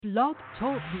Blog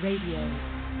Talk Radio.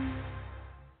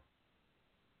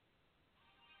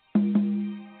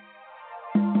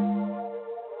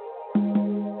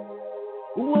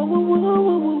 Whoa, whoa, whoa,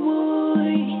 whoa, whoa,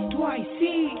 whoa. Do I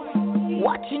see?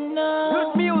 Watching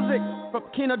now. Good music from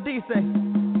Kino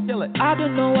DC. Kill it. I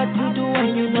don't know what to do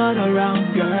when you're not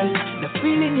around, girl. The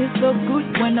feeling is so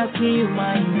good when I see you,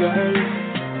 my girl.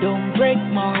 Don't break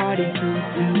my heart into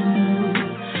two.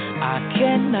 I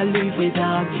cannot live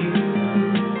without you.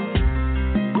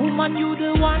 Woman, you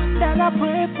the one that I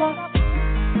pray for.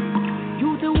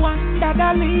 You the one that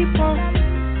I live for.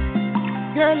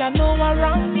 Girl, I know I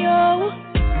wrong you,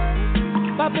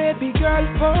 but baby girl,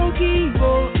 forgive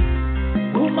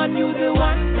me. Woman, you the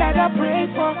one that I pray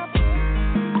for.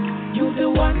 You the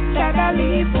one that I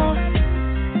live for.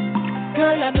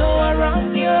 Girl, I know I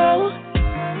wrong you,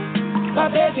 but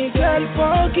baby girl,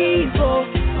 forgive me.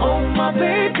 Oh my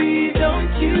baby,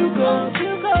 don't you go,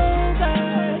 girl.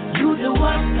 You the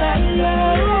one that I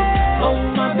love. Oh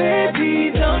my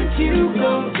baby, don't you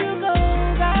go.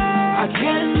 I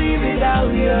can't live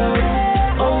without you.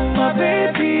 Oh my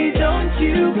baby, don't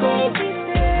you go.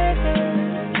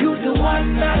 You the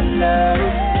one I love.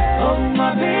 Oh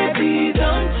my baby,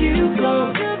 don't you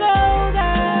go.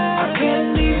 I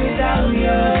can't live without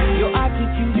you.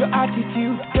 Your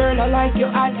attitude, girl, I like your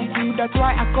attitude. That's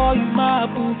why I call you my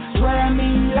boo. Swear I'm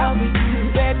in love with you,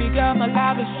 baby girl, my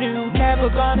love is true. Never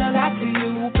gonna lie to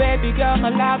you, baby girl, my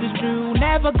love is true.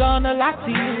 Never gonna lie to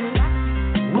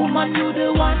you. Woman, you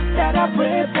the one that I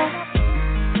pray for.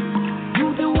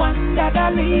 You the one that I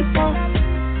live for.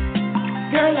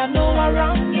 Girl, I know I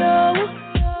wrong you,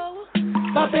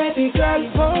 but baby girl,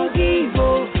 forgive me.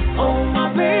 Oh my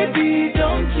baby,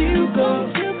 don't you go.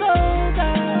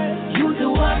 You the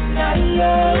one I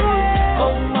love.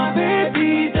 Oh my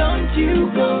baby, don't you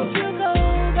go.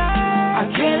 I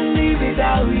can't live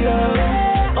without you.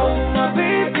 Oh my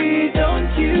baby,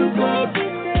 don't you go.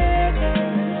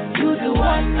 You the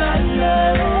one I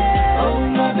love. Oh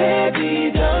my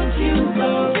baby, don't you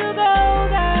go.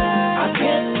 I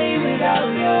can't live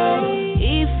without you.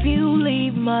 If you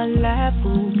leave, my life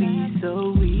will be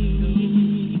so weak.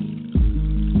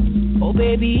 Oh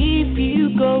baby, if you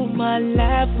go, my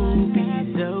life will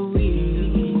be so weak.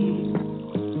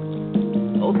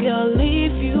 Oh girl,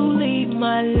 if you leave,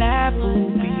 my life will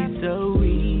be so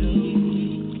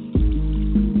weak.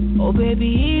 Oh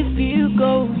baby, if you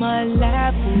go, my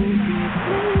life will be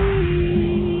so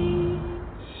weak.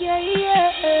 Yeah,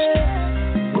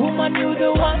 yeah. Woman, you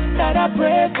the one that I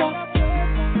pray for.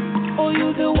 Oh,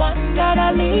 you the one that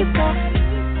I live for.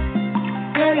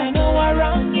 Girl, I know I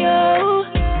wrong you.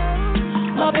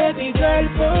 My baby girl,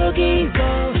 forgive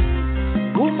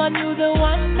me. Woman, you the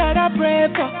one that I pray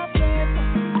for.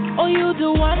 Oh, you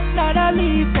the one that I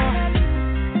live for.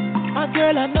 My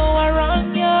girl, I know I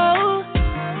wrong you.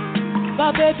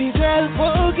 My baby girl,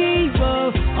 forgive me.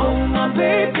 Oh, my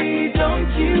baby, don't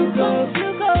you go.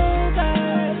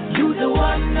 You the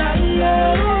one I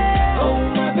love. Oh,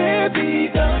 my baby,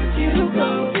 don't you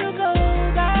go.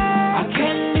 I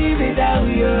can't live without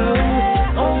you.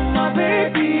 Oh, my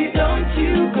baby, don't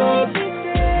you go.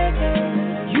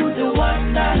 You the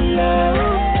one I love.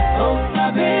 Oh my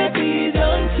baby,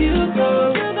 don't you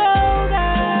go.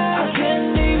 I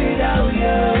can't live without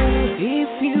you.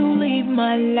 If you leave,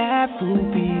 my life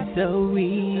will be so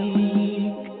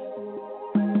weak.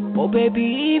 Oh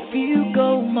baby, if you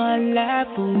go, my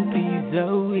life will be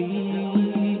so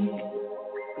weak.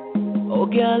 Oh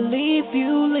girl, if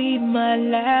you leave, my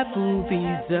life will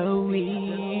be so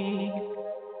weak.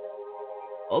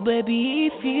 Oh baby,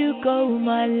 if you go,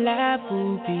 my life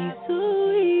will be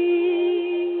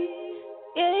sweet.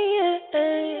 Yeah,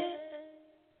 yeah.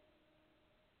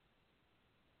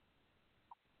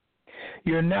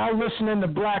 You're now listening to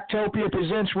Blacktopia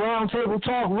presents Roundtable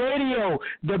Talk Radio,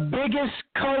 the biggest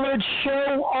colored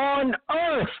show on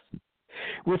earth,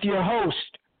 with your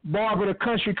host, Barbara the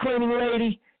Country Cleaning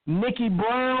Lady, Nikki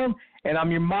Brown, and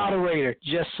I'm your moderator,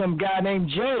 just some guy named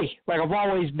Jay, like I've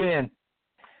always been.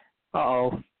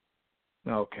 Uh-oh.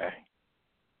 Okay.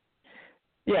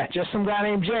 Yeah, just some guy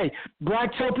named Jay.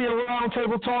 Blacktopia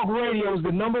Roundtable Talk Radio is the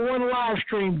 #1 live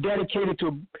stream dedicated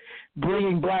to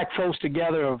bringing black folks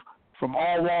together from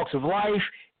all walks of life,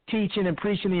 teaching and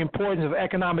preaching the importance of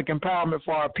economic empowerment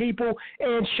for our people,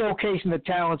 and showcasing the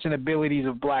talents and abilities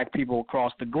of black people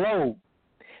across the globe.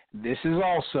 This is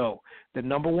also the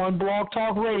 #1 blog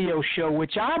talk radio show,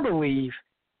 which I believe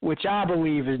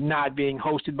is not being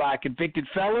hosted by a convicted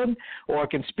felon or a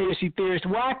conspiracy theorist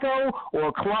wacko or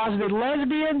a closeted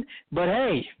lesbian. But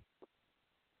hey,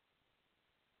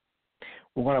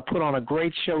 we're going to put on a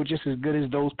great show just as good as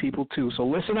those people too. So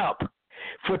listen up.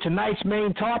 For tonight's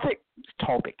main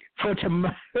for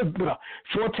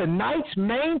tonight's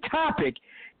main topic,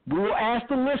 we will ask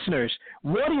the listeners,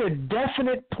 what are your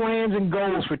definite plans and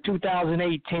goals for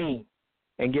 2018?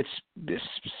 And get as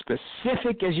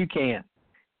specific as you can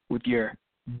with your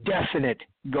definite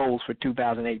goals for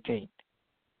 2018.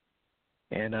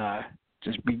 And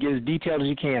just be as detailed as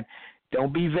you can.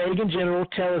 Don't be vague and general.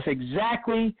 Tell us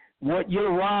exactly what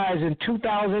your rise in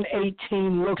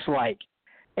 2018 looks like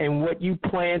and what you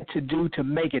plan to do to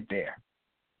make it there,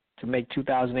 to make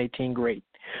 2018 great.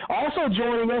 Also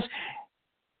joining us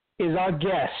is our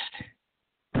guest,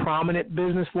 prominent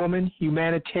businesswoman,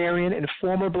 humanitarian, and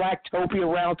former Blacktopia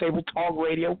Roundtable Talk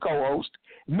Radio co-host,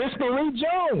 Miss Marie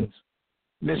Jones.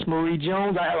 Miss Marie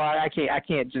Jones, I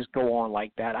can't just go on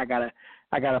like that. I gotta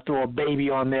throw a baby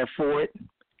on there for it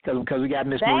because we got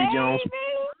Miss Marie Jones.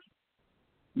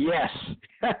 Yes.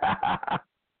 I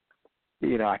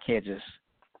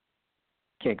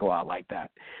can't go out like that.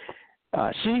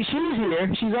 She's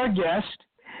here. She's our guest.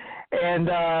 And,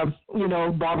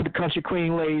 Barbara the Country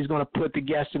Queen Lady is going to put the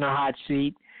guest in a hot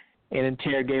seat and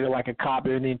interrogate her like a cop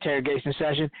in the interrogation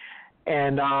session.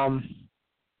 And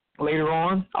later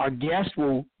on, our guest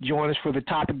will join us for the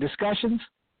topic discussions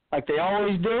like they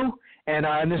always do.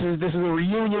 And this is a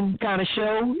reunion kind of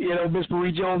show. Miss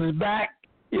Marie Jones is back,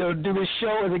 to do this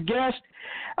show as a guest.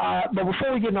 But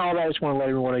before we get into all that, I just want to let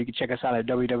everyone know you can check us out at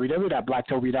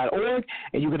www.blacktopia.org.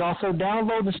 And you can also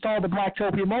download and install the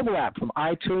Blacktopia mobile app from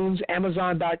iTunes,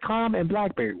 Amazon.com, and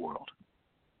BlackBerry World.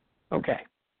 Okay.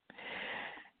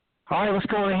 All right, let's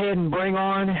go ahead and bring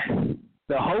on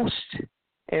the host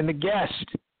and the guest.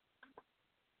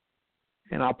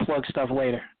 And I'll plug stuff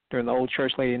later during the old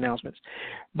church lady announcements.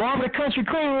 Barbara the Country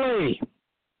Queen Lady.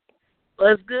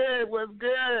 What's good? What's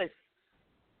good?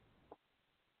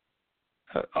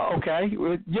 Okay,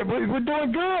 we're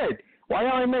doing good. Why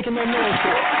y'all ain't making no noise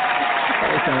for it?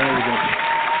 Okay, there we go.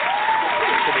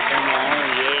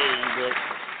 But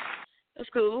that's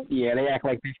cool. Yeah, they act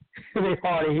like they're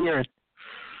hard of hearing.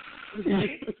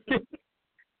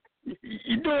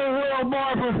 You doing well,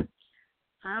 Barbara?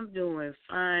 I'm doing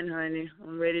fine, honey.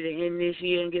 I'm ready to end this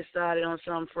year and get started on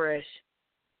something fresh.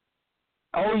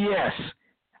 Oh, yes.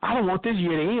 I don't want this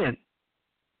year to end.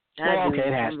 I'm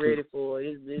ready for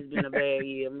it. It's been a bad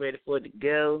year. I'm ready for it to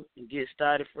go and get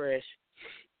started fresh.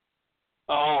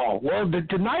 Oh, well,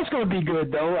 tonight's going to be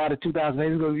good, though, out of 2008.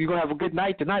 You're going to have a good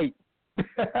night tonight. I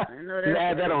know that.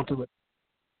 Add that onto it.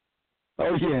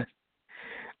 Oh, yeah.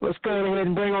 Let's go ahead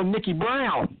and bring on Nikki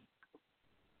Brown.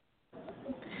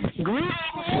 Greetings.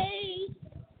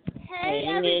 Hey,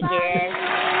 everybody.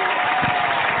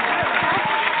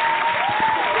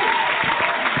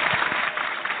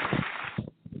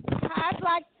 Hi,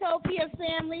 Blacktopia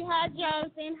family. Hi,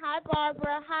 Jonathan. Hi,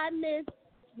 Barbara. Hi, Miss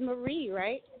Marie,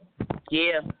 right?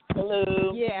 Yeah. Hello.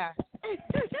 Yeah.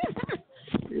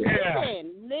 Yeah.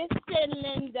 Listen,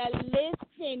 Linda,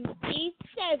 listen. It's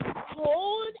as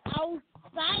cold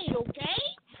outside, okay?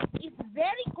 It's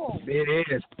very cold. It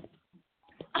is.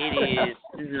 It is.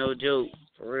 It's no joke,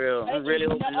 for real. I'm really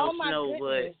hoping no snow,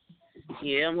 goodness. but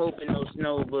yeah, I'm hoping no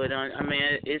snow, but I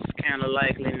mean, it's kind of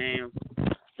likely now.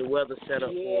 The weather set up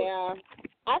for it. Yeah.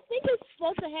 I think it's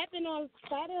supposed to happen on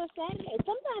Friday or Saturday.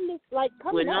 Sometimes it's like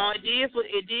coming Well, up. no,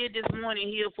 it did this morning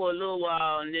here for a little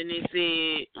while, and then they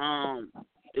said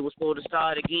it was supposed to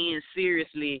start again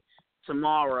seriously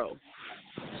tomorrow.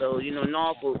 So,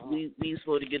 Norfolk, we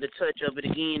supposed to get a touch of it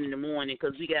again in the morning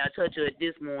because we got a touch of it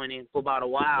this morning for about a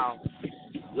while,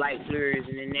 light flurries,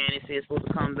 and then it said it's supposed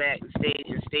to come back and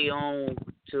stay on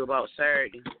till about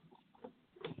Saturday.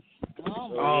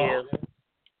 Oh, yeah.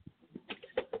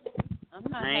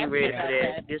 I ain't ready for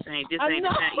that. This ain't the time.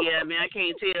 Yeah, I mean, I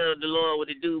can't tell the Lord what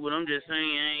to do, but I'm just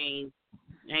saying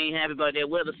I ain't happy about that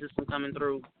weather system coming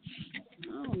through.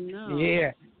 Oh, no.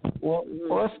 Yeah. Well,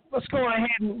 let's go ahead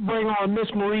and bring on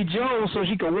Miss Marie Jones so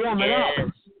she can warm it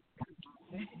up.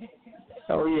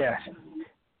 Oh, yes.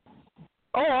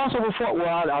 Oh, also before,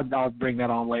 I'll bring that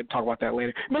on later. Talk about that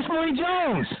later. Miss Marie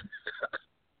Jones.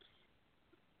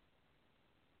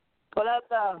 What up,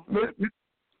 though?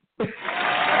 Hey, girl.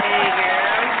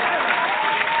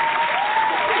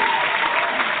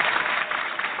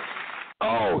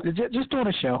 Oh, just doing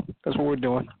a show. That's what we're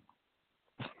doing.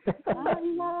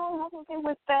 No, I'm okay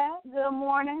with that. Good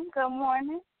morning. Good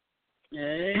morning.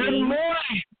 Hey. Good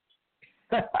morning.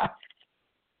 Good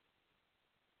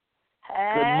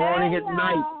morning at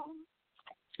night.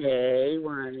 Hey,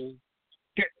 Ronnie.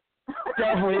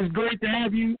 Definitely, it's great to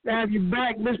have you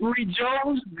back, Miss Marie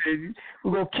Jones.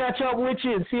 We're gonna catch up with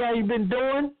you and see how you've been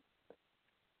doing.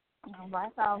 All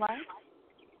right.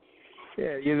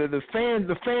 Yeah, the fans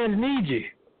need you.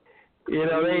 You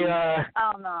know, they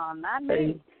Oh no, not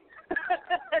me.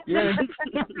 yeah,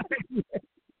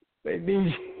 they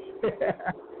need.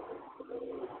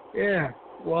 Yeah.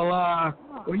 Well,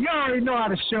 you already know how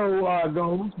the show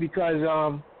goes because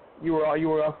you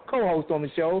were a co-host on the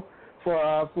show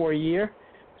for a year.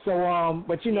 So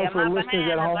but you know, for my listeners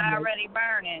behind at home, is already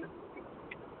burning.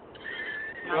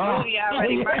 My booty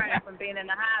already burning from being in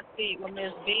the hot seat with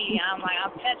Miss B. I'm like,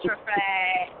 I'm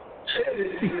petrified.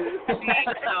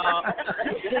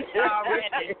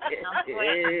 Already. I'm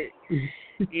sweating.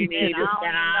 You need to I don't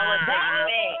even know what stop.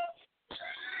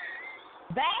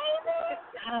 Baby.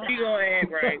 We gonna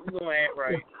act right.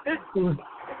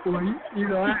 Well, you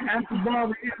know, after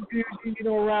Barbara interviews you,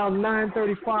 know, around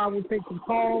 9:35, we'll take some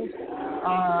calls.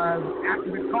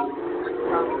 After the call,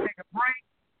 we'll take a break.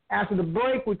 After the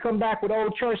break, we come back with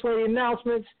Old Church Lady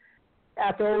announcements.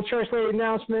 After Old Church Lady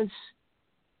announcements,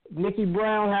 Nikki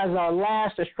Brown has our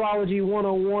last Astrology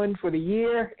 101 for the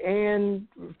year and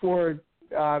for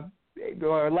our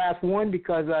last one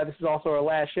because this is also our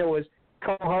last show as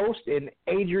co-host, and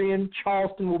Adrian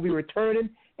Charleston will be returning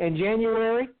in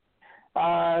January.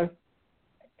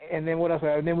 And then what else?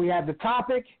 And then we have the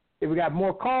topic. If we got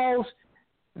more calls,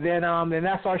 then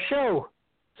that's our show.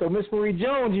 So Miss Marie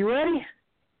Jones, you ready?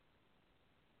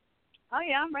 Oh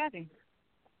yeah, I'm ready.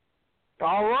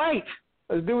 All right,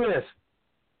 let's do this.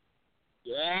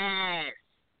 Yes.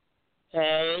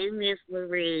 Hey, Miss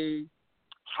Marie.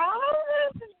 How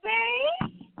is it, babe?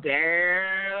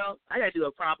 Girl, I gotta do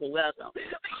a proper welcome.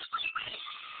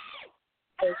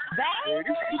 I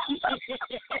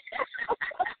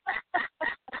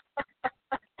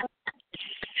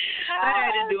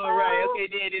had to do it right. Okay,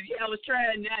 Daddy. I was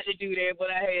trying not to do that,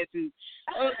 but I had to.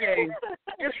 Okay.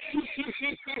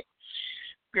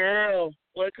 Girl,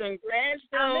 well, congrats,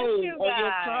 though, on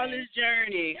your college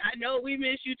journey. I know we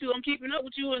miss you, too. I'm keeping up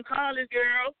with you in college,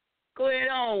 girl. Go ahead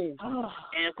on.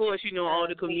 And, of course, you know, all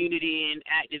the community and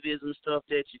activism stuff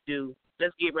that you do.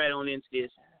 Let's get right on into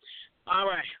this. All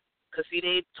right. Because, see,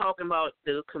 they talking about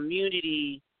the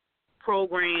community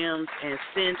programs and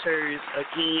centers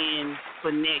again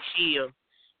for next year.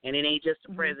 And it ain't just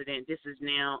the president. This is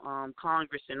now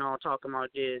Congress and all talking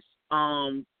about this.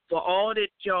 For all that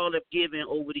y'all have given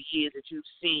over the years that you've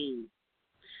seen,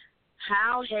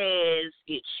 how has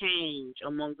it changed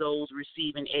among those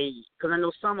receiving aid? Because I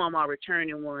know some of them are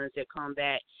returning ones that come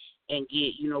back and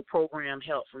get, you know, program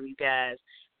help from you guys.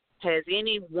 Has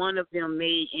any one of them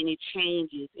made any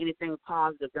changes, anything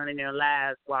positive done in their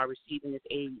lives while receiving this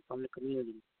aid from the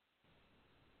community?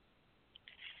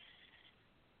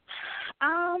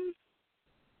 I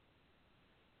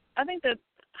think the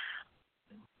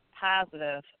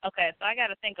positive. Okay, so I got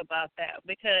to think about that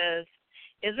because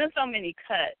it's been so many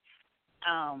cuts.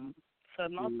 So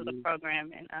most of the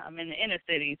programming in the inner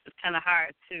cities is kind of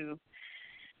hard to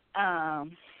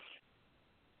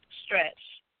stretch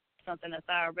something that's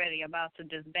already about to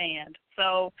disband.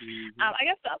 So I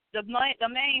guess the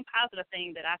main positive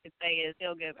thing that I could say is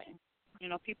still giving. You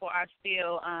know, people are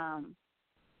still. I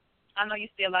know you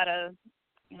see a lot of,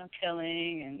 you know,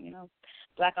 killing and, you know,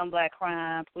 black-on-black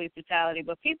crime, police brutality,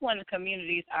 but people in the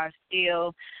communities are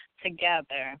still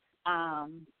together.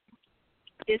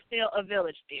 It's still a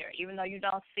village there, even though you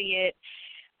don't see it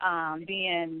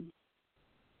being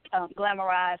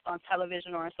glamorized on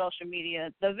television or on social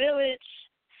media. The village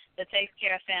that takes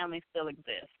care of families still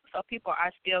exists. So people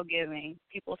are still giving.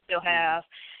 People still have,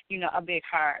 you know, a big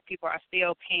heart. People are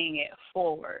still paying it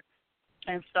forward.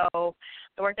 And so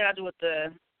the work that I do with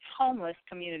the homeless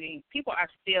community, people are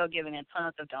still giving in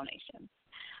tons of donations.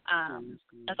 And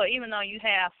so even though you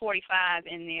have 45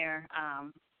 in there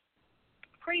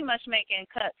pretty much making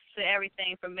cuts to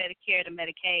everything from Medicare to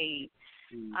Medicaid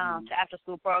to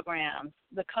after-school programs,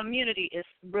 the community is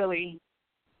really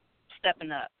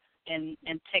stepping up and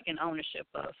taking ownership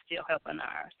of still helping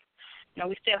ours. You know,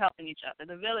 we're still helping each other.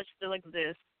 The village still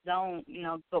exists. Don't, you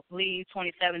know, go leave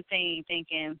 2017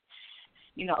 thinking,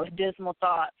 you know, dismal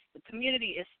thoughts. The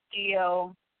community is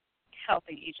still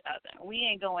helping each other. We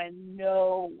ain't going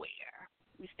nowhere.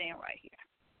 We staying right here.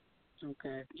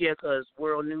 Okay. Yeah, because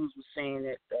World News was saying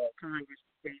that Congress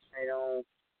is basing on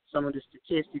some of the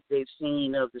statistics they've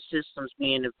seen of the systems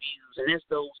being abused, and that's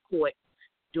those caught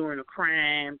during a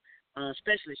crime,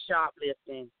 especially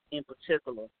shoplifting in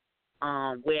particular,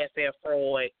 welfare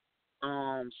fraud,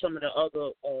 some of the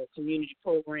other community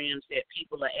programs that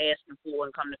people are asking for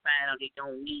and come to find out they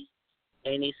don't need.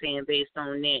 And they're saying based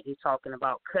on that, they're talking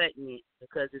about cutting it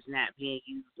because it's not being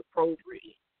used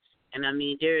appropriately. And, I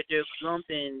mean, they're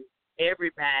lumping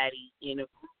everybody in a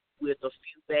group with a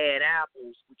few bad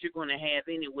apples, which you're going to have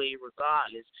anyway,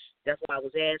 regardless. That's why I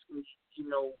was asking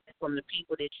from the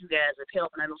people that you guys are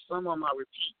helping. I know some of them are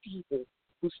repeat people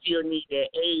who still need that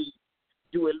aid.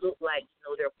 Do it look like,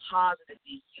 they're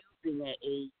positively using that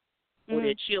aid for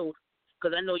their children?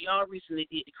 Because I know y'all recently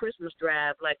did the Christmas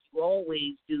drive like you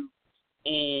always do.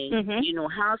 And,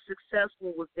 how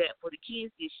successful was that for the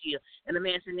kids this year? And I'm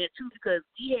asking that, too, because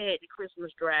we had the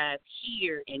Christmas drive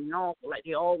here in Norfolk, like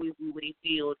they always do, where they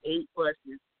filled 8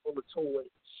 buses full of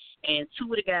toys. And 2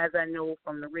 of the guys I know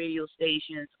from the radio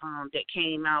stations that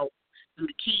came out through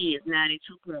the kids,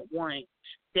 92.1,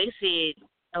 they said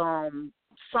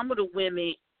some of the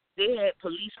women, they had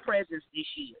police presence this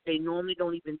year. They normally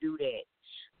don't even do that.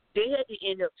 They had to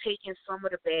end up taking some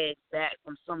of the bags back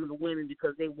from some of the women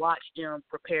because they watched them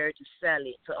prepare to sell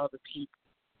it to other people.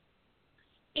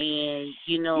 And,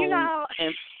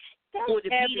 and for it to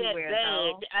be that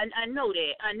bad, I know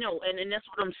that. I know. And that's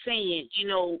what I'm saying,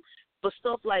 but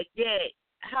stuff like that,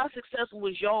 how successful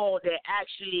was y'all that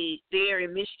actually there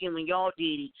in Michigan when y'all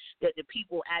did it, that the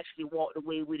people actually walked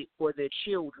away with it for their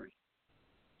children?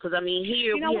 Because,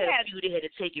 here we had a few they had to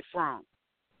take it from.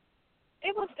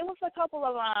 It was a couple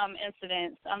of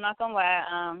incidents. I'm not gonna lie.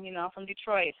 From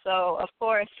Detroit, so of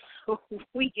course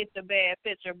we get the bad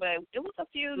picture. But it was a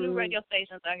few new radio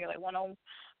stations out here, like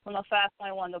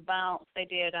 105.1 The Bounce. They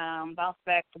did bounce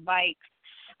back to bikes.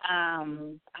 I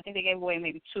think they gave away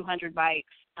maybe 200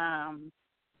 bikes. All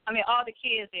the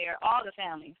kids there, all the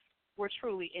families were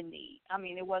truly in need.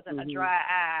 It wasn't a dry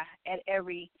eye at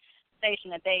every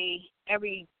station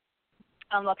every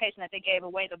location that they gave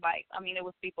away the bikes. It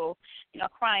was people,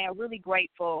 crying, really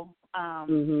grateful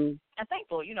and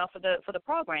thankful, for the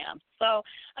program. So,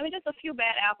 just a few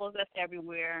bad apples that's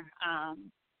everywhere.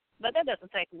 But that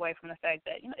doesn't take away from the fact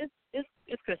that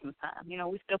it's Christmas time.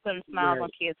 We still putting smiles on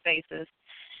kids' faces.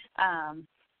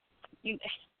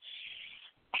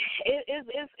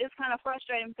 It's kind of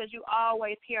frustrating because you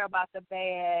always hear about the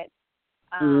bad.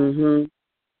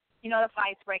 The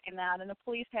fights breaking out, and the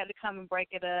police had to come and break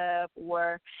it up.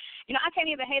 Or, I can't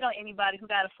even hate on anybody who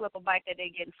got to flip a bike that they're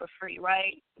getting for free,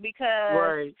 right?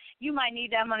 Because you might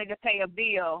need that money to pay a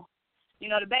bill.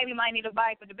 The baby might need a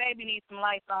bike, but the baby needs some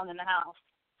lights on in the house.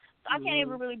 So I can't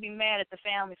even really be mad at the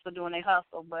families for doing their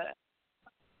hustle. But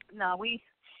no, it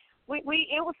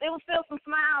was still some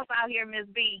smiles out here, Miss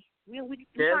B. We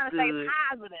trying to stay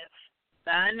positive.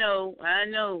 I know,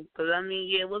 because,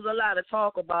 it was a lot of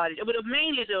talk about it. But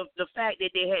mainly the fact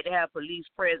that they had to have police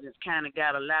presence kind of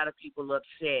got a lot of people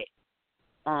upset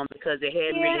because they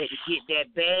hadn't really had to get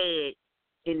that bad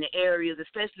in the areas,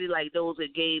 especially like those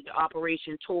that gave the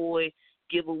Operation Toy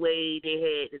giveaway. They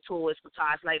had the toys for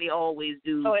tots like they always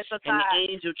do. Oh, it's a and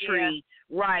the angel tree.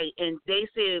 Right. And they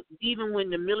said even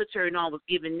when the military and all was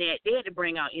giving that, they had to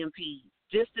bring out MPs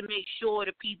just to make sure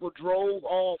the people drove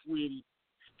off with it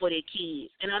for their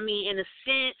kids. And in a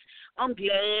sense, I'm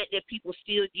glad that people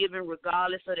still giving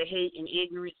regardless of the hate and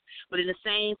ignorance. But in the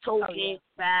same token,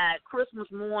 by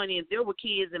Christmas morning, if there were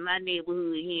kids in my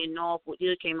neighborhood here in Norfolk,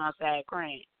 they came outside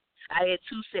crying. I had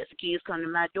 2 sets of kids come to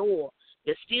my door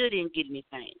that still didn't get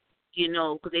anything,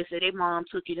 because they said their mom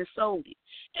took it and sold it.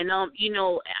 And,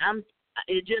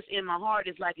 it just in my heart,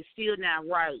 it's like it's still not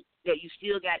right that you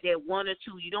still got that 1 or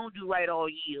 2. You don't do right all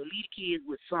year. Leave the kids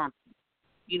with something.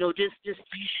 Just you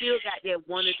still got that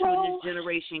 1 or 2 in this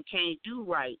generation can't do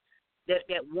right.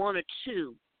 That 1 or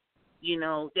 2,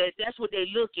 that's what they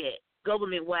look at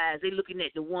government wise. They're looking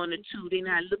at the 1 or 2. They're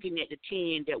not looking at the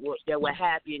 10 that were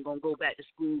happy and gonna go back to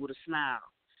school with a smile.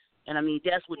 And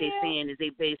that's what they're saying is they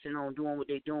basing on doing what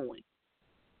they're doing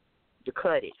to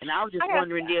cut it. And I was just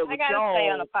wondering there with y'all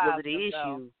was it the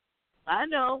issue? I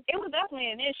know. It was definitely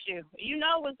an issue. It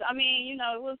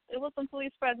was some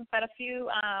police presence at a few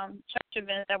church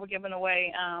events that were giving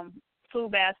away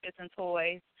food baskets and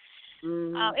toys.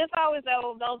 It's always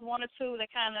those 1 or 2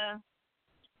 that kind of,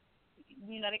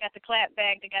 they got the clap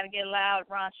back, they got to get loud,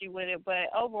 raunchy with it. But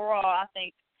overall, I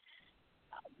think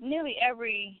nearly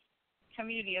every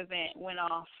community event went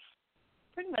off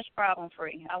pretty much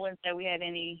problem-free. I wouldn't say we had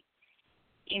any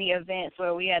events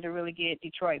where we had to really get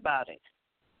Detroit about it.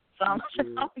 So I'm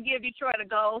going to give Detroit a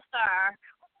gold star.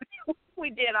 We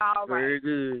did all right. Very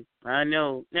good. I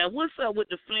know. Now, what's up with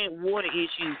the Flint water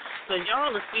issue? So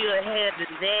y'all are still ahead of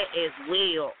that as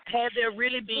well. Have there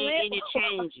really been any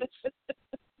changes?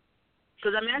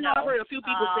 Because, I know I've heard a few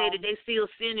people say that they still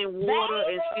sending water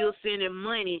and still sending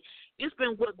money. It's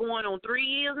been, going on 3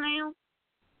 years now?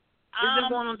 It's been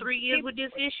going on 3 years with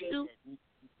this issue?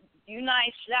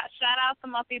 Shout out to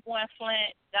my people in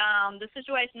Flint. The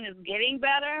situation is getting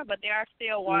better, but there are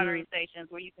still watering stations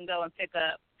where you can go and pick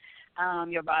up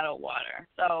your bottled water.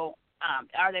 So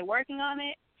are they working on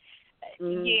it?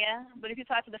 Yeah, but if you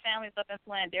talk to the families up in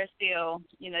Flint, they're still,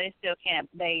 they still can't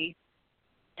bathe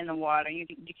in the water. You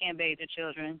can't bathe your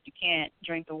children. You can't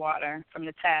drink the water from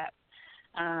the tap.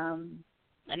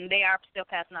 And they are still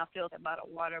passing out filtered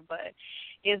bottled water, but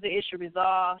is the issue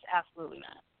resolved? Absolutely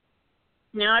not.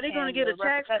 Now, are they going to get a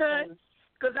tax cut?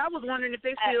 Because I was wondering if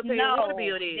they still pay a water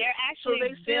bill there. They're actually so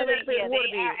they still pay water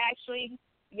bill. Are actually,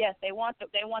 yes, they want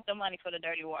the money for the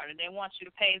dirty water. They want you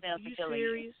to pay them for filling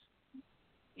it. Serious?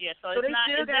 Yeah, so they it's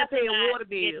not. still got to pay a water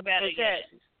bill and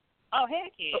taxes. Oh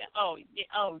heck yeah!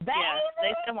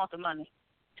 They still want the money.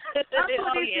 I thought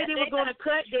they said they were going to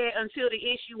cut that until the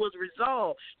issue was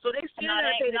resolved. So they still got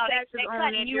to pay the taxes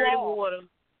on that dirty water.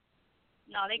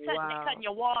 No, they cutting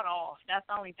your water off. That's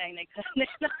the only thing they cut.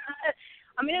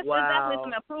 I mean, it's definitely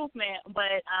some improvement,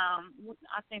 but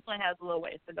I think Flint has a little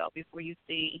ways to go before you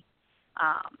see.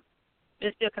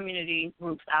 There's still community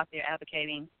groups out there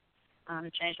advocating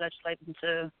to change legislation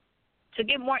to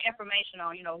get more information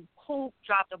on, who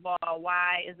dropped the ball,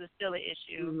 why is it still an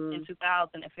issue in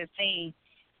 2015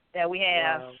 that we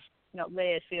have,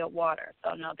 lead-filled water.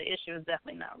 So, no, the issue is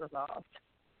definitely not resolved.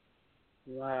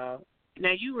 Wow.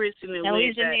 Now, you recently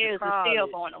went back to college. Are still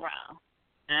going around.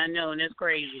 I know, and that's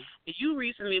crazy. You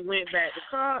recently went back to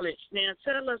college. Now,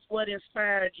 tell us what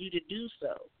inspired you to do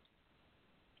so.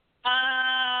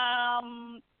 I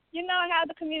have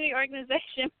the community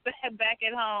organization back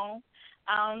at home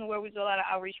where we do a lot of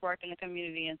outreach work in the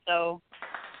community. And so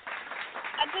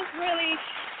I just really,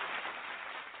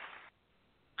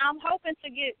 I'm hoping to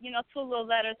get, 2 little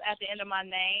letters at the end of my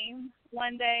name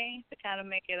one day to kind of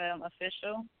make it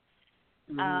official.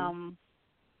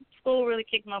 School really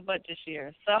kicked my butt this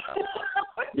year. So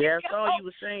yeah, that's all you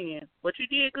were saying. But you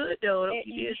did good, though.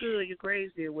 You did good. Your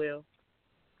grades did well.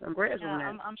 Congrats on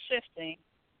that. I'm shifting.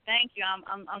 Thank you.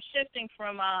 I'm shifting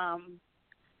from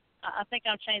I think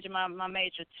I'm changing my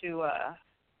major to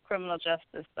criminal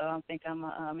justice. So I think I'm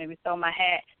maybe throw my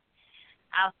hat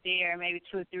out there maybe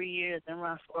 2 or 3 years and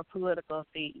run for a political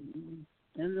seat.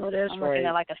 I know that's I'm right. looking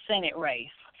at like a Senate race.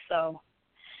 So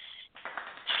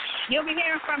you'll be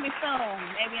hearing from me soon,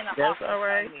 maybe in the office. That's all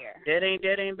right. Somewhere.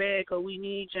 That ain't bad because we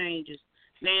need changes.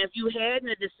 Now, if you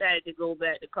hadn't decided to go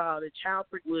back to college, how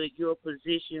would your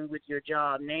position with your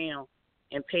job now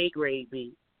and pay grade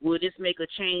be? Would this make a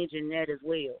change in that as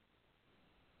well?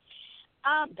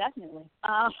 Definitely.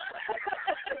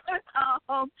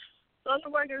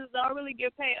 Social workers don't really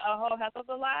get paid a whole heck of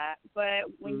a lot, but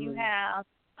when you have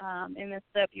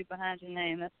MSW behind your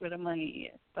name, that's where the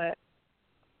money is. But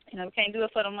we can't do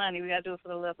it for the money. We got to do it for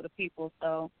the love of the people.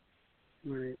 So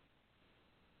right.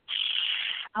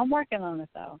 I'm working on it,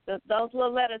 though. Those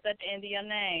little letters at the end of your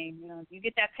name, you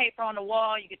get that paper on the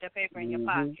wall, you get that paper in your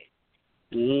pocket.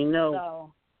 You know.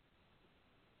 So.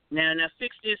 Now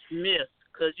fix this myth,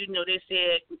 because, they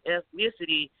said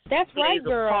ethnicity plays a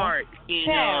part in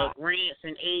grants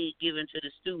and aid given to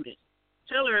the students.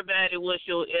 Tell everybody what's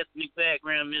your ethnic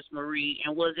background, Miss Marie,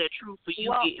 and was that true for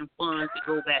you getting funds to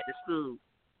go back to school?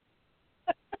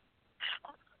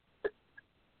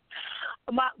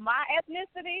 My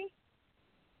ethnicity?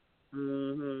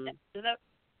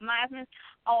 My ethnicity?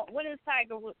 Oh, what is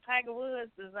Tiger Woods? Tiger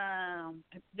Woods is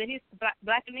he's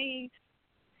Blackanese.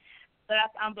 So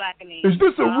I'm Blackanese. Is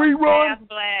this a rerun? Half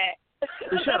black.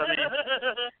 Shut up, man.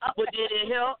 But did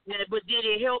it help? But did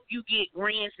it help you get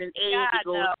grants and aid to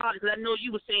go to college? Because I know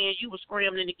you were saying you were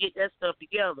scrambling to get that stuff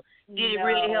together. Did it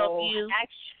really help you?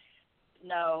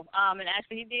 No. And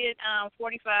actually, he did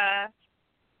 45.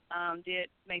 Did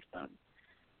make some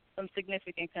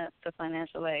significant cuts to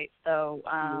financial aid. So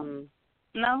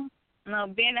no,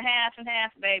 being a half and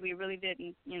half baby really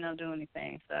didn't do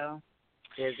anything. So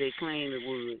as they claim it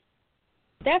would.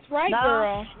 That's right,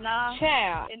 girl. No,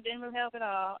 child. it didn't really help at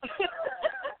all.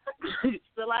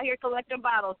 Still out here collecting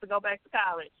bottles to go back to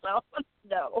college. So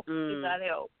no, it did not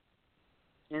help.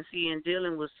 And see, in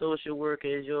dealing with social work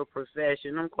as your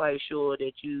profession, I'm quite sure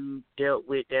that you dealt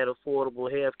with that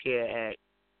Affordable Health Care Act.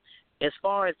 As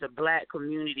far as the black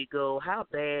community go, how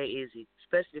bad is it,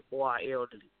 especially for our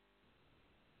elderly?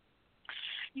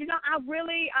 I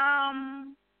really,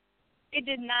 it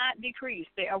did not decrease.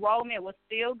 The enrollment was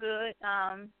still good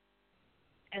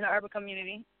in the urban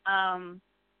community.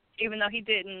 Even though he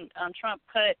didn't, Trump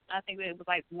cut, I think it was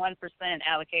like 1%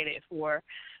 allocated for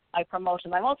like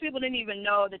promotion. Like most people didn't even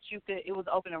know that it was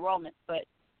open enrollment, but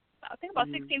I think about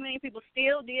 16 million people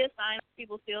still did sign up.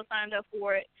 People still signed up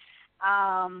for it.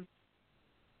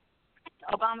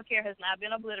 Obamacare has not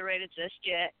been obliterated just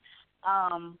yet.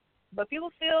 But people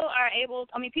still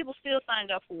people still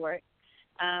signed up for it.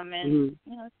 And,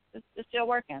 it's still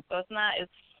working. So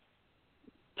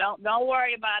Don't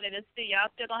worry about it. It's still, y'all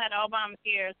still gonna have the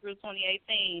Obamacare through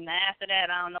 2018. Now after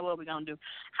that, I don't know what we're gonna do.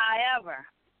 However,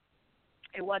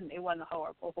 it wasn't a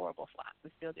horrible flop. We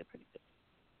still did pretty good.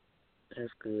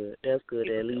 That's good. That's good.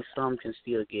 At least some can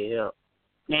still get help.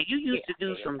 Now you used to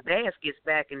do some baskets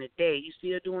back in the day. You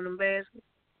still doing them baskets?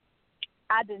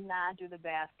 I did not do the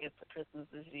basket for Christmas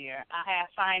this year. I had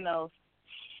finals,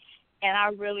 and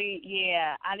I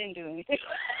didn't do anything.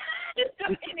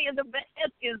 Any of the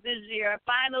baskets this year.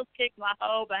 Finals kicked my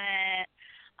whole behind.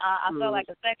 I felt like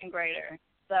a second grader,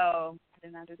 so I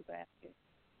did not do the basket.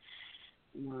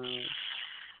 Wow.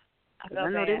 I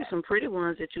know there were some pretty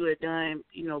ones that you had done,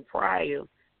 prior.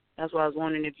 That's why I was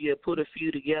wondering if you had put a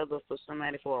few together for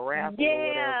somebody for a raffle or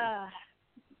whatever. Yeah.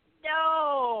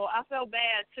 No, I felt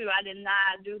bad too. I did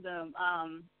not do them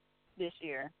this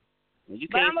year. You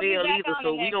can't fail either,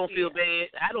 so we don't feel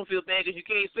bad. I don't feel bad because you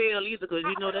can't fail either, because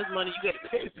that's money you got to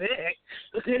pay back.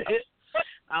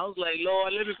 I was like,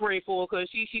 Lord, let me pray for her, because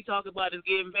she talking about it's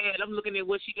getting bad. I'm looking at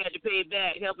what she got to pay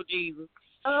back. Help her, Jesus.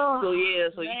 Oh, so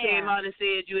man. You came out and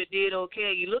said you did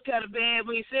okay. You look kind of bad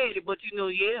when you said it, but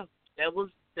that was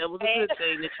a good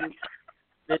thing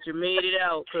that you made it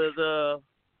out, because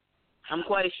I'm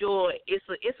quite sure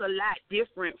it's a lot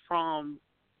different from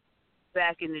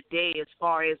back in the day as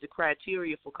far as the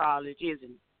criteria for college, isn't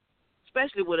it?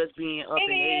 Especially with us being up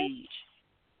in age.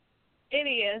 It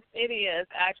is.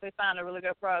 I actually found a really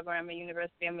good program at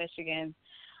University of Michigan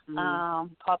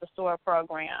called the SOAR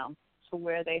program, to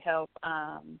where they help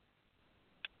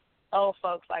old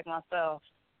folks like myself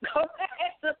go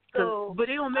back to school. But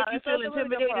they don't make you feel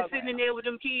intimidated sitting in there with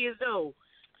them kids, though.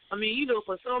 I mean,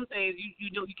 for some things,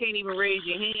 you can't even raise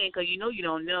your hand because you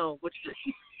don't know. But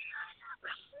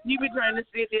you be trying to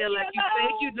sit there like you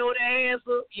think you know the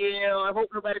answer. Yeah, I hope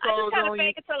nobody calls on you. I just kind of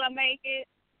fake it till I make it.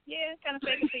 Yeah, kind of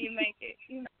fake it till you make it.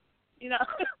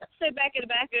 Sit back in the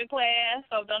back of the class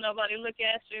so don't nobody look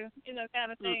at you.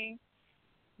 Kind of thing.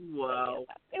 Wow.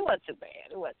 It wasn't too bad.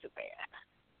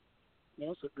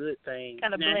 That's a good thing.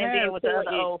 Kind of blend in with the other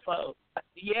old folks.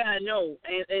 Yeah, I know.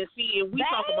 And see, we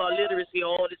talk about literacy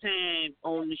all the time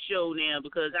on the show now,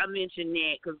 because I mentioned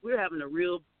that because we're having a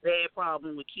real bad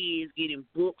problem with kids getting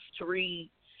books to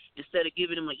read instead of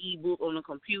giving them an e-book on the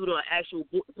computer, an actual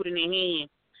book to put in their hand.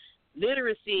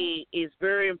 Literacy is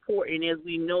very important, as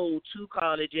we know, to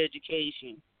college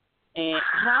education. And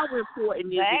how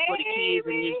important is it for the kids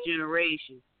in this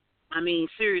generation? I mean,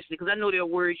 seriously, because I know there are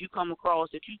words you come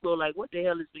across that you go like, what the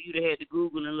hell is for you to have to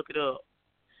Google and look it up?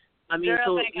 I mean,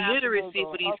 so literacy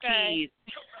for these kids,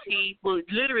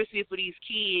 literacy for these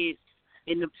kids,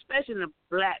 especially in the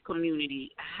Black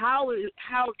community, how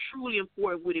truly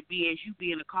important would it be as you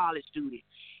being a college student?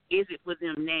 Is it for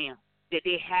them now that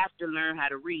they have to learn how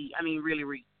to read? I mean, really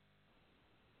read.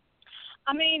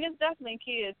 I mean, it's definitely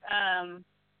kids.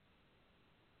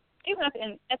 Even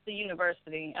at the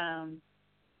university,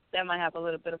 that might have a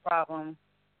little bit of problem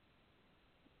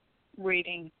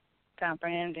reading,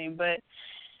 comprehending, but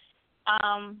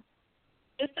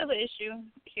it's still an issue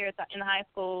here in the high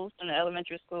schools and the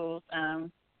elementary schools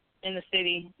in the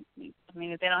city. I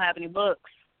mean, if they don't have any books,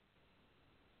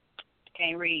 they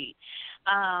can't read.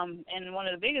 And one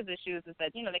of the biggest issues is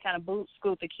that, they kind of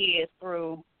scoot the kids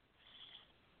through.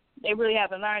 They really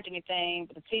haven't learned anything,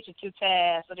 but the teacher too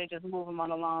tasked, so they just move them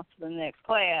on along to the next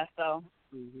class. So,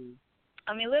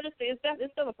 I mean, literacy is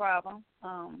still a problem.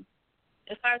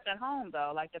 It starts at home,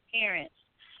 though. Like, the parents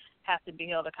have to be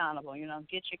held accountable.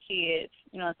 Get your kids,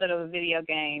 instead of a video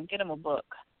game, get them a book,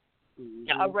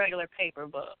 a regular paper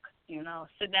book.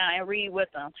 Sit down and read with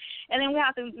them. And then we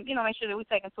have to, make sure that we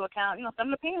take into account,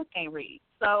 some of the parents can't read.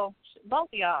 So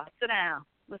both of y'all, sit down.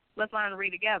 Let's learn to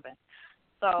read together.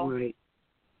 So, right.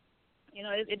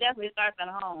 It definitely starts at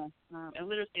home. And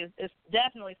literacy is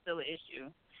definitely still an issue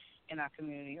in our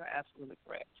community. You're absolutely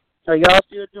correct. Are y'all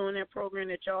still doing that program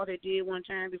that y'all did one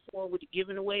time before with the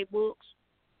giving away books?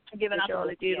 Giving out y'all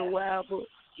books, did a while book?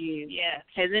 Yeah. Yes.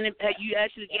 Have you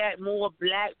actually got more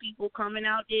Black people coming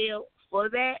out there for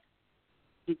that?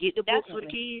 To get the books for the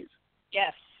kids?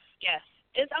 Yes.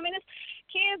 It's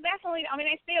kids definitely,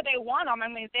 they want them.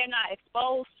 If they're not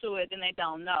exposed to it, then they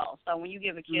don't know. So when you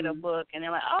give a kid a book and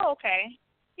they're like, oh, okay,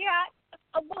 yeah,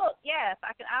 a book, yes,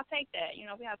 I'll take that.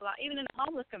 We have a lot, even in the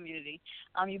homeless community,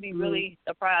 you'd be really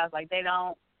surprised. Like, they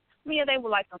don't, they would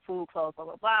like some food, clothes, blah,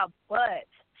 blah, blah. But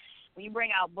when you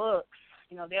bring out books,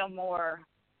 they're more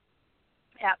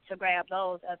apt to grab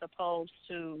those as opposed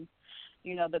to,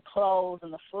 the clothes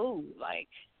and the food. Like,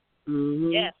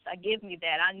 yes, give me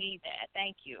that. I need that.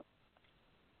 Thank you.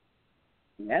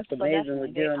 That's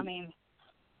amazing.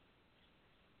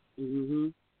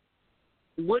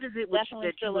 What is it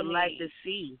that you would like to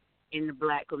see in the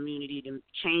black community, the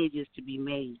changes to be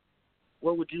made?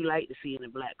 What would you like to see in the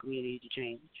black community to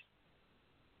change?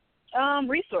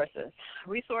 Resources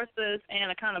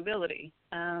and accountability.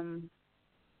 The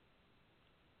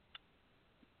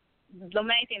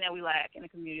main thing that we lack in the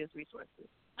community is resources.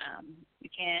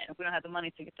 If we don't have the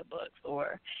money to get the books,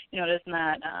 or there's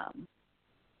not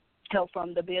help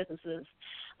from the businesses,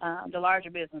 the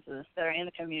larger businesses that are in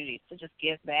the community to just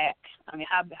give back. I mean,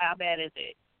 how bad is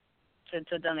it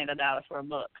to donate $1 for a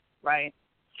book, right?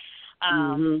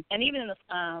 And even in the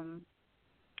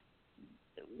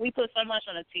we put so much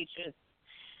on the teachers.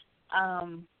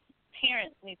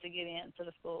 Parents need to get into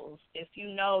the schools. If you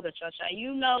know that your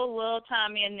child, little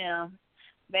Tommy and them,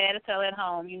 bad as hell at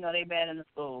home, they bad in the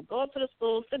school. Go up to the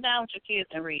school, sit down with your kids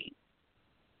and read.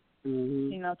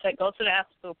 Go to the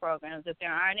after school programs. If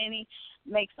there aren't any,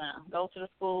 make some. Go to the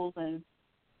schools and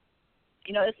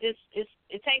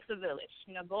it takes a village.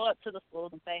 Go up to the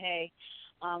schools and say, hey,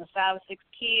 5 or 6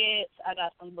 kids, I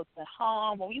got some books at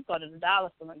home. Well, you go to the dollar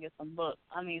store and get some books.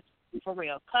 I mean, for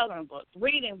real, coloring books,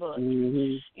 reading books.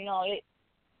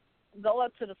 Go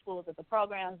up to the schools. If the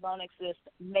programs don't exist,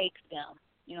 make them.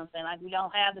 You know what I'm saying? Like, we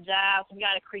don't have the jobs, we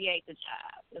got to create the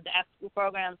jobs. If the after-school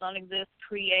programs don't exist,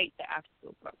 create the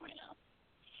after-school programs.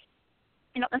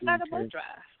 And start a book drive.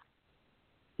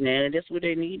 Yeah, that's what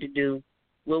they need to do.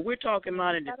 Well, we're talking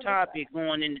about in the topic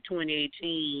going into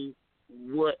 2018.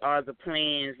 What are the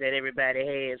plans that everybody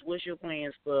has? What's your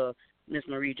plans for Miss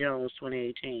Marie Jones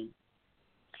 2018?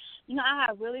 I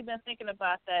have really been thinking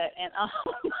about that, and I'm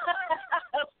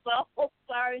so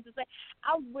sorry to say,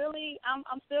 I'm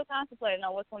still contemplating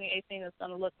on what 2018 is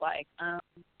going to look like. I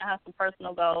have some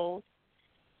personal goals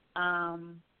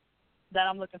that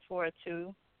I'm looking forward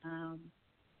to.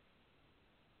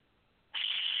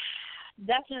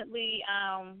 Definitely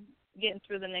getting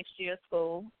through the next year of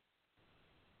school.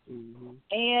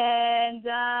 And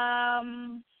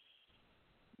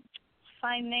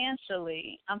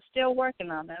financially, I'm still working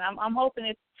on that. I'm hoping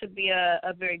it to be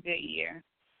a very good year.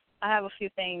 I have a few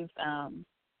things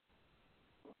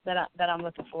that I'm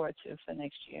looking forward to for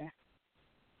next year.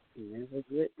 That's a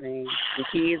good thing. The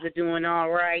kids are doing all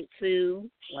right too.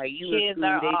 Like you in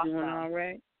school, they awesome. doing all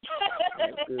right.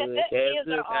 That's good. That's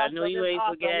good. I know you ain't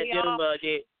forgot them about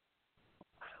it.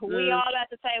 We all at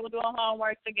the table doing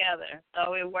homework together,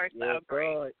 so it works out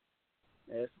great. God.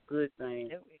 That's a good thing.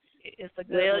 It's a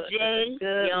good Well, look. Jay,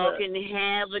 y'all look. can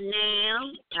have a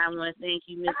now. I want to thank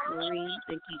you, Miss Marie.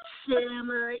 Thank you so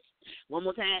much. One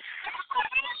more time.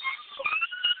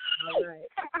 All right.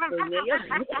 Baby.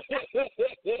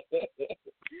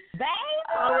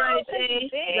 All right, Jay.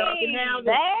 Y'all can have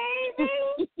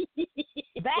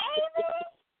Baby.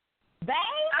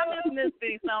 I miss Miss B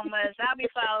so much. I'll be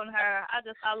following her. I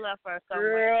love her so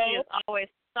much. She is always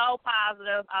so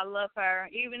positive. I love her.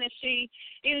 Even if she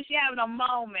having a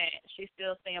moment, she's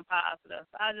still staying positive.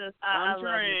 I love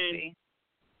Miss B.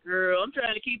 Girl, I'm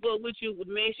trying to keep up with you.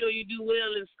 Make sure you do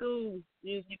well in school.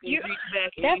 You can reach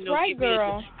back. And, that's right,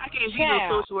 girl. I can't be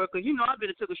no social worker. I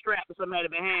better took a strap for somebody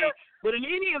behind. But in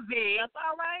any event, that's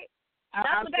all right.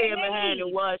 I'm staying behind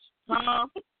and watch. Huh?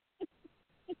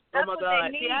 Oh my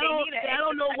God! See, I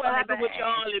don't know what happened with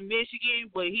y'all in Michigan,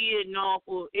 but here in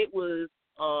Norfolk, it was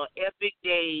epic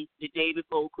day the day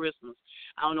before Christmas.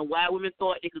 I don't know why women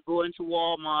thought they could go into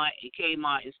Walmart and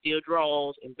Kmart and steal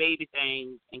drawers and baby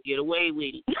things and get away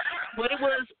with it. But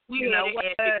we had an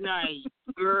epic night,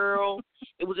 girl.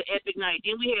 It was an epic night.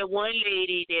 Then we had one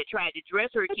lady that tried to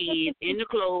dress her kids in the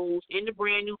clothes, in the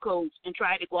brand new coats, and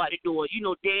tried to go out the door. You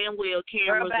know damn well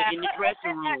cameras are in the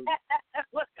dressing room.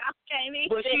 Look, I can't even.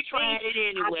 But she tried it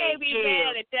anyway. I can't be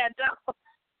mad at that though.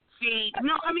 See,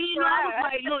 no, I mean, I was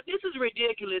like, look, this is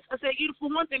ridiculous. I said,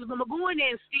 for one thing, if I'm going to go in there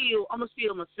and steal, I'm going to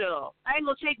steal myself. I ain't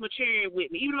going to take my children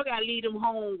with me, even though I got to leave them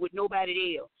home with nobody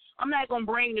there. I'm not going to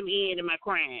bring them in my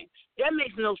crime. That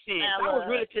makes no sense. I was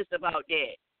really pissed about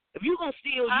that. If you're going to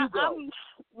steal, you go.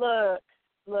 Look,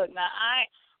 now,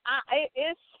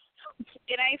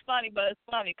 it ain't funny, but it's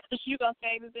funny, because you going to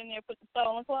say this in there and put the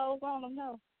stolen clothes on them?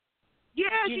 No. Yeah,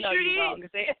 she sure did.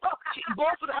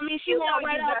 Both of them. I mean, she walked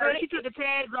right out there. She took the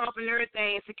tags off and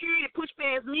everything. Security pushed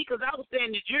past me because I was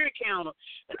standing at the jury counter.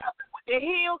 And I said, what the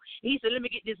hell? He said, let me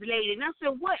get this lady. And I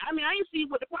said, what? I mean, I didn't see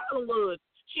what the problem was.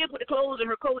 She had put the clothes in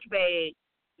her coach bag,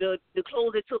 the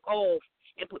clothes that took off,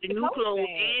 and put the new clothes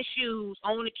and shoes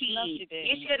on the kids. No, she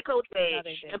didn't. She had a coach bag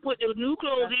and put the new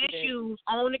clothes and shoes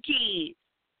on the kids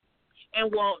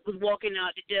and was walking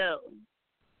out the door.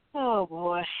 Oh,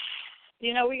 boy.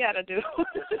 We gotta do.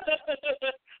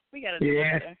 We gotta do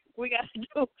better. We gotta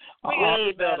do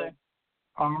way better.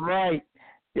 All right.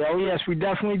 Yeah, oh yes, we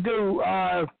definitely do.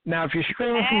 Now, if you're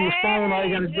streaming from your phone, all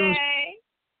you got to do is,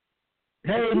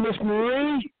 hey, Miss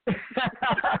Marie.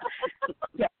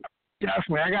 Yeah,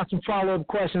 definitely. I got some follow-up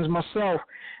questions myself,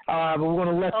 but we're going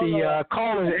to let the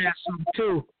callers ask some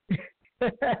too.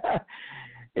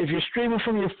 If you're streaming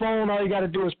from your phone, all you got to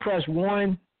do is press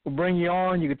 1. We'll bring you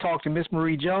on. You can talk to Miss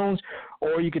Marie Jones,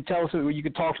 or you can talk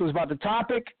to us about the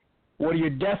topic. What are your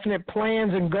definite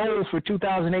plans and goals for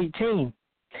 2018?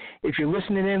 If you're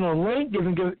listening in on link, you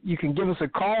can give us a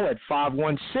call at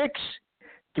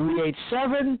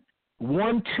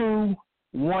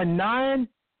 516-387-1219,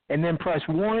 and then press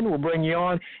 1. We'll bring you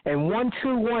on. And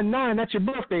 1219, that's your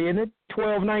birthday, isn't it?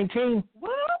 12/19.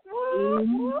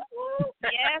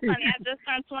 Yes, honey, I just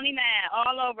turned 29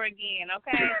 all over again,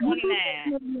 okay?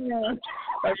 29.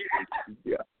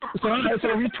 Yeah. So if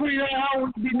you're 29, how will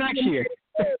it be next year?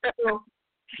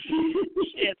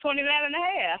 Shit, 29 and a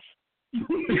half.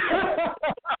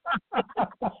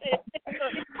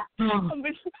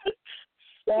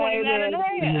 29 and a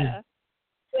half.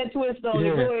 That twist on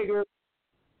it. Go ahead, girl.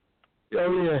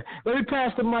 Oh, yeah. Let me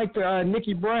pass the mic to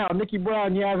Nikki Brown. Nikki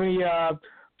Brown, you have any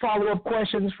follow-up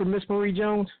questions for Miss Marie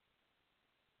Jones?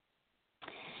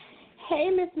 Hey,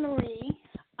 Miss Marie.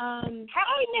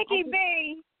 Hi, Nikki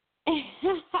B.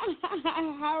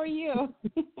 How are you?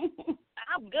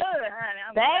 I'm good, honey.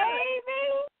 Baby.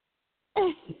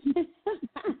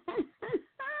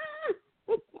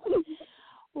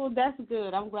 Well, that's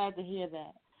good. I'm glad to hear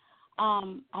that.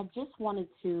 I just wanted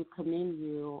to commend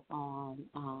you on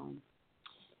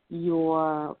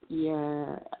your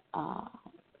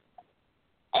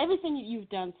everything that you've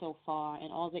done so far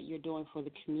and all that you're doing for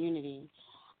the community.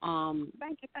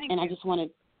 Thank you. And I just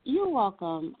wanted, you're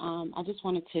welcome. I just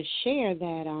wanted to share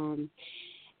that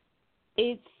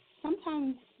it's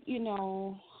sometimes,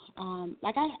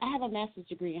 like I have a master's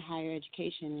degree in higher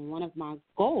education, and one of my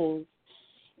goals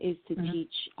is to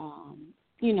teach,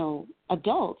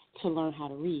 adults to learn how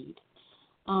to read.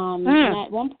 And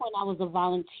at one point I was a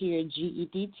volunteer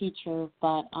GED teacher,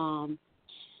 but,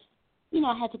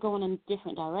 I had to go in a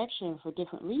different direction for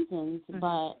different reasons.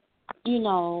 But,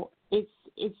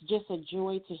 it's just a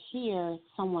joy to hear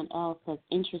someone else that's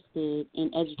interested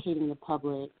in educating the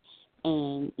public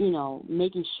and,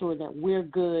 making sure that we're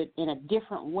good in a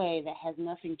different way that has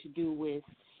nothing to do with,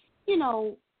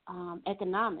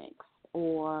 economics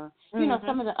or,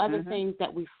 some of the other things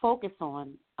that we focus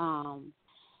on.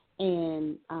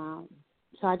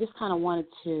 So I just kind of wanted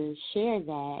to share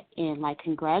that and,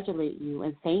 congratulate you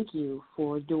and thank you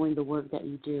for doing the work that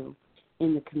you do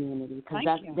in the community, because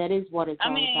that is what it's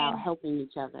all about, helping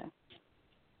each other.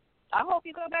 I hope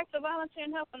you go back to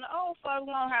volunteering, helping the old folks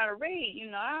learn how to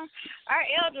read. Our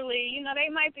elderly, they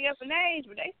might be up in age,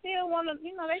 but they still want to,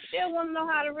 know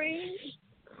how to read.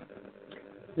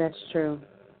 That's true.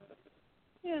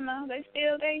 They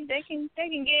can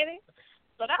get it.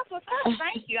 So that's what's up.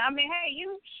 Thank you.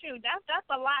 That's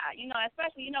a lot.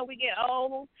 Especially we get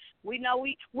old. We know what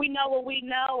we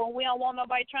know, and we don't want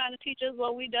nobody trying to teach us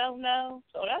what we don't know.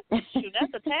 So that's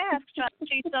a task, trying to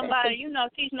teach somebody.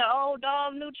 Teaching the old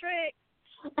dog new tricks.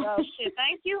 So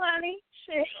thank you, honey.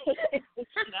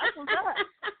 That's what's up.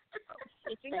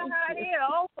 You know how it is.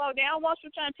 Old folk, they don't want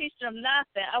you trying to teach them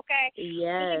nothing. Okay.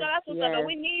 Yes. That's what's up. But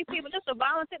we need people just to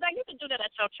volunteer. You can do that at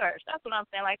your church. That's what I'm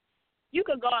saying. You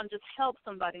could go out and just help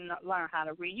somebody learn how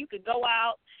to read. You could go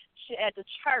out at the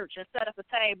church and set up a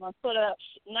table and put up,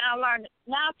 now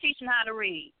teaching how to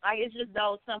read. It's just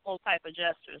those simple type of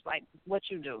gestures, like what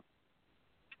you do.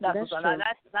 That's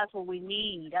what we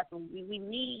need. That's what we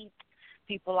need,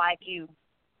 people like you.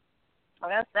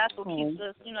 That's what keeps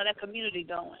us, that community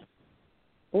going.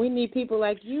 We need people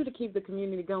like you to keep the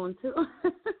community going, too.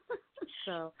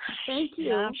 So, thank you.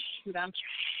 Yeah,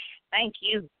 thank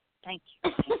you. Thank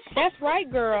you. That's right,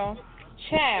 girl.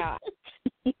 Child.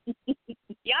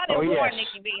 Y'all didn't warn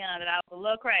Nikki B on it. I was a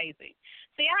little crazy.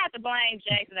 See, I had to blame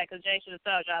Jay for that because Jay should have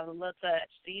told you I was a little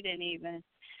touched. He didn't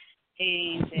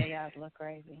say y'all was a little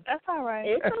crazy. That's all right.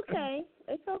 It's okay.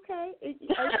 It's okay.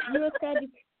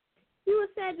 You a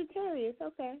Sagittarius.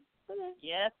 Okay.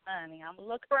 Yes, honey. I'm a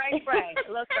little cray. It's all right.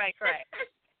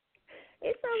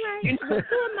 Two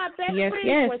of my best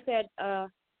friends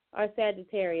are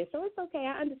Sagittarius, so it's okay.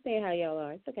 I understand how y'all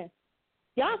are. It's okay.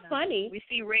 Y'all funny. We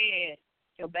see red.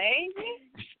 Your baby?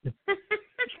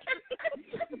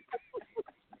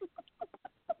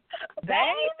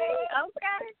 Baby?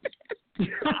 Okay.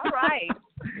 All right.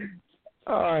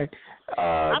 All right.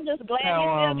 I'm just glad you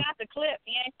still got the clip.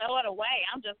 You ain't throw it away.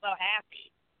 I'm just so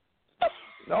happy.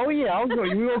 Oh, yeah. We're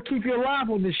going to keep you alive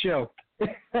on this show.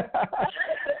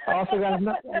 I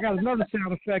got another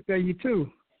sound effect of you, too.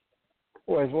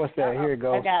 What's that? Here it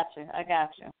goes. I got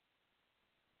you.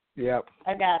 Yep.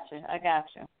 I got you.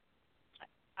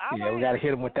 All yeah, right. we got to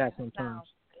hit them with that sometimes.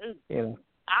 You know.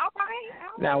 All right.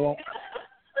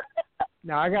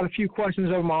 Now I got a few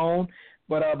questions of my own,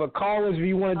 but callers, if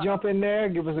you want to jump in there,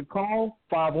 give us a call,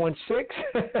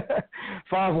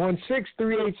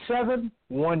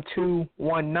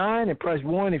 516-387-1219, and press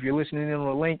 1 if you're listening in on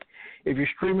the link. If you're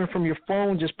streaming from your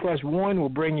phone, just press 1. We'll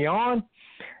bring you on.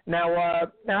 Now I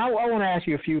want to ask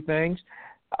you a few things.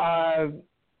 I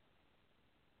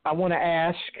want to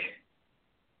ask.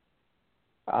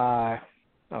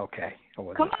 Okay. Come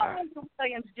on, Winston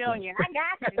Williams Jr. I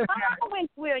got you. Come on,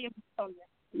 Winston Williams Jr.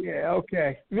 Yeah,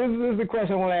 okay. This is the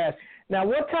question I want to ask. Now,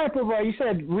 what type of, you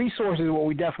said resources are what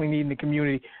we definitely need in the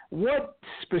community. What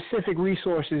specific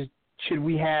resources should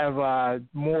we have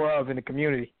more of in the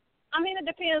community? I mean, it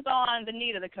depends on the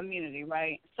need of the community,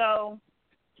 right? So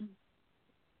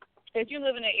if you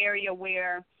live in an area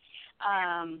where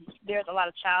there's a lot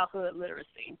of childhood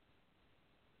literacy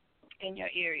in your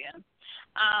area,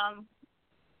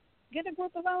 get a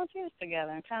group of volunteers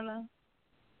together and kind of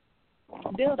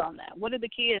build on that. What do the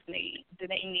kids need? Do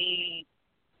they need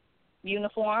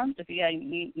uniforms? If you got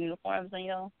uniforms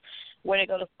in where they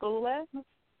go to school at,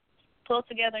 pull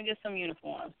together and get some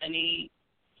uniforms. They need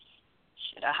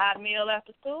a hot meal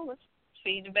after school. Let's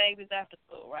feed the babies after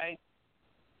school, right?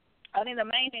 I think the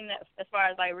main thing that, as far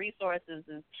as like resources,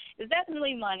 is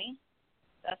definitely money.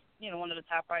 That's one of the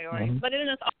top priorities. Mm-hmm. But it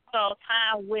is also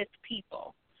time with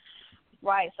people.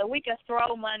 Right, so we can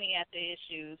throw money at the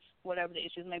issues, whatever the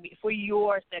issues may be, for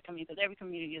your set community, because every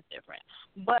community is different.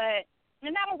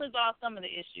 And that'll resolve some of the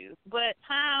issues. But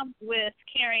time with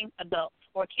caring adults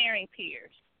or caring peers.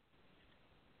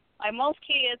 Like most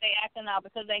kids, they acting out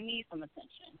because they need some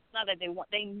attention. It's not that they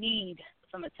need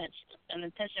some attention. And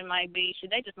the attention might be,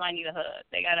 they just might need a hug.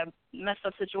 They got a messed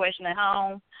up situation at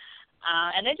home,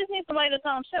 and they just need somebody to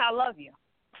tell them, shit, I love you.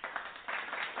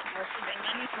 Or they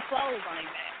might need some clothes on their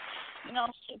back.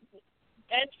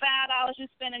 That's $5 you're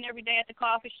spending every day at the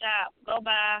coffee shop. Go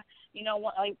buy, a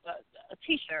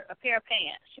T-shirt, a pair of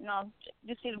pants.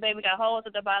 You see the baby got holes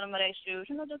at the bottom of their shoes.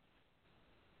 Just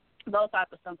those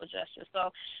types of simple gestures.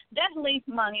 So definitely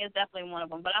money is definitely one of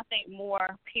them. But I think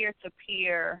more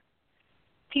peer-to-peer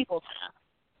people time.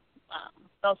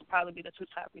 Those would probably be the two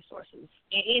top resources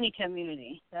in any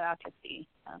community that I could see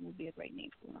would be a great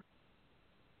need for.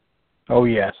 Oh,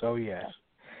 yes.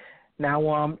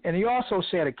 Now, and you also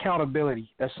said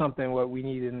accountability. That's something what we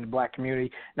need in the black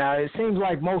community. Now, it seems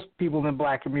like most people in the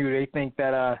black community, they think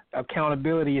that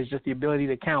accountability is just the ability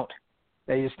to count.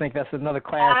 They just think that's another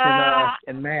class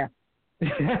in math.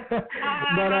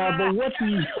 but what do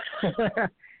you?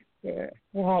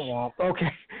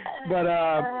 Okay. But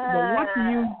what do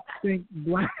you think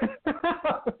black?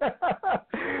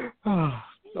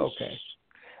 Okay.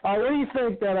 What do you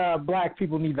think that black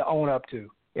people need to own up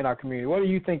to in our community? What do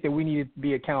you think that we need to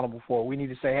be accountable for? We need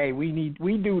to say, hey,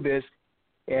 we do this,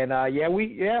 and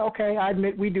okay, I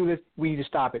admit we do this. We need to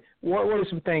stop it. What are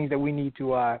some things that we need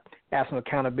to have some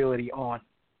accountability on?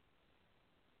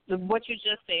 What you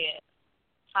just said.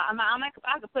 I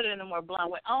could put it in a more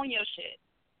blunt way. Own your shit,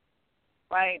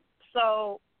 right?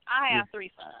 So I have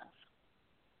 3 sons.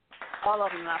 All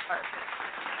of them not perfect,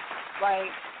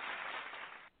 right?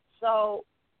 So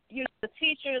the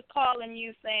teacher is calling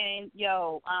you saying,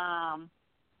 yo,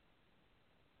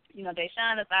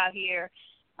 Deshaun is out here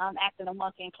acting a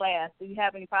monkey in class. Do you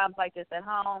have any problems like this at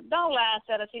home? Don't lie and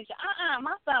tell the teacher,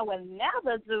 my son would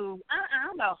never do, I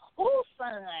don't know whose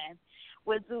son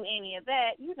would do any of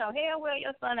that. Hell well,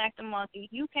 your son acting monkey.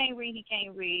 You can't read, he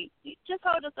can't read. You just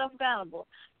hold yourself accountable.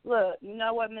 Look, you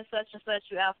know what, Miss Such and Such,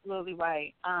 you're absolutely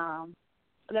right.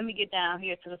 Let me get down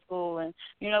here to the school and,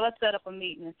 let's set up a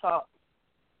meeting and talk.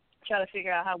 Try to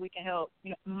figure out how we can help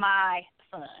my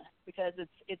son, because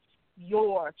it's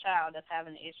your child that's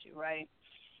having the issue, right?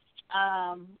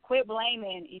 Quit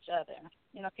blaming each other.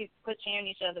 Quit tearing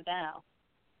each other down.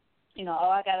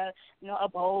 I got a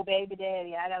bold baby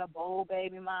daddy. I got a bold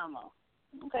baby mama.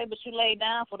 Okay, but you laid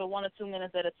down for the 1 or 2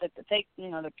 minutes that it took to take,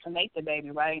 to make the baby,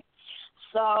 right?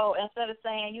 So instead of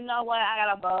saying, you know what, I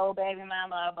got a bold baby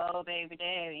mama, a bold baby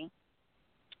daddy,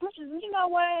 which is,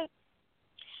 what,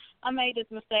 I made this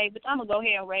mistake, but I'm going to go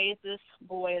ahead and raise this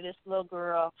boy or this little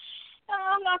girl.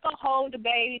 I'm not going to hold the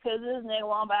baby because this nigga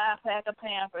won't buy a pack of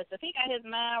Pampers. If he got his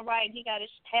mind right, he got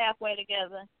his halfway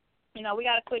together. We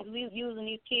got to quit using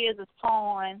these kids as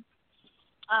pawns.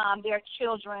 They're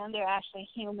children. They're actually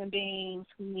human beings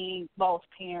who need both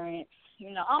parents.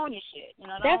 Own your shit.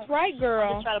 That's right, girl.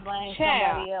 Don't just try to blame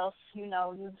somebody else. You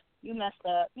messed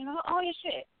up. Own your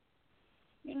shit.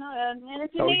 And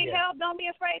if you need help, don't be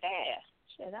afraid to ask.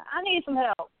 Shit, I need some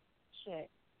help. Shit.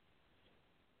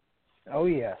 Oh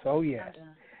yes.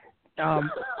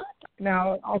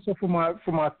 Now, also for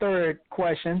my third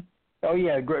question. Oh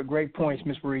yeah, great points,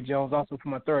 Miss Marie Jones. Also for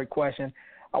my third question,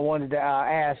 I wanted to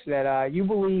ask that you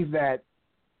believe that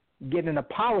getting into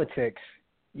politics,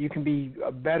 you can be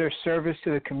a better service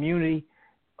to the community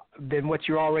than what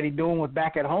you're already doing with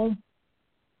back at home?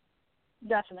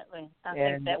 Definitely. I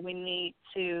think that we need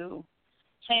to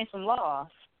change some laws.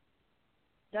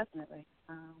 Definitely.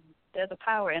 There's a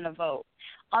power in a vote.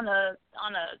 On a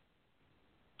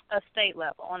state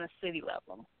level, on a city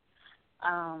level.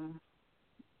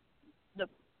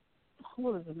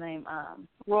 What was his name?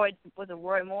 Roy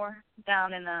Moore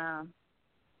down in I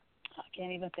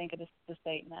can't even think of the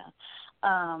state now.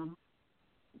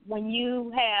 When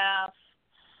you have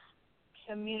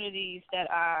communities that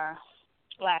are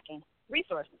lacking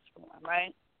resources for them,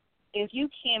 right? If you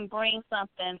can bring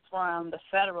something from the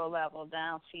federal level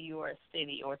down to your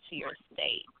city or to your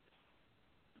state,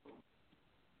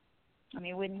 I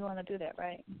mean, wouldn't you want to do that,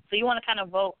 right? So you want to kind of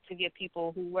vote to get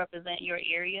people who represent your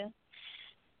area,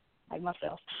 like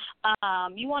myself.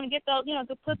 You want to get those,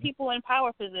 to put people in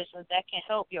power positions that can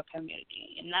help your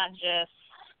community and not just,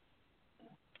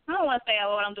 I don't want to say,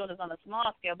 what I'm doing is on a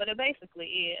small scale, but it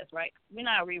basically is, right? We're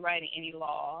not rewriting any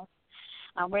laws.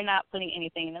 We're not putting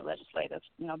anything in the legislative,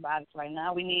 bodies right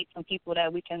now. We need some people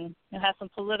that we can have some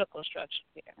political structure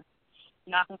here.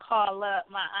 I can call up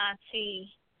my auntie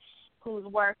who's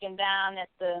working down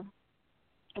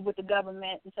with the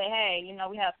government and say, hey,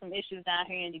 we have some issues down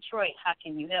here in Detroit. How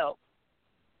can you help?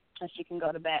 And she can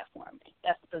go to bat for me.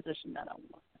 That's the position that I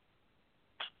want.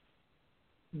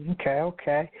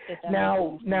 Okay.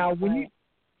 Now when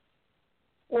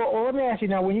let me ask you.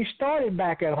 Now, when you started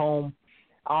back at home,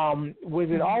 was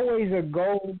it always a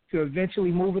goal to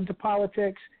eventually move into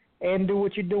politics and do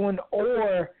what you're doing,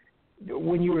 or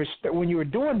when you were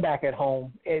doing back at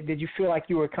home, did you feel like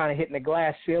you were kind of hitting a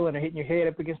glass ceiling or hitting your head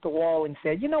up against the wall and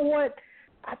said, you know what,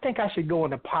 I think I should go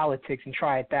into politics and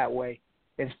try it that way?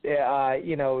 It's, I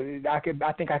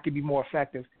think I could be more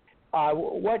effective.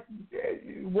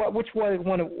 Which one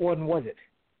was it?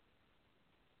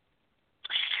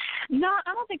 No,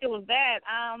 I don't think it was that.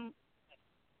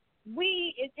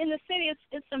 In the city,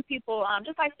 it's some people,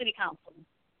 just like city council.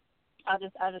 I'll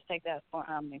just take that for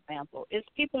an example. It's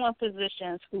people in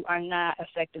positions who are not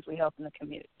effectively helping the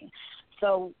community.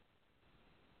 So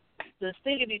the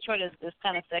city of Detroit is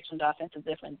kind of sectioned off into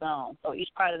different zones. So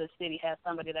each part of the city has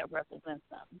somebody that represents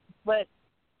them. But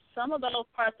some of those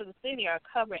parts of the city are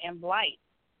covered in blight,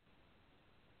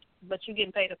 but you're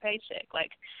getting paid a paycheck.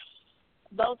 Like,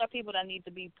 those are people that need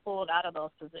to be pulled out of those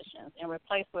positions and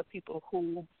replaced with people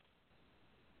who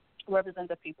represent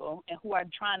the people and who are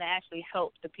trying to actually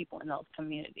help the people in those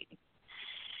communities.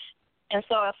 And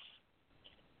so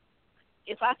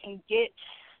if I can get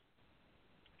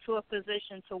to a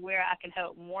position to where I can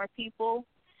help more people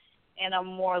in a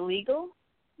more legal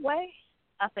way,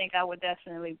 I think I would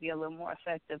definitely be a little more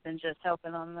effective than just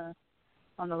helping on the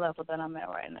level that I'm at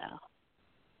right now.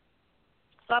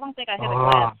 So I don't think I hit a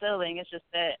glass ceiling. It's just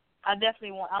that I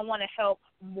want to help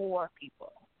more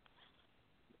people.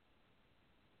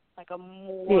 Like a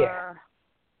more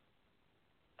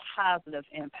positive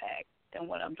impact than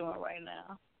what I'm doing right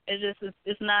now.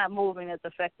 It's not moving as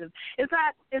effective. It's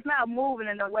not moving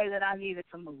in the way that I need it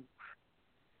to move.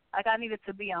 Like, I need it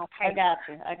to be on paper.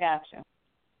 I got you.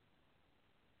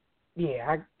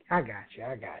 Yeah, I got you. I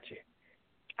like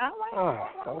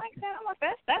that. I'm like,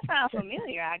 that sounds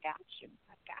familiar. I got you.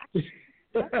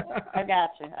 I got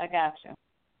you.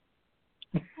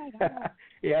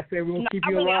 Yeah, I said we'll keep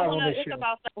you alive on this show.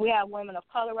 We have women of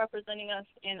color representing us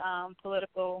in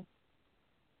political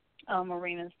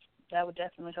arenas. That would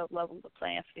definitely help level the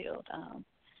playing field.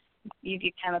 You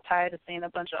get kind of tired of seeing a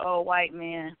bunch of old white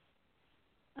men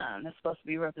that's supposed to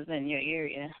be representing your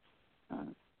area,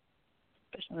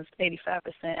 especially when it's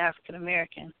 85% African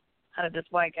American. How did this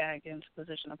white guy get into a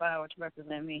position of power to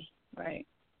represent me? Right?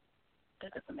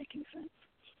 That doesn't make any sense.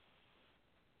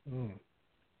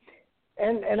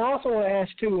 And I also want to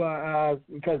ask too,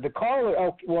 because the caller.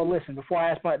 Oh, well, listen. Before I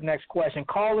ask my next question,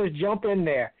 callers, jump in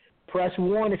there. Press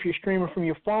 1 if you're streaming from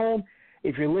your phone.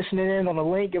 If you're listening in on the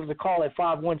link, give us a call at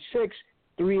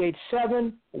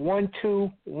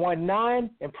 516-387-1219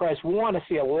 and press 1. I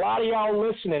see a lot of y'all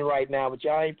listening right now, but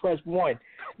y'all ain't pressed 1.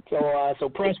 So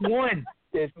press 1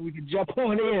 so we can jump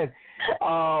on in.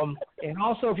 And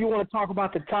also, if you want to talk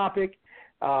about the topic,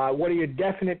 what are your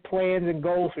definite plans and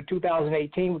goals for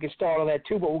 2018? We can start on that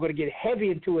too, but we're going to get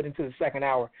heavy into it into the second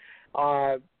hour.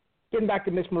 Getting back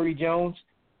to Miss Marie Jones.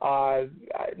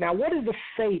 Now, what is the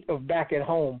fate of back at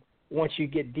home once you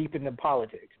get deep into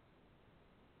politics?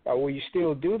 Will you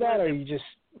still do that, or you just?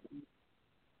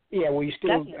 Yeah, will you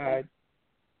still?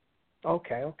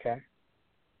 Okay.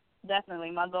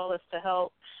 Definitely, my goal is to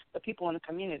help the people in the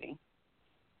community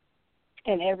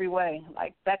in every way.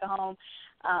 Like back at home,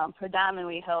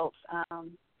 predominantly helps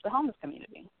the homeless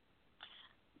community,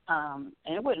 and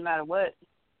it wouldn't matter what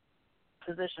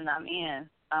position I'm in,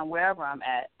 wherever I'm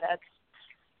at. That's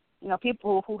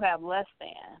people who have less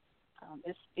than.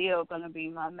 It's still going to be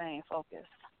my main focus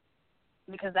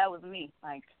because that was me.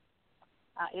 Like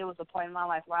it was a point in my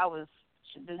life where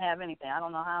didn't have anything. I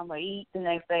don't know how I'm going to eat. The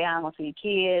next day, how I'm going to see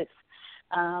kids.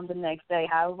 The next day,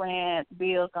 how rent,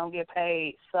 bills going to get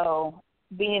paid. So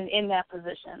being in that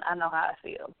position, I know how it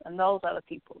feels. And those are the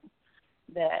people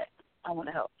that I want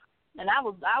to help. And I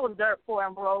was dirt poor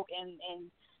and broke and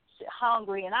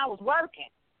hungry, and I was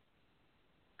working.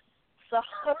 So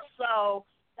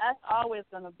that's always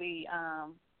going to be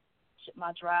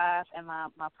my drive and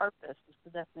my purpose is to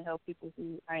definitely help people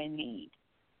who are in need.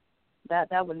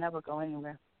 That would never go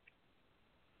anywhere.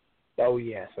 Oh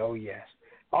yes.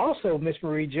 Also, Miss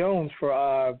Marie Jones for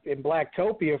in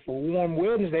Blacktopia for Warm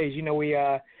Wednesdays. We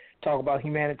talk about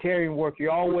humanitarian work.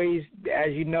 You're always,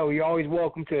 as you know, you're always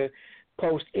welcome to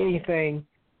post anything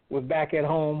with Back at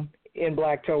Home in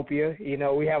Blacktopia.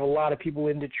 We have a lot of people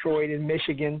in Detroit and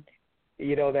Michigan.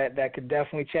 That could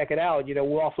definitely check it out.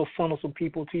 We'll also funnel some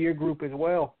people to your group as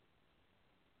well.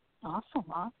 Awesome.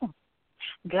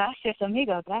 Gracias,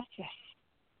 amigo. Gracias.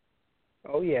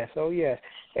 Oh yes.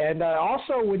 And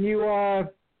also, when you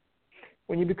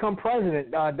become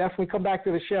president, definitely come back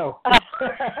to the show.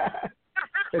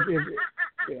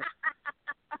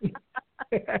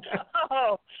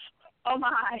 Oh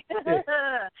my!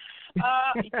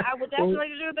 I would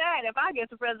definitely do that if I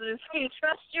get the presidency.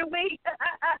 Trust you me.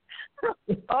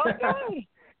 Okay.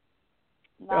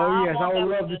 No, oh yes, I would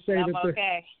love to say that.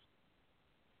 Okay.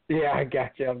 Yeah, I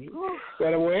got you.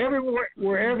 But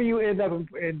wherever you end up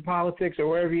in politics or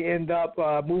wherever you end up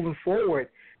moving forward,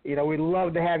 we'd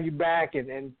love to have you back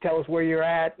and tell us where you're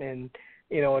at and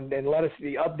and let us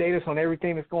update us on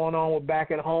everything that's going on with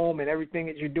Back at Home and everything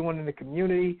that you're doing in the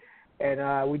community. And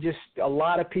a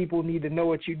lot of people need to know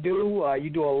what you do. You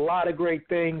do a lot of great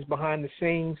things behind the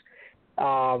scenes,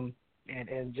 and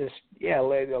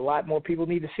a lot more people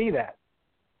need to see that.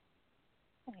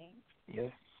 Thanks.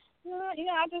 Yeah.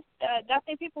 I just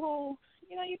definitely people who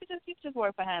you could just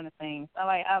work behind the scenes.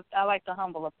 I like the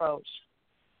humble approach.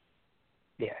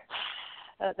 Yeah.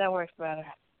 That works better.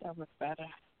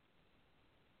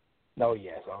 Oh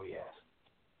yes.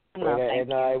 No, thank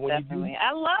you. Definitely.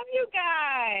 I love you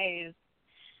guys.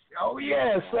 Oh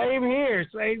yes, same here.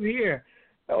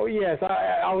 Oh yes,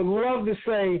 I would love to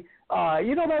say,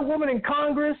 that woman in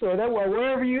Congress or that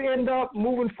wherever you end up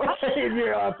moving forward in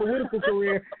your political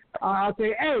career, I'll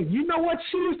say, hey, you know what?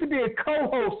 She used to be a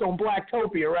co-host on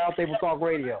Blacktopia, Roundtable Talk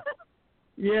Radio.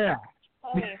 Yeah.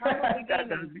 Hey, humble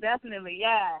beginnings, definitely,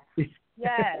 yeah.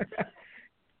 Yes.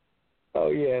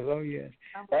 Oh yes. Well,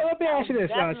 let me ask you this,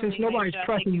 since nobody's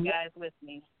pressing you guys with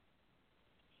me.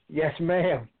 Yes,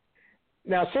 ma'am.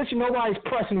 Now, since nobody's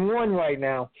pressing one right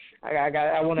now,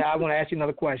 I want to ask you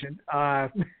another question.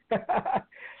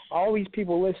 All these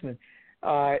people listening,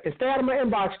 stay out of my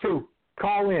inbox too.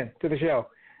 Call in to the show.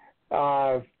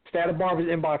 Stay out of Barbara's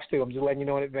inbox too. I'm just letting you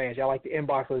know in advance. I like to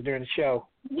inbox us during the show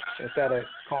instead of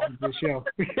calling the show.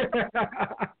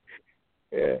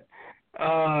 Yeah.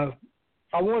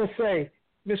 I want to say,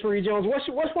 Miss Marie Jones,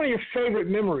 what's one of your favorite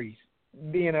memories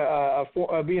being a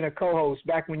co-host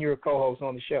back when you were a co-host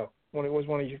on the show? What was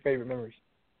one of your favorite memories?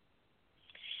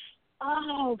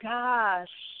 Oh gosh,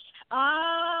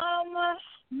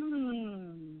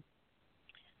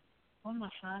 one of my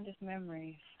fondest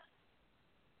memories.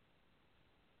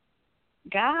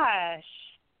 Gosh,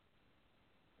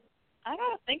 I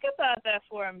gotta think about that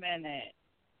for a minute.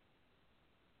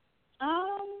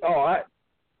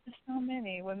 There's so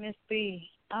many with Miss B.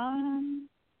 When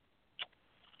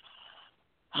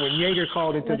Yeager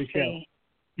called into the show.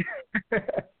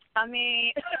 I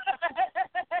mean,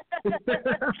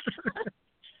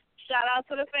 shout out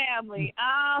to the family.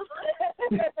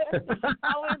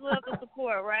 Always love the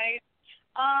support, right?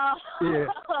 Yeah.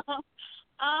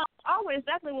 Always,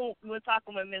 definitely when we're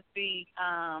talking with Miss B,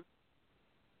 her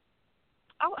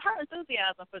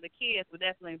enthusiasm for the kids would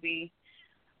definitely be,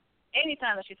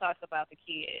 anytime that she talks about the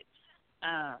kids,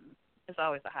 it's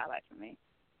always a highlight for me.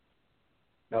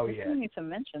 Oh, yeah. I need to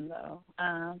mention, though,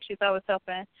 she's always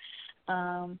helping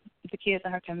the kids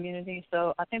in her community.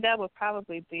 So I think that would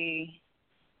probably be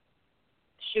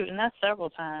shooting that several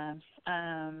times.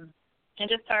 And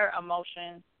just her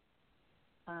emotion,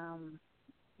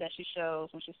 that she shows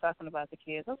when she's talking about the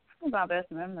kids. Those are my best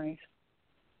memories.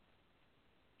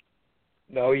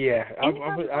 Oh yeah, I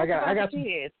got some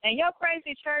kids. And your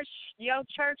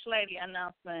church lady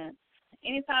announcement.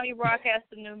 Anytime you broadcast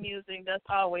the new music, that's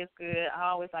always good. I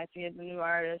always like to hear the new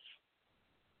artists.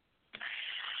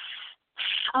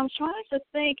 I'm trying to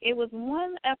think. It was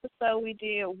one episode we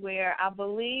did where I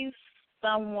believe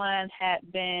someone had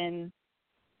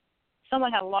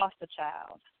lost a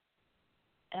child,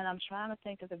 and I'm trying to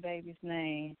think of the baby's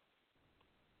name.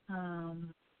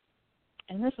 And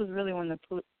this was really when the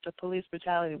police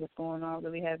brutality was going on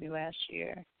really heavy last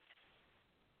year.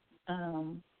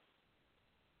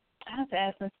 I have to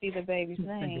ask and see the baby's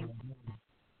name.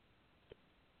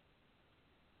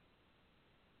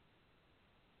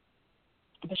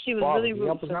 But she was really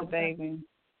rooting for the baby.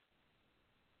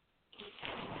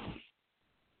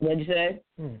 What'd you say?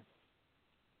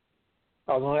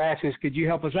 I was going to ask you, could you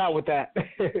help us out with that?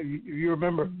 You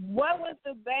remember? What was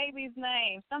the baby's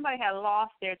name? Somebody had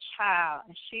lost their child,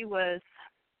 and she was.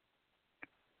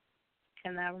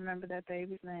 Can I remember that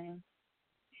baby's name?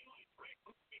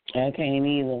 I can't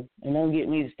either. And don't get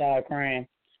me to start crying.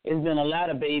 It's been a lot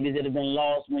of babies that have been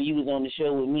lost when you was on the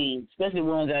show with me, especially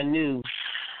ones I knew.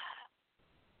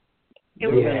 It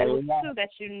was two that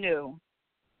you knew.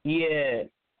 Yeah.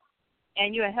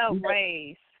 And you had helped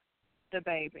raise the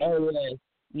baby. Oh,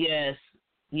 yes.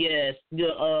 The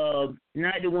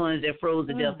not the ones that froze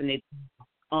to death and they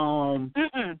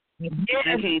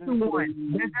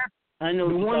I know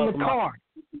the one in the car.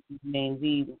 Names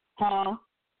either. Huh?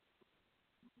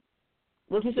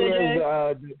 What you say,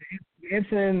 the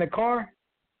incident in the car?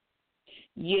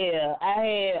 Yeah,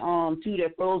 I had two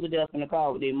that froze to death in the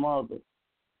car with their mother.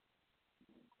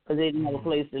 Because they didn't have a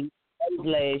place to live. That was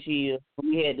last year.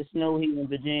 We had the snow here in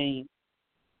Virginia.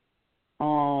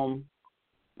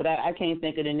 But I can't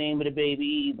think of the name of the baby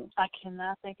either. I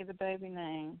cannot think of the baby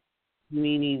name.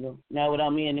 Me neither. Now what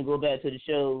I'm in to go back to the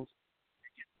shows.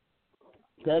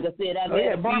 Like I said, I've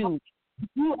had a few.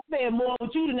 I've had more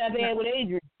with you than I've had with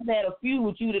Adrian. I've had a few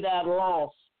with you that I've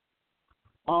lost.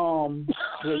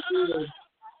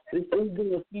 It's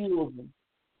been a few of them.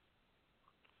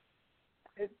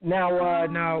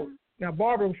 Now,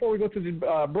 Barbara, before we go to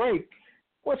the break,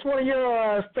 what's one of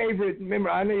your favorite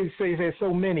memories? I know you say there's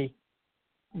so many,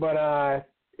 but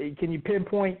can you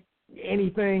pinpoint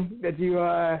anything that you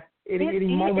any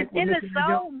moment? It is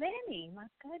so many. My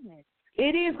goodness.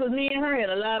 It is because me and her had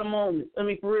a lot of moments. I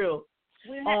mean, for real.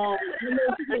 It's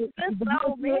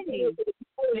so many.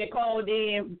 They called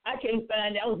in. I can't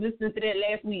find it. I was listening to that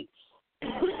last week.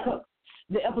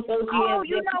 The episode she had.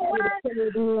 You know what?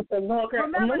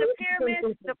 Remember the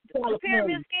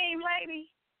pyramid scheme lady?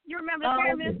 You remember the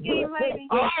pyramid scheme lady?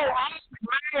 Oh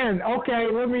man, okay.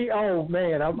 Let me. Oh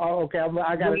man, I'm okay.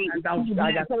 I got it.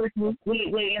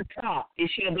 Wait, let's stop. Is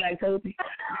she a Blacktopia?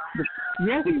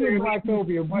 Yes, she's a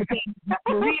Blacktopia. We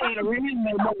ain't a real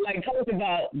Blacktopia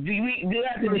about. Do I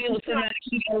have to deal with somebody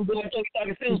who's on Blacktopia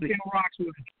talking stupid?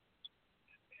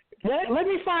 What? Let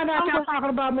me find out y'all talking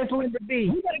about Miss Linda B.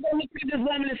 You gotta go look at this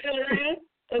woman that's still around,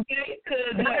 okay?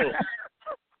 Cause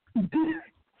no.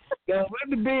 Yeah,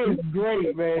 Linda B is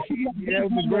great, man. That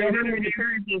was a great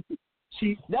interview.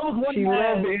 She loved the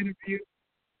interview.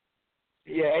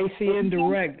 Yeah, ACN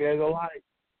Direct. There's a lot of,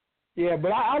 yeah,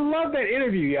 but I love that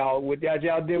interview y'all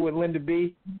did with Linda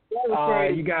B.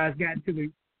 You guys got into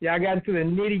the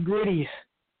nitty gritties.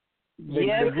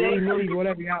 The gritty,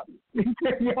 whatever y'all. She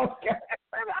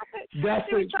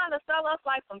was trying to sell us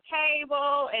like some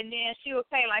cable, and then she would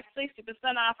pay like 60%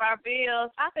 off our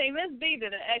bills. I think Miss B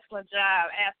did an excellent job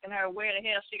asking her where the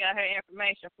hell she got her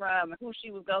information from and who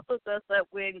she was going to hook us up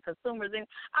with and consumers. And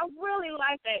I really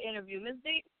liked that interview. Miss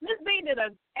B did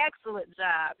an excellent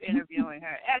job interviewing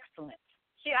her. Excellent.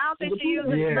 I don't think she used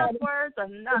enough words or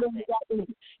nothing.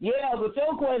 Yeah, but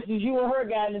your questions, you and her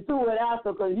got into it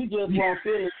after because you just won't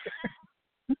finish.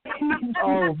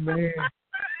 Oh, man.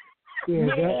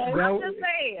 Yeah, I'm just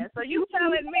saying. So you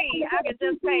telling me I could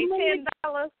just pay $10?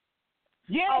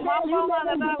 Yeah, my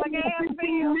 $400 gas bill.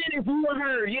 15 minutes, you and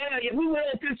her. Yeah, if we went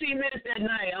 15 minutes that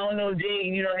night, I don't know,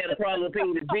 Jane, you don't have a problem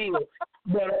paying the bill.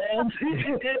 But,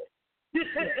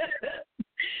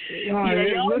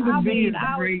 Linda B is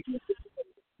great.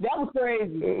 That was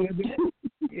crazy.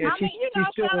 Yeah,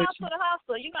 shout out to the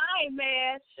hustle. I ain't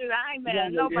mad. Shoot, I ain't mad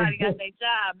at nobody got their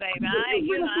job, baby. I ain't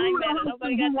mad at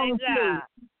nobody got their job.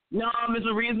 No, Ms.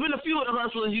 Marie, it's been a few of the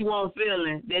hustlers you weren't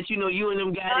feeling that, you and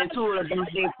them got into it about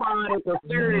their product or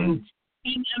service.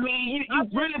 I mean, you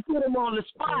really put him on the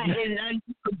spot, and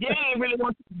they ain't really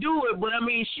want to do it. But I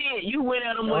mean, shit, you went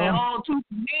at him with all tooth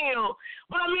and nail.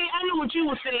 But I mean, I know what you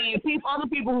were saying. Other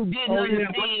people who didn't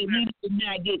understand, he did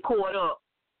not get caught up.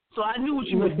 So I knew what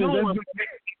you were doing.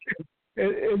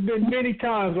 It's been many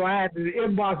times where I had to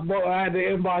inbox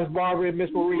Barbara and Miss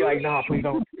Marie like, nah, please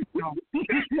don't.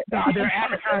 Nah, they're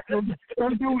advertising.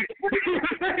 Don't do it.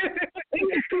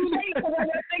 It's too late because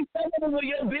I think some of them were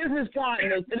your business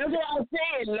partners, and that's what I was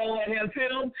saying, Lord have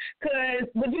film.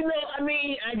 But you know, I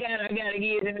mean, I gotta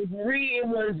get it. And Marie, it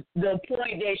was the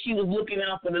point that she was looking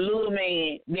out for the little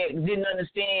man that didn't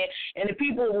understand, and the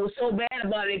people were so bad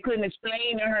about it, they couldn't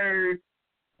explain to her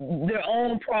their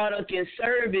own product and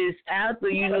service after,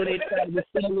 you know, they tried to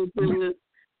sell it to the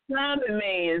common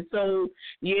man. So,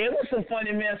 yeah, it was some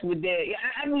funny mess with that.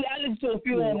 I mean, I listened to a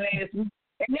few of them last week,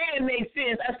 and that makes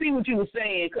sense. I see what you were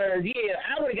saying, because, yeah,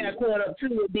 I would have got caught up,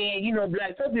 too, and then, you know,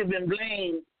 Blacktopia been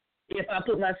blamed if I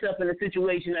put myself in a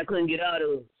situation I couldn't get out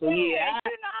of. So, yeah.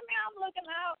 You know, I mean, I'm looking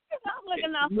out. So,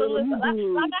 listen,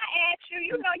 like I asked you,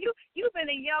 you know, you've been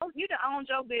you done owned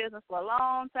your business for a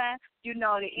long time. You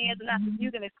know the ins and outs.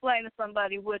 You can explain to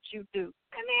somebody what you do.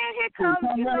 And then here comes,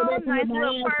 you know, a nice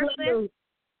little person.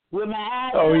 With my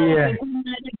eyes, yeah.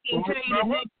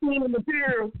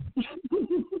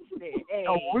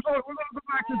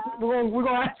 We're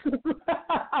gonna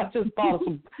I just thought of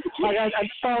some. Like I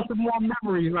thought of some more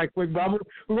memories. Like I'm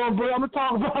gonna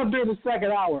talk about it during the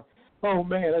second hour. Oh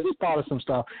man, I just thought of some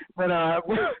stuff. But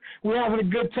we're having a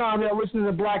good time. You're listening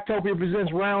to Blacktopia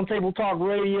presents Roundtable Talk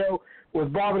Radio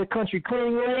with Barbara the Country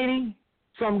Cleaning Lady,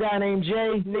 some guy named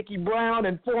Jay, Nikki Brown,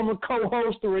 and former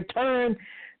co-host to return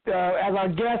as our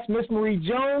guest, Miss Marie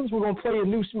Jones. We're gonna play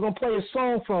a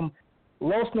song from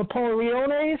Los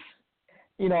Napoleones,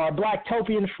 you know, our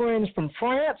Blacktopian friends from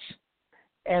France,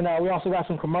 and we also got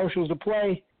some commercials to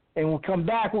play. And we'll come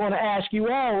back. We're going to ask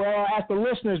you all, ask the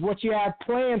listeners, what you have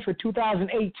planned for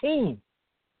 2018.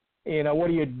 You know, what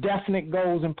are your definite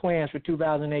goals and plans for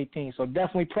 2018? So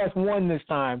definitely press 1 this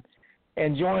time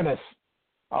and join us.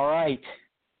 All right.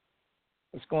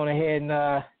 Let's go ahead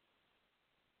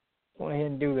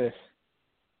and do this.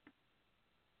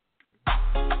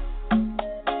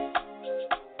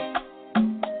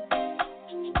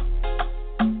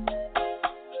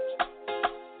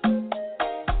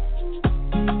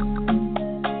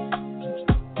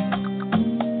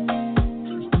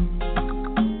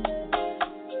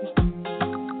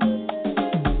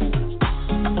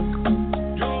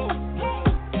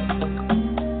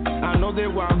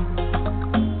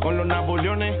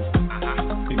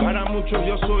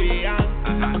 Yo soy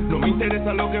Ian, no me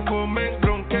interesa lo que formen,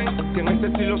 ronquen, que en este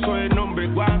estilo soy el number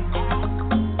one.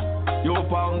 Yo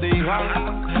pa' donde iban,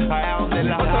 allá donde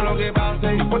la. No importa lo que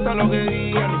pase, no importa lo que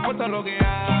digan, no importa lo que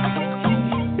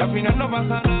hagan, y al final no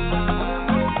pasa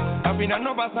nada, al final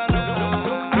no pasa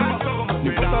nada. No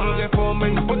importa lo que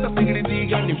formen, no importa si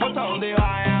critican, no importa dónde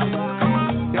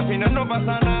vayan, y al final no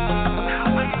pasa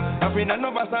nada, al final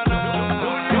no pasa nada.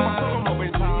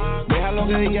 Deja lo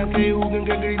que digan, que juzguen,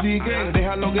 que critiquen.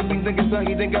 Deja lo que pinten, que se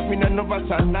agiten, que al final no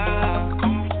pasa nada.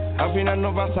 Al final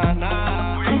no pasa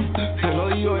nada. Te lo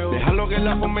digo yo. Déjalo que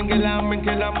la formen, que la amen,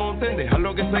 que la monten.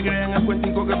 Déjalo que se crean el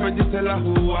cuentico que perdiste la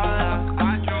jugada.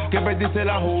 Que perdiste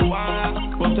la jugada.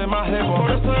 Ponte más de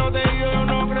por eso yo te digo, yo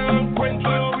no creo en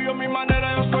cuentos. Yo vivo mi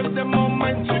manera, yo soy de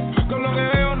momento. Con lo que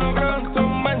veo no creo en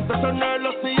tormenta. Eso no es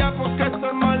velocidad porque esto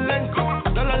es más lento.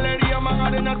 Dale alegría, más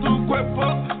arena a tu cuerpo.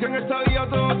 Que en esta vida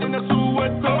todo tiene su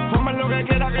vuelto. Forma lo que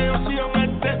quiera que yo siga en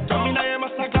el texto. A mí nadie me ha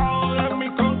sacado de mi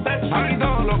contexto. Aquí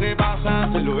todo lo que pasa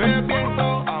se lo he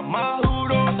visto. A más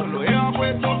duro se lo he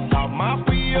puesto. A más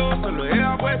pillo se lo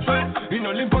he puesto. Y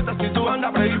no le importa si tú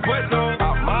andas predispuesto.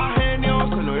 A más genio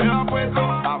se lo he puesto.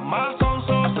 A más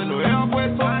sonso se lo he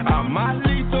puesto. A más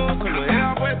listo se lo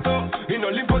he puesto. Y no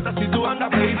le importa si tú andas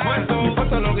predispuesto. No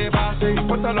importa lo que pase, no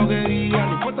importa lo que digan,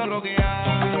 no importa lo que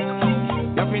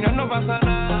hagan. Y al final no pasa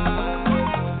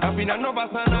nada. Al final no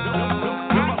pasa nada.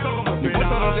 No pasó como no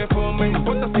importa lo que formen, no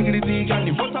importa si critican, no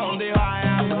importa dónde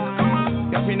vayan.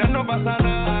 Y al final no pasa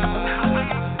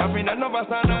nada. Al final no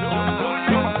pasa nada.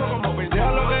 No pasó como pensé.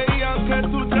 Déjalo que digan que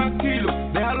tú tranquilo.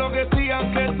 Déjalo que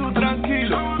sigan que tú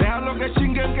tranquilo. Déjalo que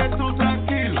chinguen que tú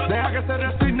tranquilo. Deja que se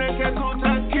resignen que tú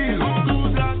tranquilo.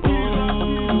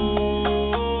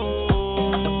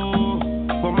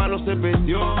 Por malo se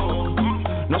perdió.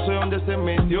 No sé dónde se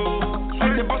metió.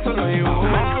 El tiempo se lo llevó. A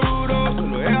más duro se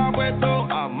lo he puesto.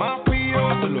 A más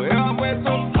pillo se lo he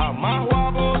puesto. A más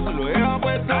guapo se lo he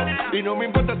puesto. Y no me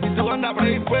importa si tú andas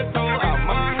predispuesto. A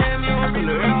más genio se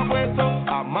lo he puesto.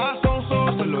 A más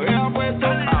sonso se lo he puesto.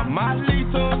 A más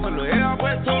listo se lo he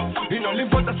puesto. Y no le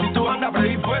importa si tú andas predispuesto.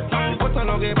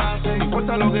 que pase, no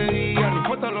importa lo que digan, no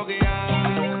importa lo que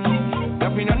hagan. Que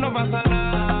al final no pasa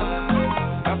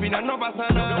nada, que al final no pasa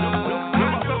nada.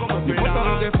 No importa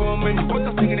lo que formen, no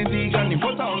importa si critican, no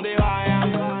importa dónde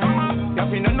vayan. Que al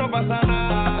final no pasa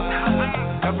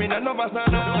nada, que al final no pasa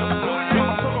nada. No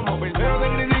pasó como pero te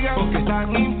critican porque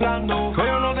están inflando.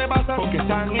 Pero no te pasa porque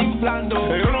están inflando.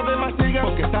 Pero no te mastigan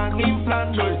porque están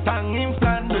inflando. Están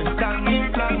inflando, están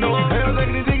inflando. Pero te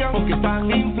critican porque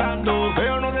están inflando.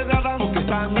 Pero no te tratan porque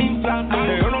están inflando.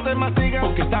 Pero no te mastigan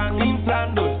porque están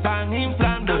inflando. Están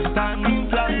inflando, están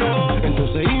inflando.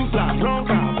 Entonces infla,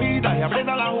 ronca, pita y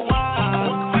aprieta la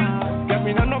jugada. Que al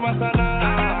final no pasa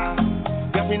nada.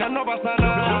 Que al final no pasa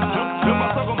nada. No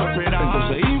pasó como esperaba.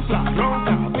 Entonces infla,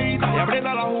 ronca, pita y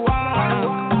aprieta la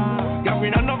jugada. Que al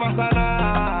final no pasa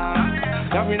nada.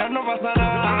 Que al final no pasa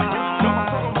nada. No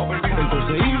pasó como esperaba.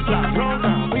 Entonces infla,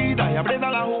 ronca, pita y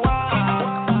aprieta la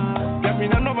jugada. Que al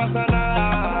final no pasa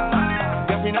nada.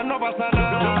 Que al final no pasa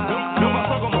nada. No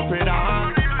pasó como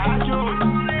esperaba.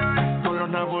 Con los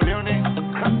Napoleones,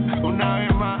 una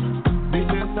vez más,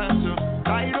 dice Sancho,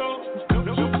 Cairo,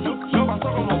 no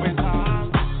pasó como pensaba.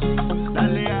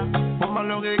 Dale a, ponga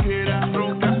lo que quieras,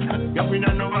 ronca, que al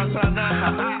final no pasa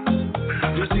nada.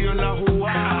 Yo sigo en la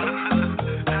jugada.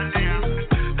 Dale a,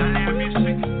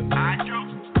 music,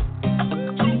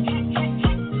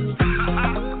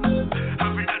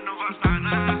 al final no pasa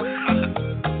nada.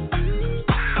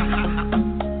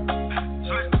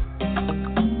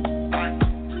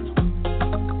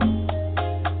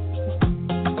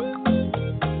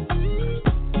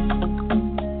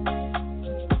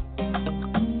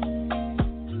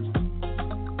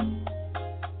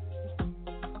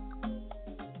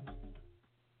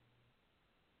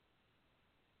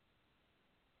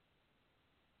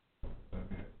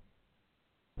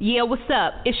 Yeah, what's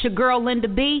up? It's your girl Linda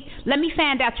B. Let me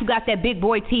find out you got that big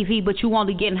boy TV, but you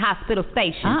only getting hospital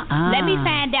station. Let me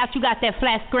find out you got that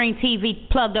flat screen TV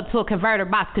plugged up to a converter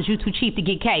box because you too cheap to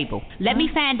get cable. Let me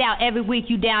find out every week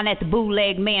you down at the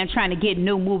bootleg man trying to get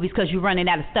new movies because you running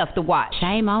out of stuff to watch.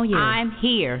 Shame on you. I'm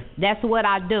here. That's what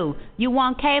I do. You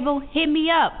want cable? Hit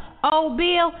me up. Old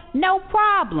Bill? No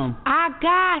problem. I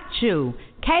got you.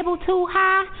 Cable too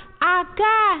high? I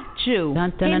got you.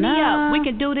 Dun, dun, Hit me dun, up. We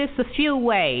can do this a few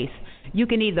ways. You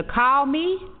can either call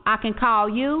me, I can call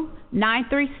you,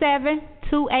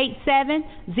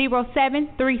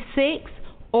 937-287-0736,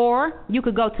 or you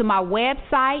could go to my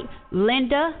website,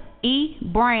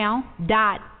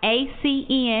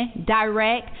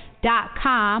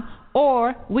 lindaeBrown.acndirect.com,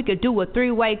 or we could do a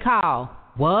three-way call.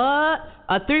 What?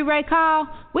 A three-way call?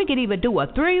 We could even do a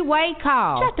three-way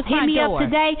call. Shut the front Hit me door. up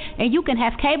today, and you can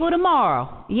have cable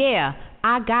tomorrow. Yeah,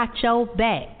 I got your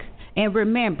back. And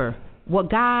remember, with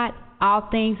God, all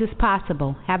things is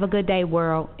possible. Have a good day,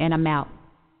 world, and I'm out.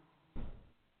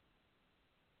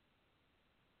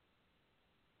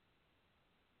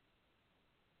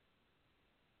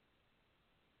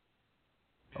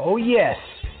 Oh, yes.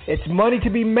 It's money to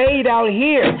be made out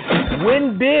here.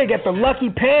 Win big at the Lucky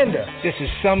Panda. This is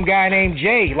some guy named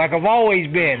Jay, like I've always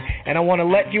been. And I want to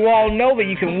let you all know that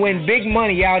you can win big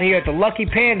money out here at the Lucky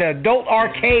Panda Adult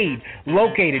Arcade,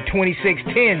 located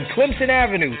 2610 Clemson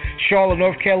Avenue, Charlotte,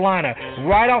 North Carolina,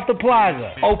 right off the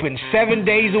plaza. Open 7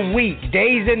 days a week,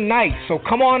 days and nights, so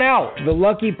come on out. The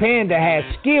Lucky Panda has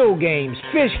skill games,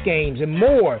 fish games, and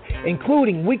more,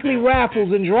 including weekly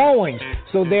raffles and drawings.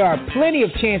 So there are plenty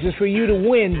of chances for you to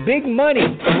win big money.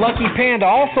 The Lucky Panda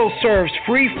also serves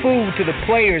free food to the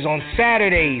players on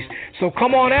Saturdays. So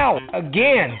come on out.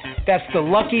 Again, that's the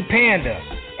Lucky Panda.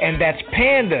 And that's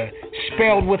Panda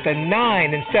spelled with a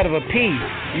 9 instead of a P.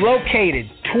 Located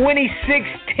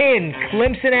 2610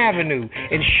 Clemson Avenue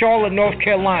in Charlotte, North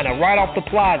Carolina, right off the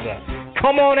plaza.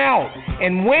 Come on out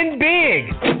and win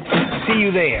big. See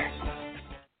you there.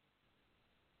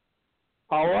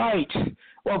 All right.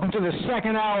 Welcome to the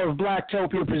second hour of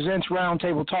Blacktopia Presents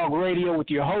Roundtable Talk Radio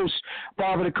with your hosts,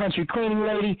 Barbara the Country Cleaning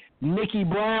Lady, Nikki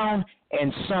Brown,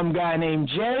 and some guy named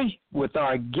Jay, with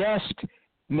our guest,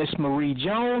 Miss Marie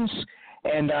Jones.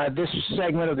 And this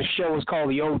segment of the show is called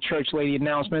the Old Church Lady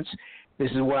Announcements. This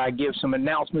is where I give some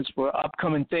announcements for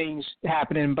upcoming things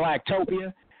happening in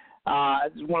Blacktopia. I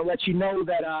just want to let you know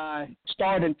that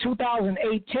starting in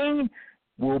 2018,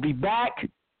 we'll be back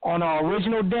on our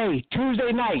original day,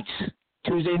 Tuesday nights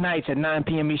at 9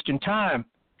 p.m. Eastern Time.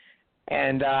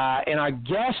 And our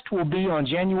guest will be on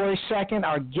January 2nd.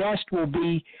 Our guest will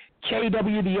be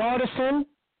KW the Artisan,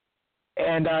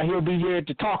 and he'll be here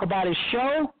to talk about his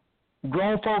show,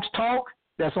 Grown Folks Talk,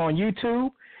 that's on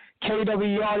YouTube.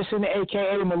 KW the Artisan,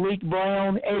 a.k.a. Malik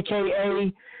Brown,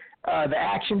 a.k.a. The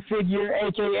Action Figure,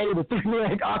 a.k.a. the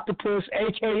Three-Legged Octopus,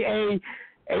 a.k.a.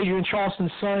 Adrian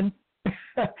Charleston's son.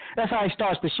 That's how he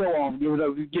starts the show off,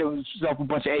 giving himself a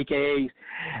bunch of AKAs.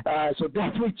 So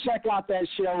definitely check out that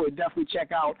show and definitely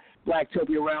check out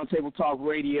Blacktopia Roundtable Talk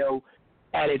Radio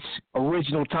at its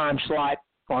original time slot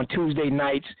on Tuesday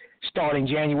nights starting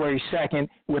January 2nd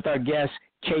with our guest,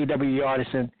 K.W.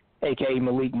 Artisan, a.k.a.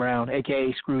 Malik Brown,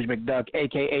 a.k.a. Scrooge McDuck,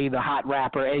 a.k.a. the hot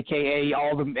rapper, a.k.a.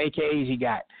 all the AKAs he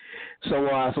got.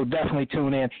 So definitely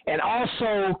tune in. And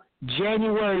also,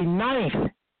 January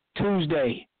 9th,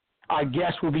 Tuesday, our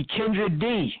guest will be Kendra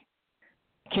D.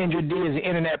 Kendra D is an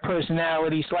internet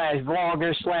personality /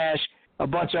 vlogger / a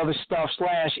bunch of other stuff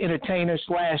 / entertainer /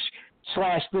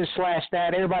 this /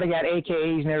 that. Everybody got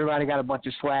AKAs and everybody got a bunch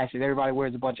of slashes. Everybody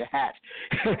wears a bunch of hats.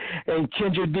 And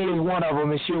Kendra D is one of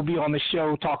them, and she'll be on the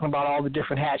show talking about all the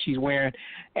different hats she's wearing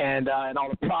and all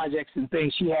the projects and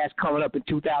things she has coming up in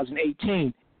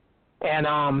 2018. And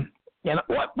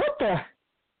what the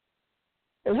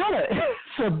is that?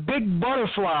 It's a big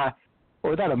butterfly,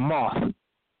 or is that a moth? And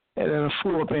then it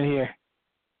flew up in here.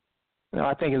 No,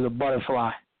 I think it's a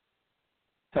butterfly.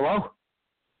 Hello?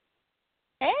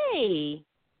 Hey.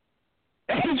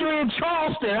 Adrian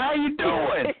Charleston, how you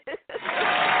doing?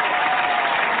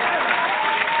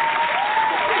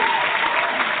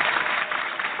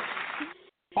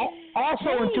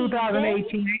 Also in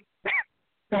 2018,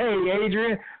 hey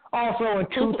Adrian, also in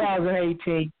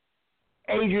 2018,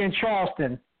 Adrian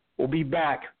Charleston will be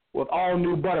back with all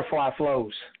new butterfly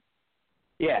flows.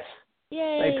 Yes.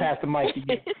 Yay. They passed the mic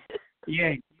again.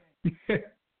 Yay.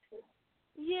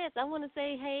 Yes, I want to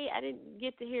say, hey, I didn't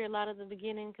get to hear a lot of the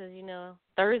beginning because,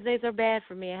 Thursdays are bad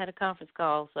for me. I had a conference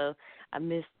call, so I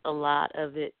missed a lot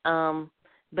of it.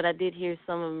 But I did hear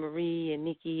some of Marie and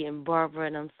Nikki and Barbara,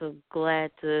 and I'm so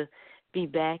glad to be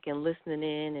back and listening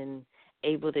in and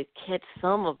able to catch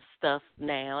some of stuff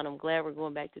now. And I'm glad we're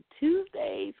going back to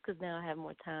Tuesdays because now I have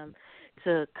more time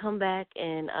to come back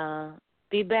and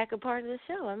be back a part of the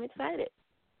show. I'm excited.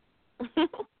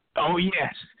 Oh,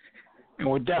 yes. And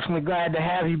we're definitely glad to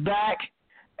have you back.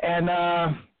 And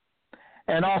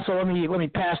also let me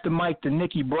pass the mic to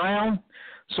Nikki Brown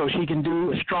so she can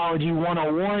do Astrology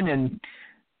 101 and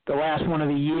the last one of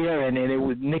the year. And it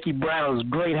was Nikki Brown. It was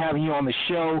great having you on the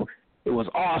show. It was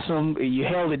awesome. You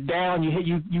held it down. You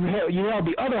held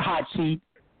the other hot seat,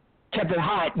 kept it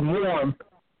hot and warm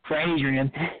for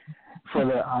Adrian for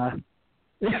the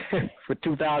for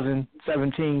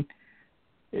 2017.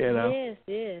 Yes,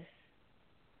 yes.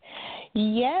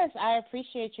 Yes, I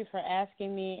appreciate you for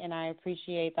asking me, and I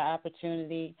appreciate the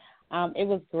opportunity. It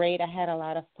was great. I had a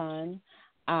lot of fun,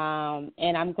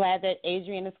 and I'm glad that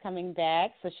Adrienne is coming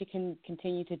back so she can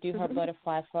continue to do her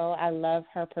butterfly flow. I love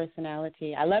her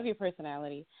personality. I love your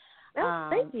personality.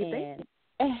 Thank you.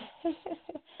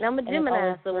 Now, I'm a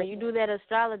Gemini, so when you do that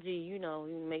astrology, you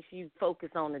make sure you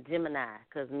focus on the Gemini,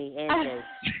 because me and Jay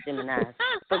Geminis.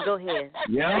 But go ahead.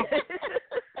 Yeah.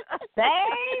 Baby.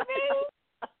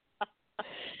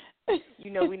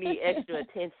 We need extra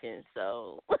attention,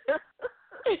 so.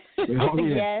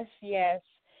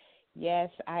 Yes,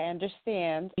 I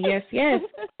understand. Yes.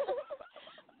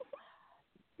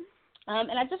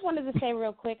 And I just wanted to say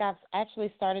real quick, I've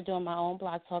actually started doing my own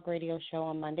Blog Talk Radio show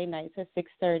on Monday nights at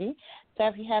 6:30. So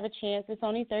if you have a chance, it's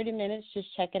only 30 minutes. Just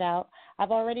check it out.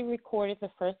 I've already recorded the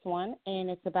first one, and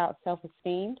it's about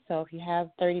self-esteem. So if you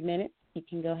have 30 minutes, you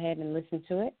can go ahead and listen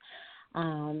to it.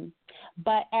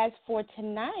 But as for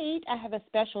tonight, I have a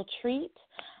special treat,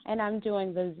 and I'm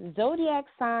doing the zodiac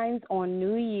signs on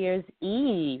New Year's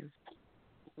Eve.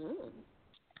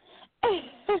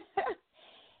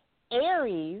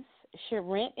 Aries should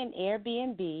rent an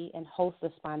Airbnb and host a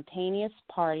spontaneous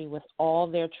party with all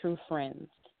their true friends.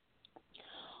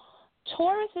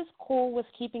 Taurus is cool with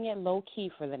keeping it low-key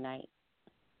for the night.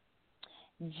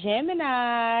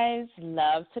 Geminis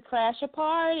love to crash a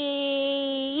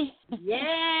party.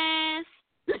 Yes.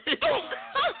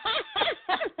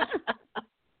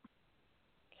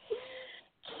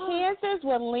 Cancers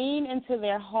will lean into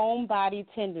their homebody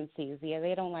tendencies. Yeah,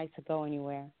 they don't like to go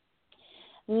anywhere.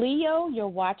 Leo, you're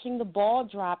watching the ball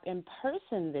drop in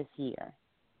person this year.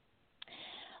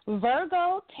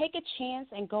 Virgo, take a chance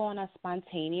and go on a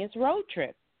spontaneous road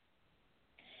trip.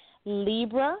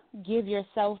 Libra, give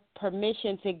yourself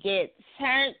permission to get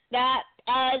turned up.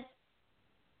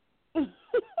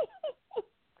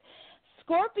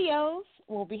 Scorpios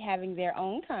will be having their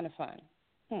own kind of fun.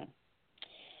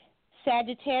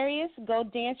 Sagittarius, go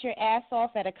dance your ass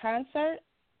off at a concert.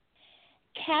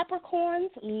 Capricorns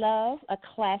love a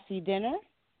classy dinner.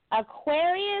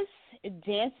 Aquarius,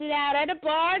 dance it out at a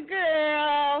bar,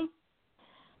 girl.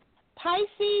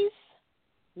 Pisces,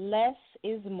 less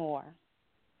is more.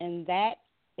 And that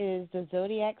is the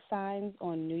zodiac signs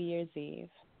on New Year's Eve.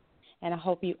 And I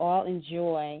hope you all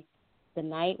enjoy the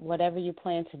night, whatever you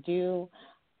plan to do.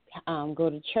 Go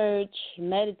to church,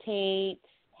 meditate,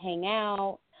 hang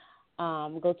out,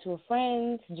 go to a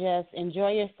friend's, just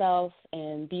enjoy yourself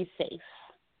and be safe.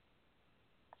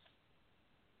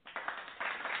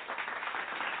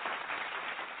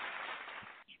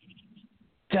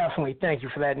 Definitely. Thank you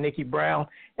for that, Nikki Brown.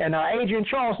 And Adrian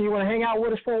Charleston, you want to hang out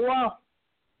with us for a while?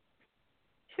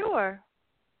 Sure.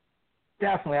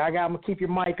 Definitely. I'm going to keep your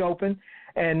mic open.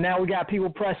 And now we got people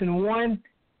pressing 1.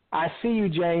 I see you,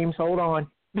 James. Hold on.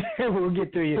 We'll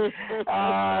get to you.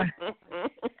 I'm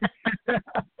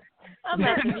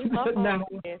asking you No.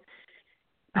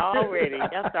 Already.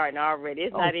 I'm starting already.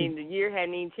 It's not even, the year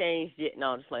hadn't even changed yet.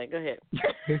 No, just like, go ahead.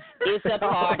 It's a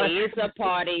party. It's a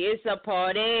party. It's a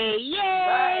party.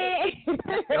 Yay!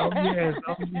 Oh, yes.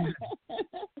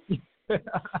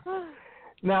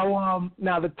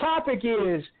 Now the topic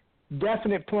is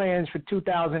definite plans for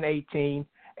 2018.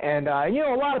 And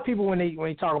a lot of people when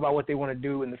they talk about what they want to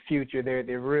do in the future, they're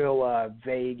real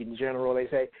vague in general. They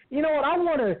say, you know what, I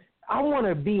want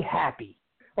to be happy,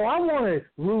 or I want to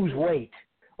lose weight,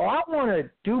 or I want to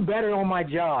do better on my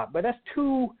job. But that's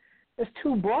too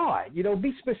broad.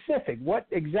 Be specific. What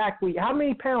exactly? How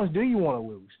many pounds do you want to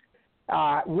lose?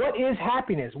 What is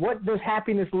happiness? What does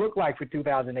happiness look like for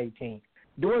 2018?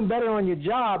 Doing better on your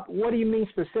job. What do you mean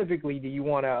specifically? Do you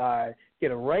want to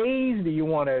get a raise? Do you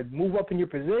want to move up in your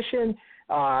position?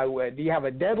 Do you have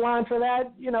a deadline for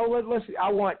that?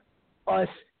 I want us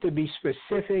to be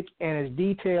specific and as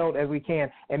detailed as we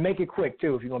can, and make it quick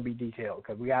too if you're going to be detailed,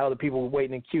 because we got other people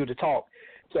waiting in queue to talk.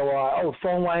 So,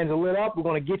 phone lines are lit up. We're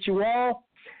going to get you all.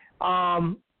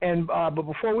 But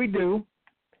before we do,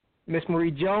 Miss Marie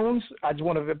Jones, I just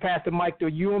want to pass the mic to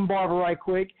you and Barbara right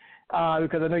quick,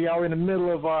 because I know y'all are in the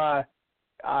middle of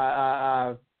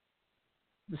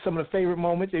some of the favorite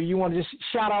moments. If you want to just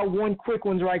shout out one quick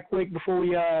ones right quick before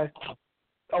we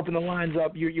open the lines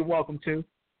up, you're welcome to.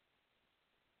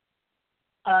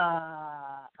 A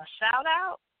shout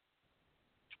out?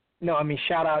 No, I mean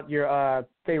shout out your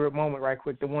favorite moment right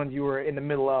quick, the ones you were in the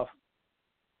middle of.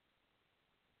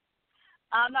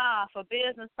 No, for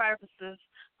business purposes,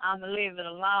 I'm gonna leave it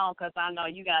alone because I know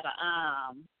you gotta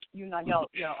your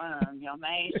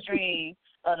mainstream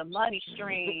or the money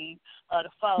stream or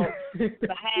the folks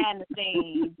behind the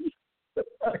scenes.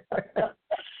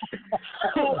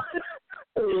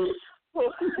 I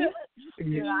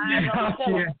ain't gonna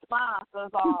tell the sponsors or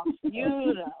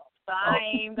so I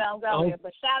ain't gonna go here.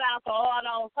 But shout out to all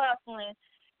those hustling,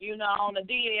 on the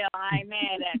DL. I ain't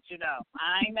mad at you though.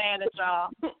 I ain't mad at y'all.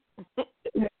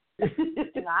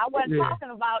 I wasn't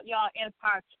talking about y'all in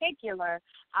particular.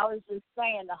 I was just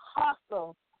saying the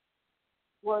hustle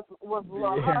was a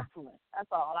little hustling.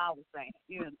 That's all I was saying.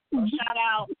 So shout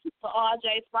out to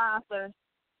RJ sponsors.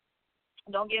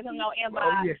 Don't give him no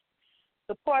inbox.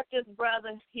 Support this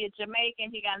brother. He's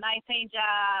Jamaican. He got 19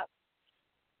 jobs,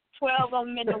 12 of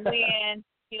them in the wind.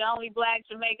 He's the only black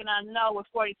Jamaican I know with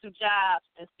 42 jobs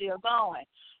and still going.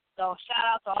 So shout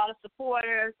out to all the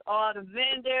supporters, all the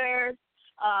vendors,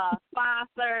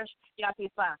 sponsors. Y'all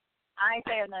keep fine. I ain't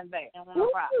saying nothing bad. No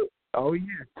problem. Oh,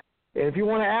 yeah. If you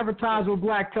want to advertise with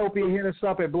Blacktopia, hit us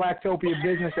up at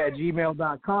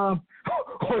blacktopiabusiness@gmail.com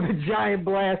or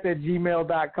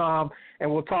thegiantblast@gmail.com,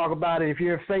 and we'll talk about it. If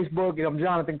you're on Facebook, I'm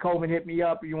Jonathan Coleman. Hit me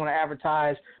up if you want to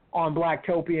advertise on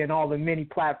Blacktopia and all the many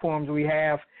platforms we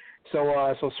have.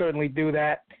 So certainly do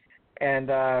that. And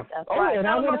That's right.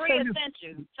 Tell them Maria sent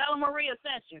you. Tell them Maria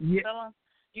sent you. Yeah. Tell them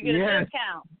you get a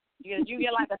discount. You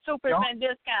get like a 2%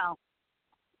 discount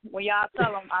when y'all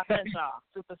tell them I sent y'all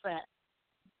 2%.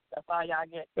 That's all y'all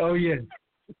get. Oh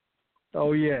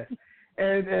yeah.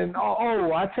 And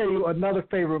I tell you another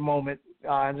favorite moment.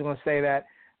 I'm just gonna say that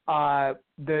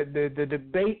the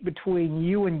debate between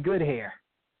you and Good Hair,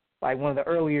 like one of the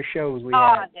earlier shows we had.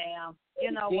 Oh damn!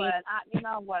 You know what?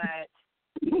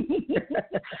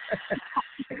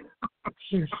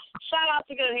 Shout out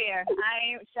to Good Hair.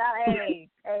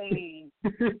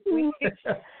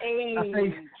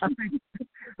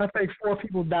 I think 4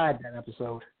 people died that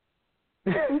episode.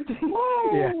 Yeah.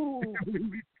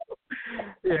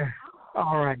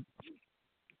 All right.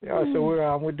 Yeah, so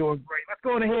we're doing great. Let's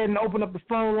go ahead and open up the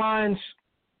phone lines.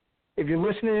 If you're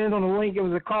listening in on the link, give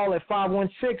us a call at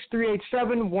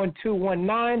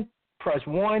 516-387-1219. Press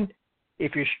 1.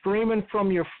 If you're streaming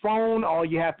from your phone, all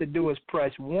you have to do is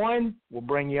press 1. We'll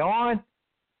bring you on.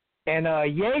 And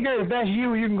Yeager, if that's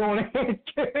you, you can go ahead and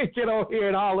get over here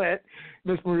and holler at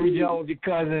Miss Marie Jones, your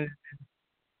cousin,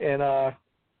 and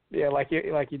like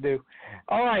you do.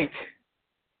 All right.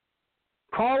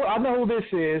 Call. I know who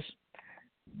this is.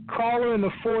 Caller in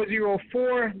the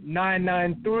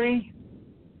 404-993.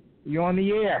 You're on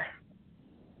the air.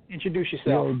 Introduce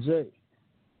yourself.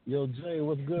 Yo, Jay,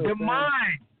 what's good? The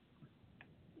Mind.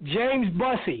 James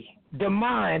Bussey. The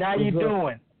Mind. How you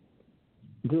doing?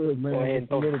 Good, man. Go ahead.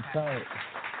 I'm a little tired.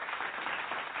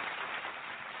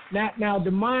 Now,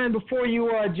 The Mind, before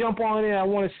you jump on in, I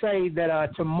want to say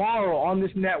that tomorrow on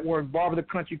this network, Barbara the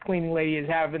Country Cleaning Lady is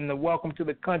having the Welcome to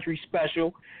the Country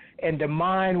special, and The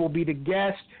Mind will be the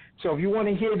guest. So if you want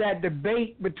to hear that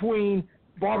debate between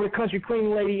Barbara the Country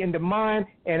Cleaning Lady and The Mind,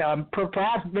 and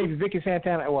perhaps maybe Vicky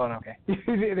Santana, well, okay,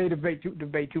 they debate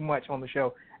too much on the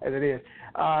show as it is.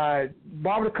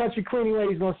 Barbara the Country Cleaning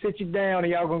Lady is going to sit you down,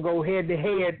 and y'all going to go head to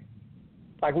head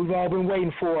like we've all been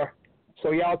waiting for.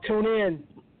 So y'all tune in.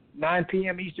 9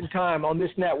 p.m. Eastern Time on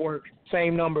this network.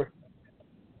 Same number.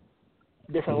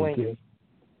 Different link.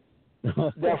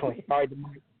 Definitely. All right.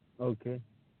 Okay.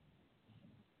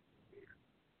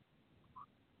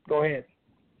 Go ahead.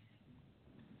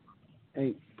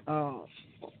 Hey, I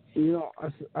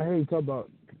heard you talk about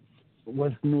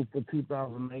what's new for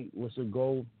 2008, what's your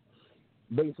goal.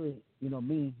 Basically,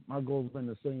 my goal's been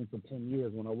the same for 10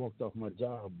 years when I walked off my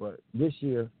job. But this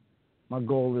year, my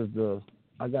goal is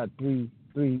I got three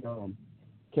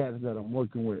cats that I'm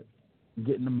working with,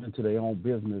 getting them into their own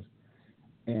business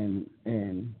and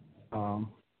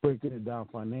breaking it down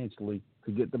financially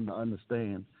to get them to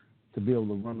understand to be able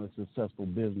to run a successful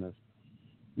business.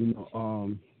 This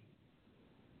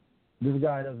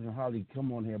guy doesn't hardly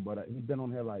come on here, but he's been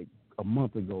on here like a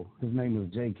month ago. His name is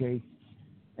JK,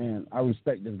 and I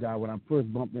respect this guy. When I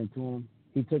first bumped into him,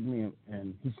 he took me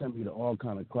and he sent me to all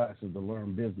kind of classes to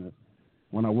learn business.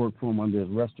 When I worked for him under his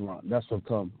restaurant, that's how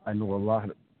come I know a lot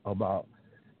about,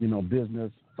 business,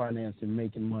 financing,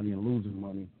 making money and losing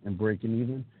money and breaking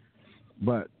even.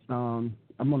 But I'm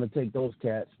going to take those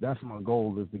cats. That's my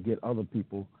goal, is to get other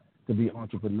people to be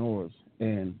entrepreneurs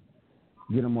and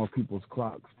get them off people's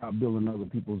clocks, stop building other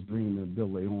people's dreams and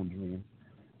build their own dreams.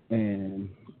 And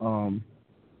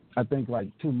I think like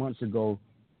 2 months ago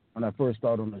when I first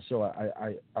started on the show,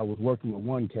 I was working with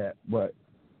one cat, but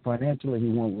financially he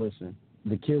won't listen.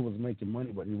 The kid was making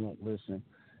money, but he won't listen.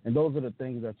 And those are the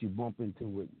things that you bump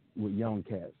into with young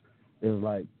cats. It's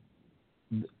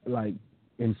like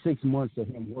in 6 months of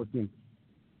him working,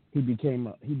 he became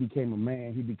a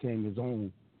man. He became his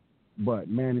own. But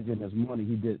managing his money,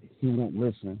 he won't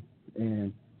listen.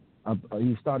 And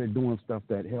he started doing stuff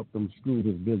that helped him screw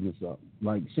his business up.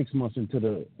 Like 6 months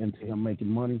into him making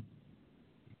money,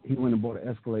 he went and bought an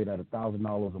Escalade at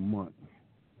 $1,000 a month.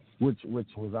 Which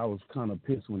was, I was kind of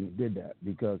pissed when he did that,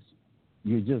 because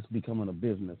you're just becoming a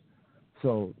business.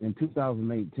 So in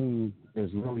 2018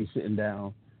 is really sitting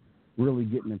down, really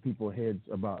getting in people's heads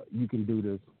about you can do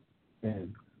this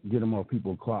and get them off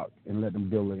people's clock and let them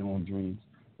build their own dreams.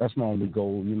 That's my only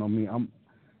goal.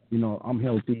 I'm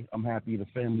healthy. I'm happy. The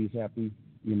family's happy.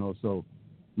 So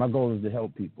my goal is to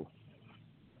help people.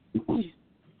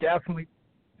 Definitely,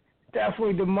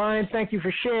 The Mind. Thank you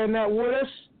for sharing that with us.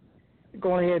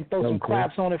 Go ahead and throw some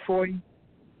claps on it for you.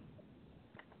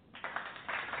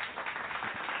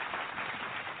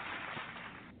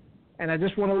 And I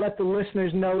just want to let the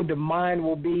listeners know The Mind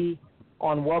will be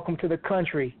on Welcome to the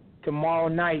Country tomorrow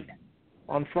night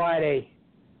on Friday,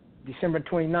 December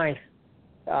 29th,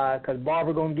 because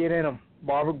Barbara gonna get in them.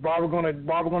 Barbara's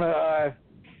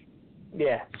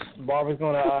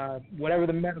gonna whatever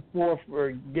the metaphor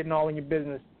for getting all in your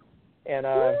business, and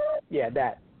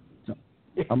that.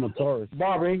 I'm a Taurus.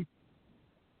 Barbara,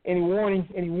 any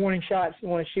warning shots you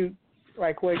want to shoot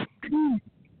right quick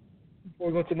before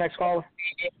we go to the next caller?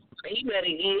 You better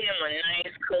give him a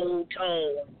nice cool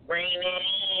tone. Bring that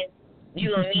in.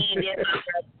 You gonna need that.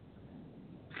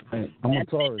 Hey, I'm a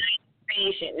Taurus.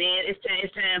 Patient, man. It's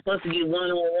time for us to get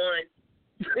one-on-one.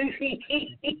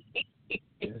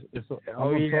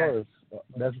 I'm a Taurus.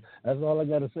 That's all I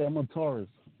gotta say. I'm a Taurus.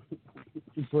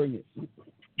 Bring it.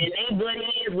 And they butt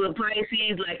heads with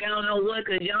Pisces like I don't know what,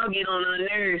 because y'all get on our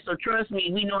nerves. So trust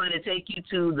me, we know how to take you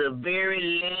to the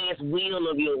very last wheel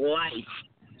of your life.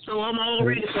 So I'm all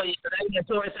ready for you, because I got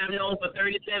Taurus I've known for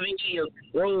 37 years.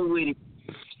 Roll with it.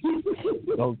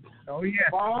 Oh yeah.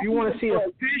 If you want to see a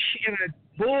fish in a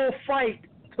bull fight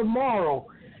tomorrow,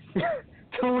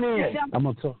 tune in. I'm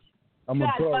a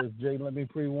Taurus, Jay. Let me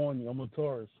pre-warn you. I'm a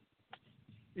Taurus.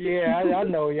 Yeah, I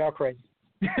know. Y'all crazy.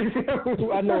 I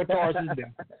know what Taurus is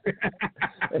doing.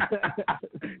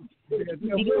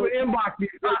 Inbox me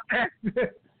about that.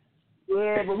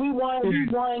 Yeah, but we want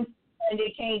and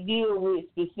they can't deal with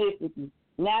specifically.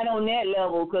 Not on that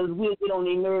level, because we'll get on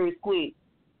their nerves quick.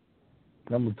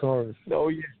 I'm a Taurus. Oh,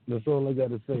 yeah. That's all I got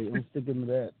to say. I'm sticking to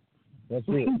that. That's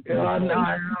it. I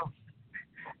know.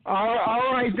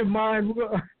 All right, Demond.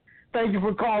 Thank you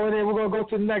for calling in. We're going to go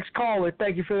to the next caller.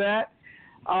 Thank you for that.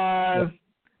 All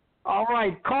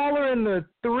right, caller in the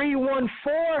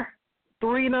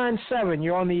 314-397.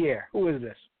 You're on the air. Who is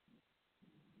this?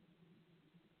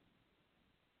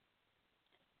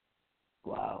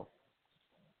 Wow.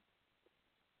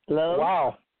 Hello?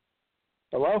 Wow.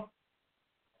 Hello?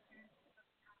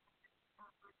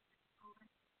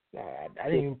 I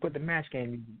didn't even put the match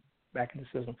game back in the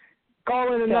system.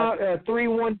 Call in now,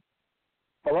 3-1.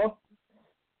 Hello?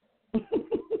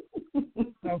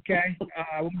 Okay.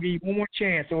 We'll give you one more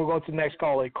chance, and we'll go to the next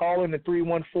caller. Call in the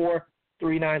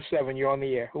 314-397. You're on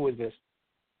the air. Who is this?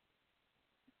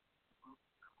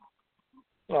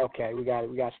 Okay, we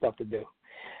got stuff to do.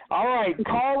 All right,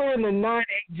 call in the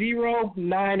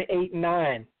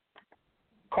 980-989.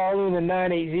 Call in the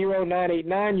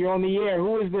 980-989. You're on the air.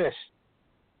 Who is this?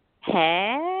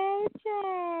 Hey,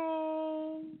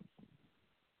 Jay.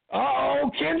 Uh-oh,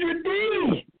 Kendra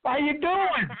D. How you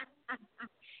doing?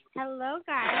 Hello,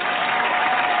 guys.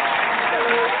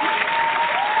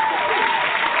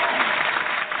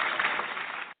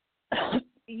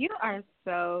 You are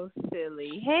so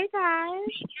silly. Hey, guys.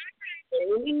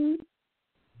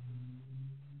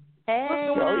 Hey.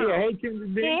 Oh, yeah. Hey, Kendra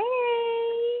D. Hey.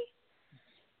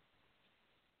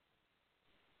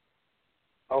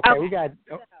 Okay, we got...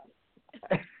 Oh.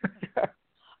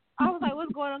 I was like,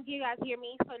 what's going on? Can you guys hear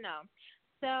me? So, no.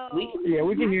 So, we can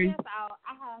hear you.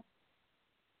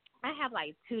 I have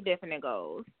like two different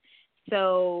goals.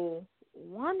 So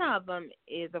one of them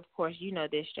is, of course, you know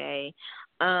this, Jay.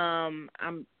 I'm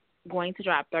going to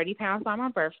drop 30 pounds by my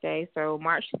birthday. So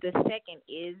March the 2nd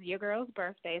is your girl's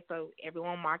birthday. So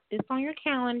everyone mark this on your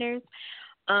calendars.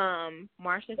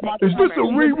 March the 2nd. Is this a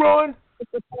rerun?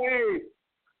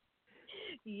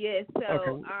 Yes.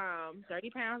 So 30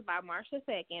 pounds by March the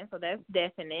 2nd. So that's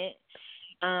definite.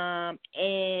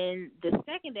 And the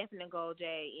second definite goal,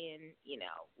 Jay, and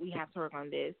we have to work on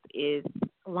this, is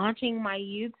launching my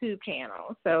YouTube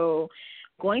channel. So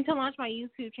going to launch my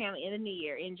YouTube channel in the new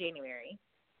year, in January.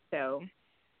 So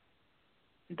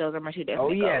those are my two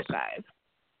definite goals, guys.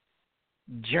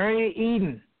 Journey to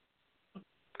Eden.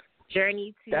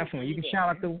 Journey to Definitely. You can Eden shout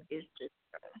out the... is just...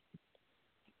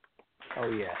 Oh,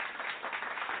 yeah.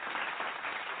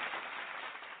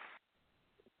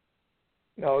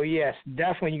 Oh, yes,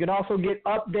 definitely. You can also get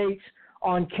updates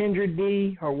on Kendra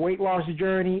D, her weight loss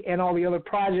journey, and all the other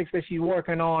projects that she's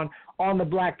working on the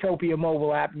Blacktopia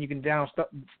mobile app. And you can download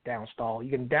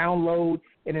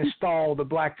and install the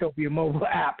Blacktopia mobile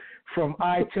app from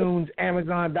iTunes,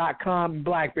 Amazon.com, and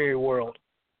BlackBerry World.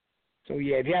 So,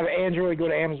 yeah, if you have an Android, go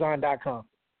to Amazon.com.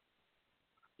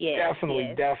 Yeah,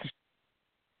 definitely. Okay,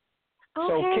 So,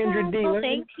 Kendra D,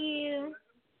 thank you.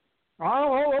 Oh,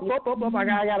 I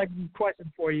got a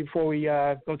question for you before we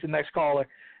go to the next caller.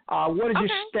 What is your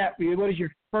step? What is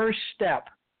your first step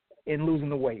in losing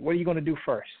the weight? What are you going to do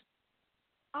first?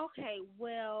 Okay,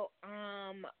 well,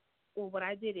 what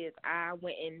I did is I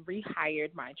went and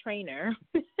rehired my trainer.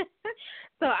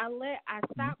 So I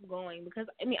stopped going because,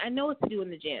 I know what to do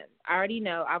in the gym. I already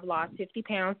know I've lost 50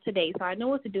 pounds today, so I know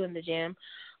what to do in the gym.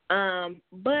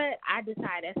 But I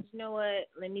decided, you know what,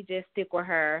 let me just stick with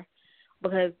her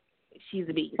because she's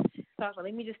a beast. So I was like,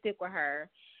 let me just stick with her,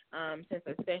 since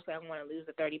especially I want to lose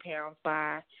the 30 pounds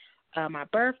by my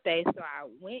birthday. So I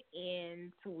went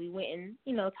in, we went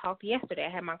and, talked yesterday. I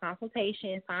had my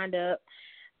consultation, signed up.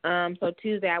 So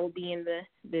Tuesday I will be in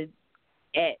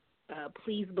at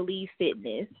Please Believe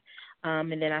Fitness.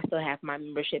 And then I still have my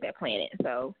membership at Planet.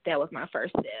 So that was my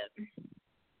first step.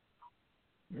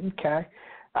 Okay.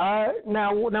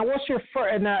 Now what's your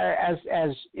first,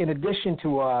 as in addition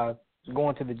to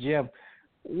going to the gym,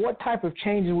 what type of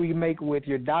changes will you make with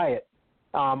your diet,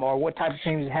 or what type of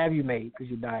changes have you made with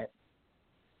your diet?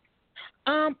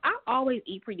 I always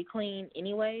eat pretty clean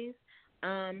anyways,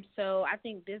 so I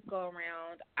think this go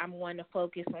around I'm going to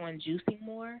focus on juicing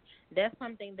more. That's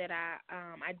something that I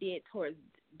did towards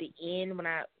the end when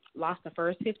I lost the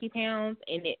first 50 pounds,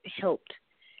 and it helped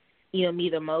me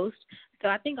the most. So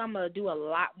I think I'm going to do a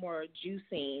lot more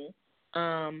juicing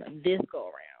this go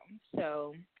around.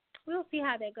 So we'll see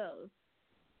how that goes.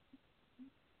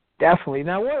 Definitely.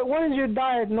 Now, what is your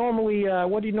diet normally?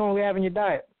 What do you normally have in your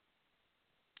diet?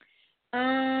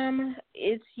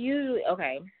 It's usually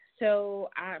okay. So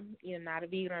I'm not a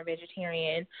vegan or a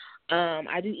vegetarian.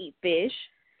 I do eat fish.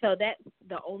 So that's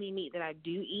the only meat that I do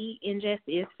eat ingest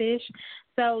is fish.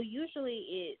 So usually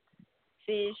it's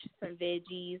fish, some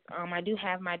veggies. I do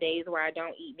have my days where I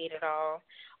don't eat meat at all.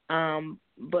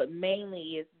 But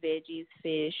mainly it's veggies,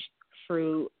 fish,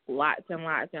 fruit, lots and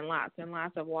lots and lots and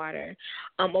lots of water.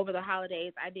 Over the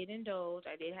holidays, I did indulge.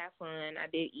 I did have fun. I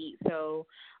did eat. So,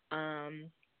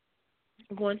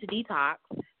 going to detox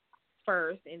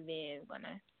first, and then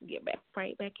gonna get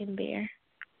right back in there.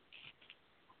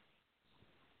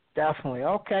 Definitely.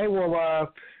 Okay.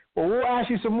 Well, we'll ask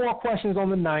you some more questions on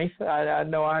the 9th. I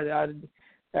know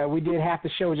we did half the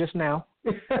show just now,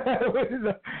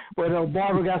 but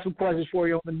Barbara got some questions for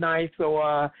you on the 9th.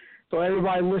 So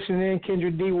everybody listening in,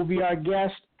 Kendra D will be our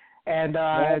guest, and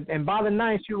by the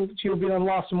 9th she'll be on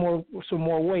lost some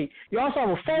more weight. You also have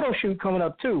a photo shoot coming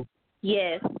up too.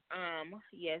 Yes.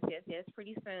 Yes.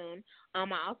 Pretty soon. I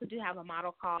also do have a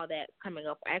model call that's coming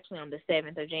up actually on the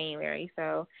 7th of January.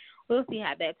 So we'll see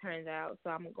how that turns out. So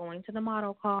I'm going to the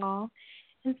model call,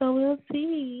 and so we'll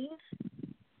see.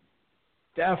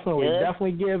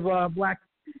 Definitely give Black.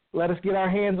 Let us get our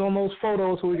hands on those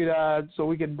photos so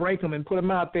we could break them and put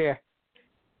them out there.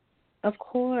 Of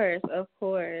course.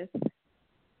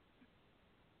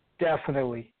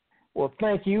 Definitely. Well,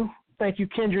 thank you,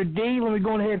 Kendra D. Let me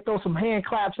go ahead and throw some hand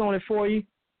claps on it for you.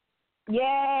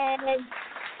 Yay!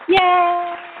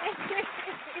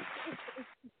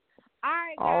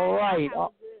 All right. Have a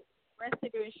good rest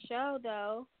of your show,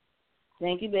 though.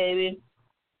 Thank you, baby.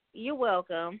 You're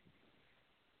welcome.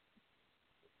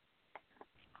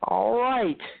 All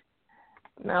right.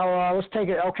 Now let's take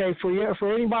it. Okay,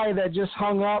 for anybody that just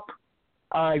hung up,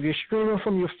 if you're streaming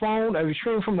from your phone, if you're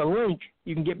streaming from the link,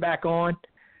 you can get back on.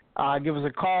 Give us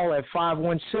a call at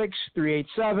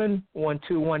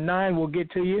 516-387-1219. We'll get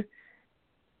to you.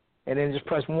 And then just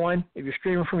press 1. If you're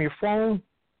streaming from your phone,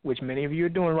 which many of you are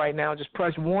doing right now, just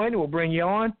press 1. We'll bring you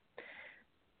on.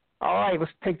 All right,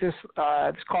 let's take this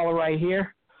caller right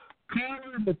here.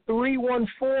 The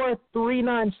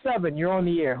 314-397. You're on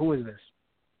the air. Who is this?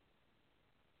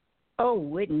 Oh,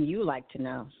 wouldn't you like to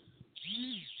know?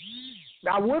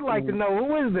 I would like to know.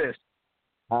 Who is this?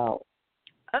 Oh.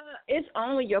 It's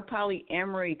only your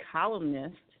polyamory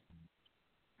columnist.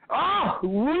 Oh,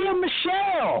 Leah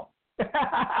Michelle.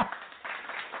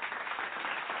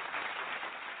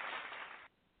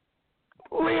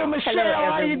 Leah Michelle,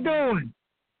 hello, how you doing?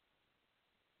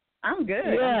 I'm good.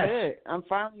 Yes. I'm good. I'm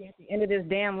finally at the end of this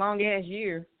damn long ass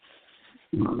year.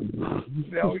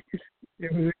 No,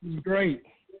 it was great.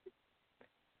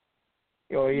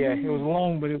 Oh yeah, it was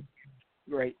long, but it was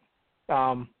great.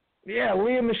 Yeah,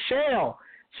 Leah Michelle.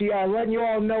 She letting you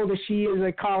all know that she is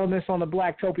a columnist on the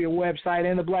Blacktopia website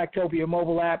and the Blacktopia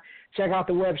mobile app. Check out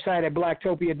the website at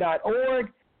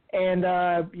blacktopia.org and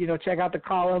check out the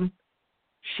column.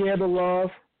 Share the love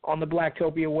on the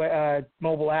Blacktopia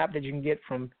mobile app that you can get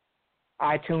from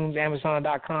iTunes,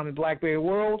 Amazon.com, and BlackBerry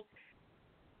World.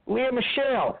 Leah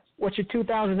Michelle, what's your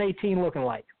 2018 looking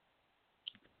like?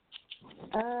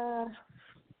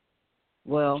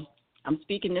 Well, I'm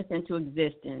speaking this into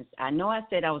existence. I know I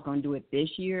said I was going to do it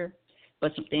this year,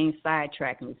 but some things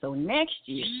sidetracked me. So next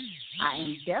year, I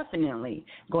am definitely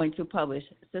going to publish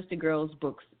Sister Girls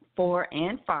books 4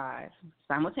 and 5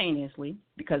 simultaneously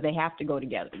because they have to go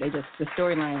together. The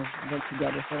storylines work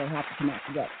together, so they have to connect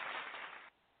together.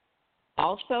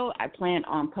 Also, I plan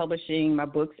on publishing my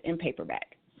books in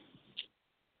paperback.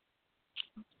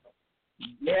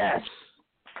 Yes.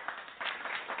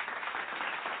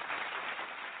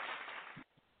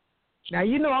 Now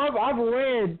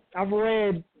I've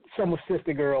read some of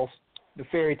Sister Girls, the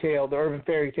urban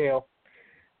fairy tale.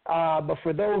 But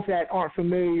for those that aren't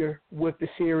familiar with the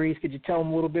series, could you tell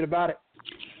them a little bit about it?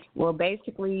 Well,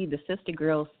 basically, the Sister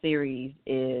Girls series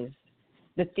is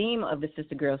the theme of the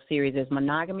Sister Girls series is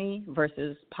monogamy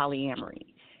versus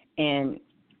polyamory. And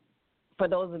for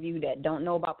those of you that don't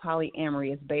know about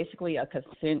polyamory, it's basically a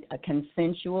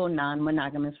consensual,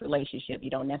 non-monogamous relationship. You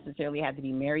don't necessarily have to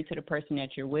be married to the person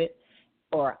that you're with,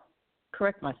 or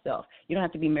correct myself, you don't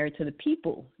have to be married to the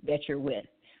people that you're with.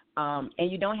 And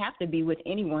you don't have to be with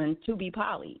anyone to be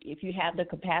poly. If you have the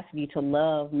capacity to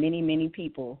love many, many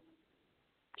people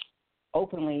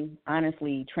openly,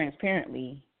 honestly,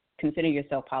 transparently, consider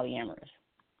yourself polyamorous.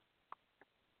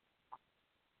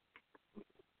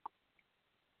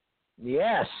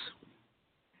 Yes.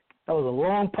 That was a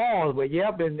long pause, but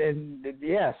yep, and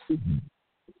yes.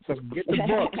 So get the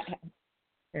books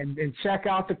and check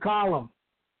out the column.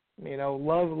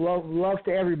 Love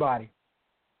to everybody.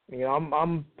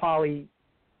 I'm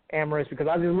polyamorous because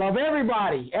I just love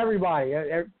everybody. I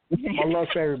love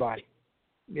for everybody.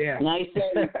 Yeah. Nice.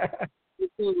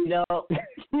 Yeah.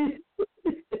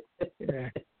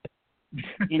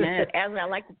 And as I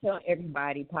like to tell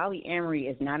everybody, polyamory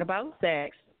is not about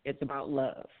sex. It's about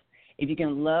love. If you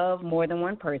can love more than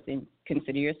one person,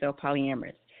 consider yourself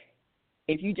polyamorous.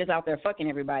 If you just out there fucking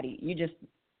everybody,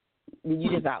 You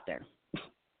just out there.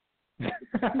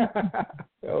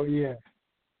 Oh yeah,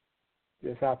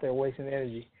 just out there wasting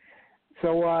energy.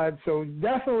 So so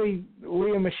definitely,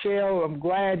 Leah Michelle, I'm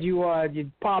glad you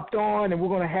popped on, and we're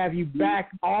going to have you back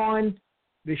on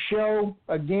the show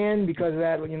again because of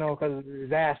that, because of the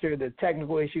disaster, the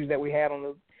technical issues that we had on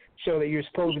the show that you're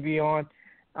supposed to be on,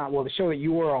 the show that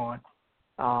you were on.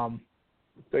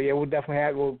 So yeah,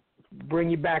 we'll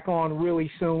bring you back on really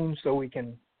soon so we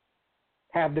can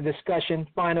have the discussion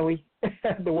finally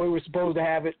the way we're supposed to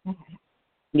have it.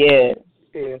 Yeah.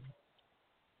 Yeah.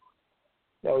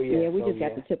 Oh yeah. Yeah, we just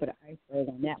got the tip of the iceberg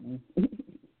on that one.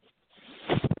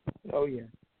 Oh yeah.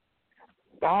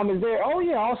 Is there? Oh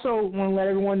yeah. Also, want to let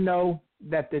everyone know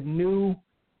that the new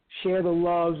Share the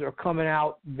Loves are coming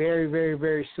out very, very,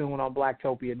 very soon on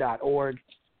Blacktopia.org,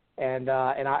 and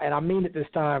I mean it this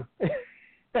time.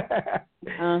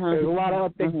 There's a lot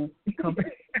of things coming.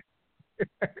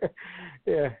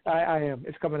 Yeah, I am.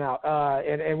 It's coming out,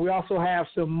 and we also have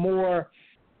some more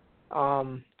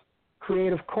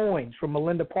creative coins from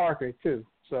Melinda Parker too.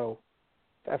 So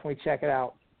definitely check it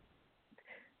out.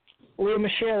 Leah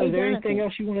Michelle, is there anything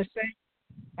else you want to say?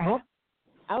 I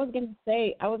was gonna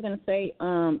say,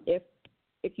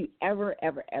 if you ever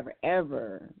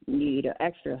need an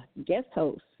extra guest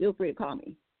host, feel free to call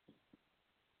me.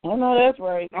 Oh no, that's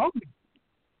right. Oh,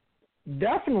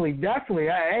 definitely.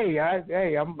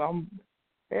 I'm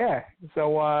yeah.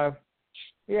 So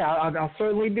yeah, I'll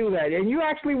certainly do that. And you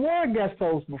actually were a guest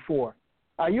host before.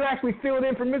 You actually filled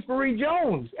in for Miss Marie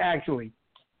Jones, actually.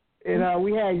 And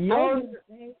we had young.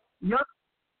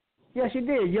 Yes, you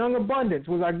did. Young Abundance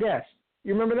was our guest.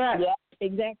 You remember that? Yeah,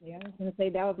 exactly. I was going to say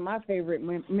that was my favorite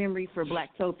memory for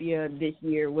Blacktopia this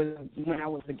year was when I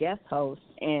was a guest host,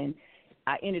 and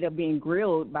I ended up being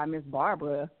grilled by Miss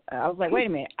Barbara. I was like, wait a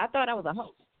minute, I thought I was a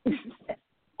host.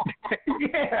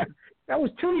 Yeah, that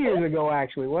was 2 years ago,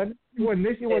 actually. Wasn't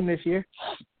this year?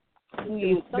 That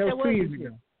was 2 years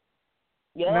ago.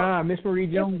 Yeah. Nah, Miss Marie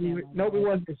Jones. Nope, it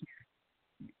wasn't this year.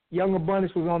 Young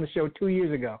Abundance was on the show 2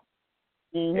 years ago.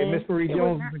 Mm-hmm. And Miss Marie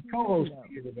Jones was the co-host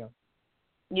 2 years ago.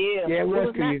 Yeah. Yeah, it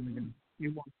was 2 years ago.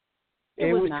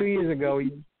 It was 2 years ago.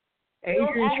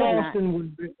 Adrian Charleston was.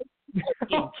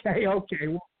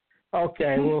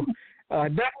 Okay. Well,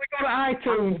 definitely go to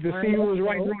iTunes to see who was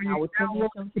right on your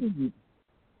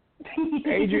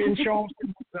Adrian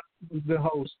Charleston was the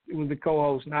host. It was the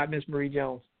co-host, not Miss Marie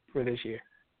Jones for this year.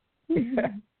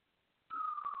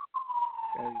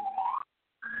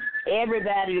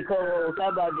 Everybody the co-host.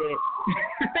 How about that?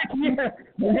 Yeah,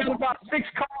 we got about 6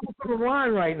 calls on the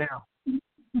line right now.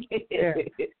 Yeah.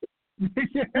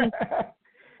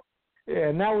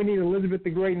 Yeah, now we need Elizabeth the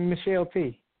Great and Michelle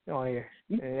T. on here,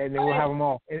 and then we'll have them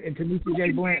all. And Tanisha J.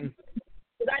 Blanton.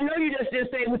 I know you just said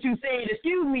what you said.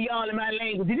 Excuse me, y'all, in my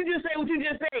language. Did you just say what you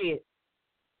just said?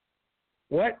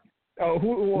 What?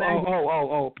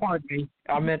 Oh, pardon me.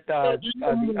 I meant, I know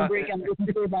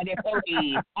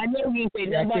you say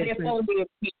nobody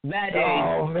bad.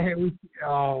 Oh, man.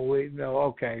 No.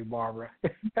 Okay, Barbara.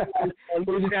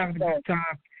 We're just having a good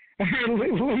time.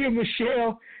 William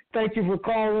Michelle, thank you for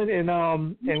calling, and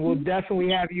we'll definitely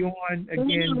have you on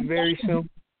again very soon.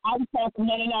 I was talking,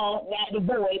 no, not the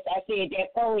voice. I said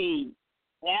that poet,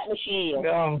 not Michelle.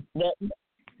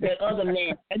 The other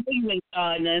man. I think you ain't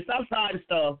starting. Stop starting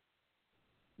stuff.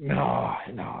 No.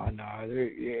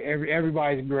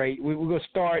 Everybody's great. We're gonna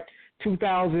start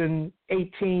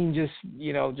 2018 just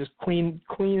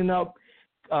cleaning up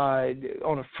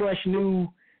on a fresh new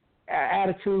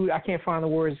attitude. I can't find the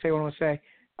words to say what I want to say.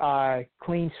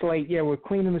 Clean slate. Yeah, we're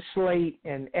cleaning the slate,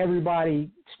 and everybody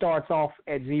starts off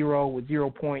at 0 with 0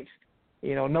 points.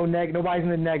 Nobody's in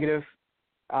the negative.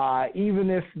 Even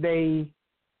if they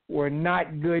were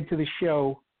not good to the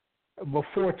show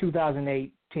before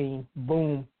 2018,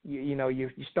 boom,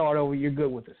 you start over. You're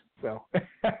good with us.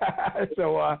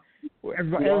 So,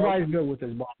 everybody's good with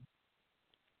us, Bob.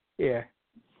 Yeah,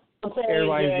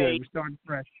 everybody's good. We're starting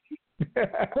fresh.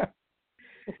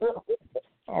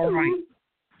 All right.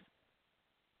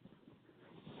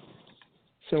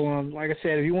 So, like I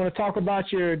said, if you want to talk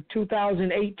about your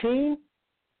 2018,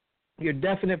 your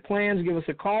definite plans, give us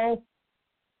a call.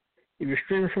 If you're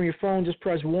streaming from your phone, just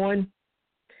press 1.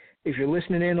 If you're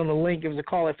listening in on the link, give us a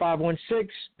call at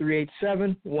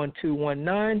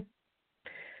 516-387-1219.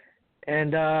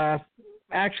 And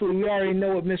actually, we already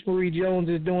know what Miss Marie Jones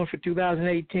is doing for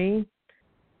 2018.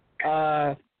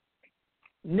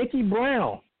 Nikki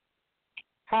Brown,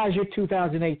 how's your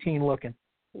 2018 looking?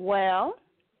 Well,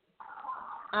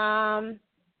 I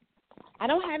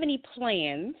don't have any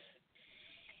plans,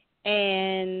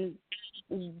 and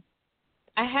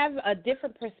I have a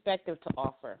different perspective to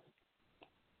offer.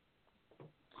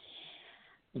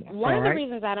 One of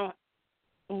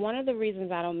the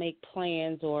reasons I don't make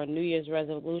plans or New Year's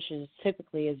resolutions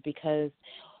typically is because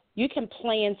you can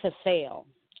plan to fail.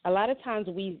 A lot of times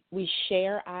we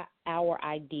share our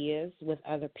ideas with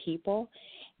other people,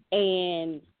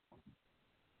 and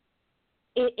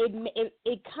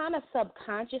it kind of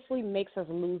subconsciously makes us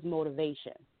lose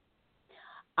motivation.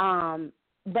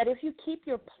 But if you keep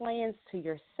your plans to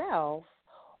yourself,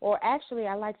 or actually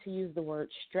I like to use the word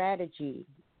strategy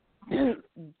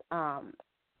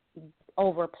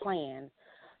over plan.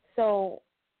 So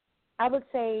I would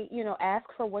say, ask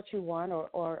for what you want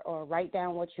or write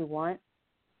down what you want.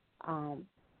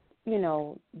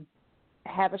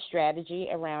 Have a strategy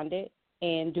around it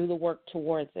and do the work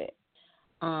towards it.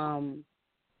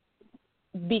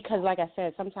 Because, like I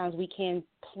said, sometimes we can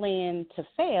plan to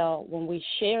fail when we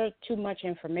share too much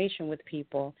information with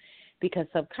people, because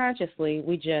subconsciously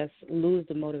we just lose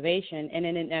the motivation and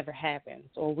then it never happens,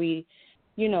 or we,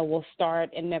 will start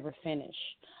and never finish.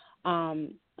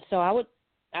 So I'm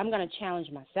going to challenge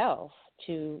myself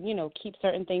to, keep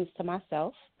certain things to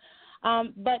myself.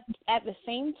 But at the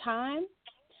same time,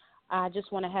 I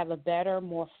just want to have a better,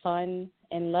 more fun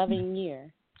and loving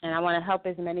year. And I want to help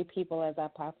as many people as I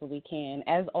possibly can,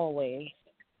 as always.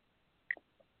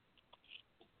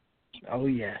 Oh,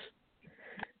 yes.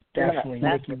 Definitely,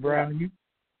 Nikki Brown.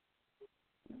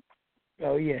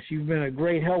 You've been a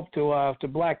great help to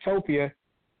Blacktopia,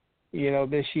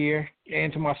 this year,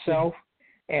 and to myself.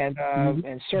 And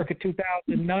and circa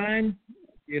 2009,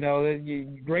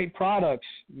 great products.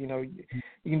 You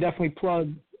can definitely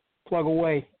plug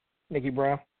away, Nikki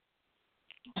Brown.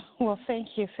 Well, thank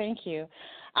you.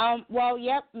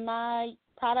 My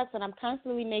products, and I'm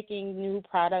constantly making new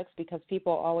products because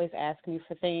people always ask me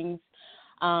for things.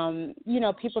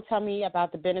 People tell me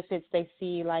about the benefits they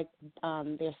see, like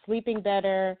they're sleeping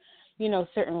better,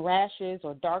 certain rashes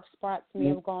or dark spots may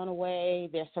have gone away,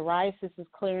 their psoriasis is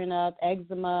clearing up,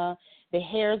 eczema, their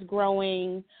hair's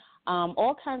growing,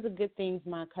 all kinds of good things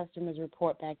my customers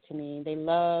report back to me. They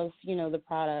love, the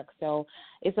products. So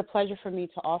it's a pleasure for me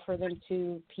to offer them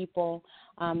to people.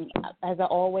 As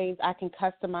I can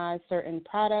customize certain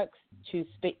products to,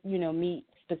 meet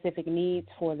specific needs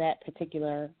for that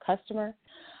particular customer.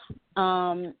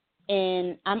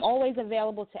 And I'm always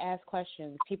available to ask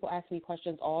questions. People ask me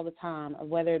questions all the time,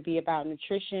 whether it be about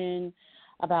nutrition,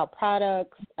 about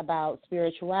products, about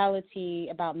spirituality,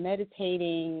 about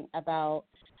meditating, about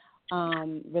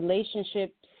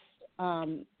relationships,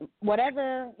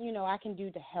 whatever, I can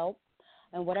do to help,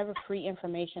 and whatever free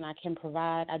information I can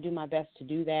provide, I do my best to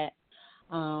do that.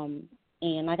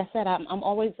 And like I said,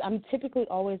 I'm typically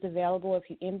always available. If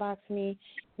you inbox me,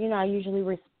 I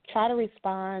usually try to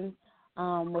respond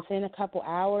within a couple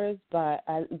hours, but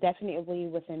definitely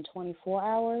within 24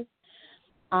 hours.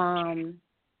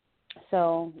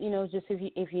 So, just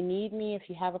if you need me, if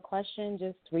you have a question,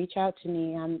 just reach out to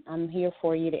me. I'm here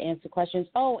for you to answer questions.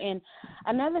 Oh, and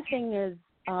another thing is,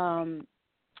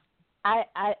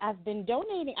 I've been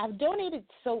donating. I've donated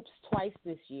soaps twice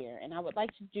this year, and I would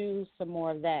like to do some more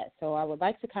of that. So I would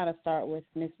like to kind of start with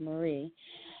Miss Marie,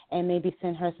 and maybe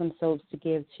send her some soaps to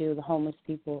give to the homeless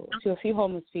people, to a few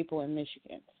homeless people in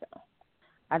Michigan. So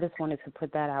I just wanted to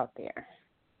put that out there.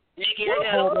 Nikki,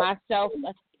 hold myself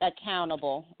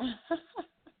accountable. Nikki,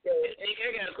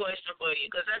 I got a question for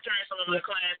you, because I turned some of my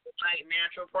classes, like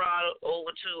natural product,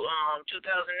 over to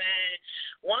 2009.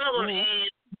 One of them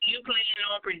is, you plan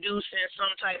on producing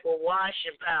some type of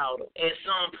washing powder at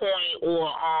some point,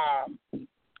 or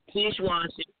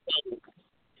dishwashing soap,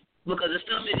 because the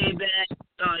stuff that they back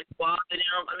started bothering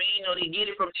them. I mean, they get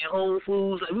it from their Whole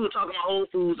Foods. Like we were talking about Whole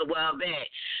Foods a while back.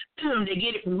 They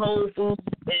get it from Whole Foods,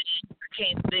 and I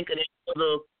can't think of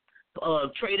the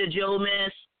Trader Joe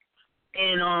mess,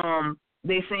 and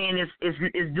they saying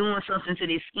it's doing something to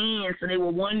their skin. So they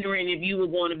were wondering if you were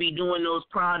going to be doing those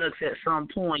products at some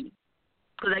point.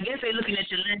 Because I guess they're looking at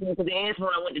your lens, because they asked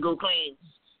when I went to go clean.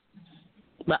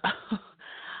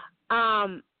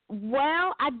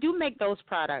 Well, I do make those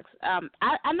products.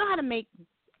 I know how to make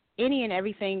any and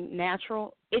everything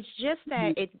natural. It's just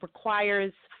that it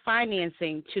requires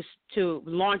financing to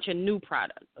launch a new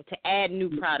product, or to add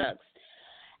new products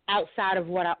outside of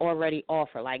what I already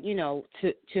offer. Like, to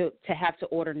have to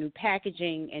order new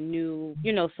packaging and new,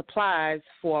 supplies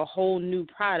for a whole new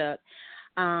product.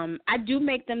 I do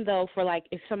make them, though, for, like,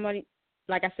 if somebody,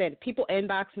 like I said, people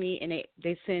inbox me and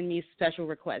they send me special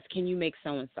requests. Can you make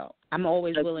so-and-so? I'm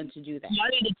always willing to do that. I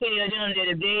need to tell them that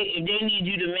if they need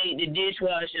you to make the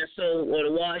dishwashing soap or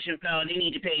the washing powder, they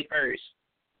need to pay first.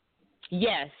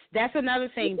 Yes, that's another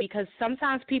thing because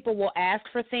sometimes people will ask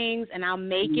for things and I'll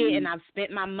make it and I've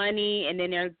spent my money and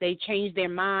then they change their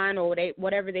mind or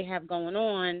whatever they have going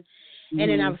on, and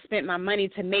then I've spent my money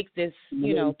to make this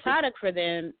product for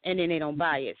them and then they don't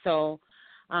buy it. So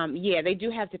they do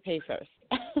have to pay first.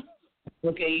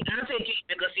 Okay, I'll take care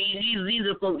because these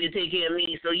are folks that take care of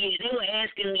me. So they were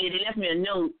asking me. They left me a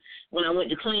note when I went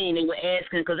to clean. They were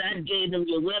asking because I gave them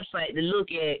your website to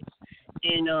look at,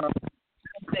 and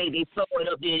they saw it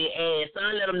up there. They asked. So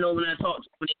I let them know when I talk to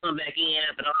them when they come back in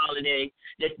after the holiday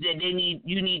that you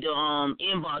need to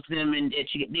inbox them and that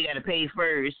they got to pay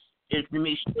first just to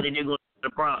make sure that they're going to the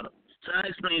product. So I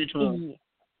explained it to them. Yeah.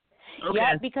 Okay.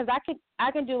 Yeah, because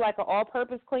I can do like an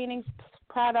all-purpose cleaning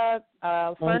product,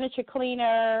 furniture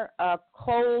cleaner,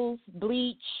 clothes,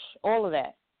 bleach, all of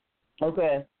that.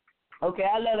 Okay,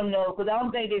 I let them know because I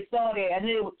don't think they saw that. I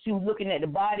knew she was looking at the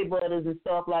body butters and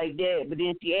stuff like that, but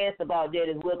then she asked about that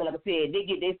as well. Like I said, they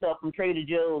get their stuff from Trader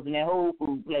Joe's and that Whole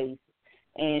Food place,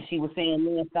 and she was saying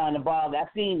man starting to bother. I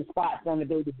seen the spots on the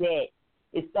baby dad.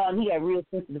 It's starting. He got real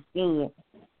sensitive skin.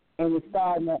 And it's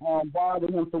starting to bother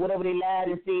him. So whatever they lied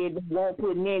and said, they weren't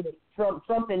putting in it.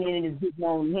 Something in it is getting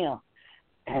on him.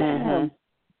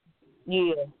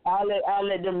 Yeah, I'll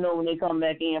let them know when they come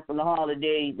back in from the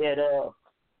holiday that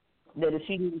if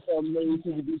she needs something, they need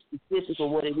to be specific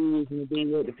of what it is and they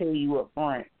need to pay you up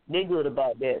front. They're good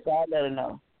about that, so I'll let her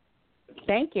know.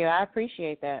 Thank you. I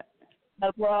appreciate that.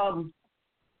 No problem.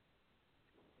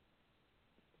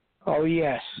 Oh,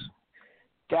 yes.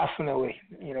 Definitely.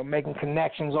 Making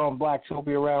connections on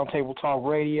Blacktopia Roundtable Talk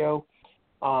Radio.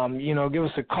 Give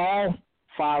us a call.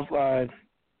 What's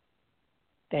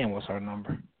our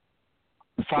number?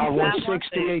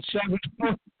 516-387.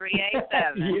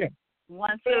 387.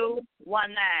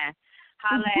 1219.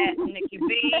 Holla at Nikki B,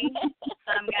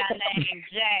 some guy named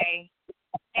Jay,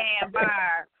 and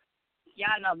Barb.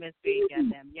 Y'all know Miss B,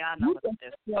 goddamn. Y'all know what this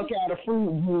is. Fuck out of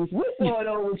fruit juice. What's going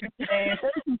on with you, man?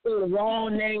 First you say the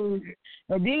wrong name,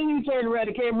 and then you turn around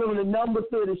and can't remember the number to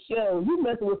the show. You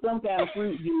messing with some kind of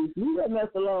fruit juice. You got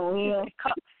mess along here.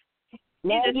 He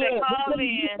just said call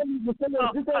in.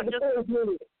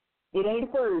 It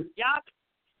ain't first. Y'all,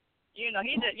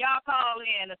 y'all call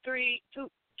in the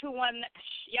 321.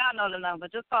 Y'all know the number.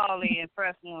 Just call in.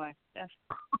 Press 1.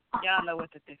 Y'all know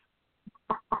what to do.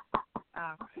 All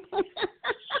right.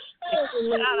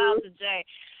 Shout out to Jay.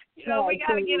 We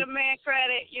got to get a man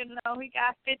credit. He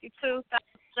got 52,000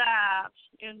 jobs.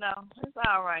 It's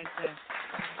all right there.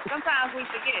 Sometimes we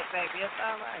forget, baby. It's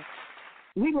all right.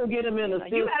 We gonna get him an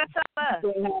assistant. You gotta tell us.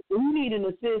 We need an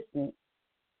assistant.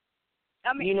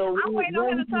 I mean, I'm waiting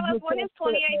on him to tell us what his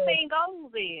 2018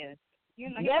 goals is. He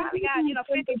probably got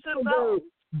 52 goals.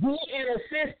 Get an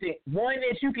assistant, one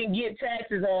that you can get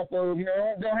taxes off of.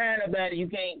 Don't hire nobody you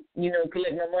can't,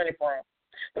 collect no money from.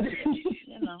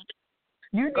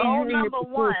 Goal number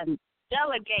 1,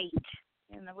 delegate.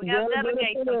 We got to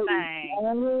delegate some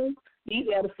things.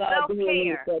 You got to start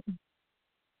doing stuff.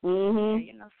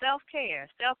 Self-care.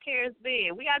 Self-care is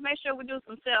big. We got to make sure we do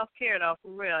some self-care, though,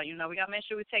 for real. We got to make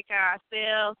sure we take care of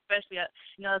ourselves, especially,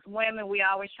 as women, we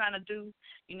always trying to do,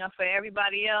 for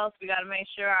everybody else. We got to make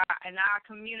sure in our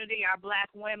community, our black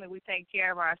women, we take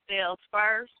care of ourselves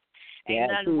first.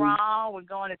 Ain't nothing wrong. We're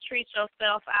going to treat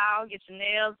yourself out, get your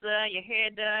nails done, your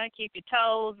hair done, keep your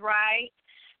toes right,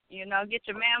 get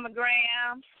your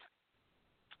mammograms,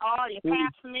 all your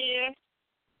pap smears.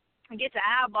 Get your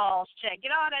eyeballs checked.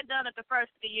 Get all that done at the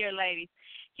first of the year, ladies.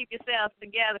 Keep yourselves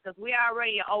together because we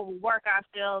already overwork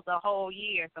ourselves a whole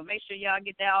year. So make sure y'all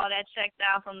get all that checked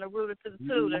out from the rooter to the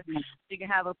tutor so you can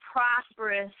have a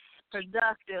prosperous,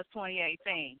 productive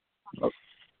 2018.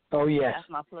 Oh yes. That's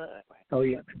my plug. Oh,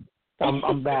 yeah.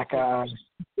 I'm back.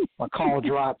 My call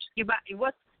dropped.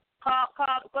 What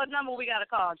number we got to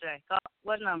call, Jay?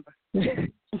 What number?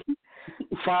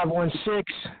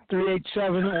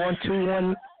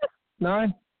 516-387-1219.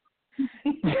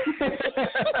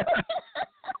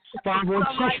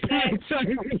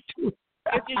 516-387-1219.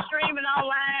 If you're streaming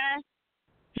online.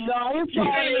 No, it's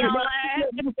streaming online.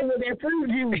 That fruit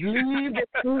juice. Leave the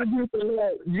fruit juice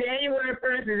alone. January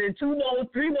 1st is in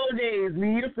 3 more days.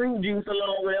 Leave the fruit juice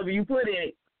alone, whatever you put in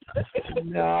it.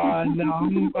 No, I'm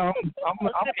moonshine.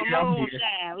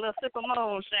 A little sip of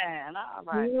moonshine. All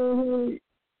right.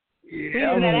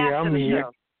 Yeah, I'm here.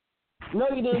 No,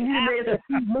 you didn't. You made a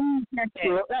moonshine.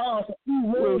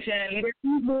 Moonshine.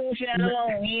 Moonshine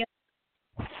alone, yeah.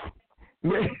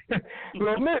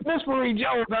 Well, Miss Marie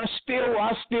Jones, I still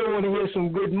want to hear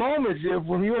some good moments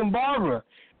from you and Barbara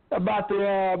about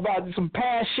some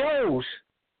past shows.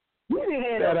 We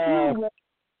didn't have a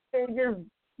few. Just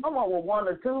come on with 1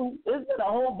 or 2. There's been a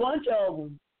whole bunch of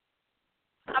them.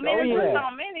 I mean, Oh, there's yeah.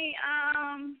 so many.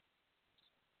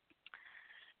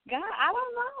 God, I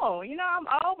don't know. You know, I'm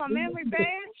old. My memory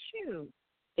bad. Shoot.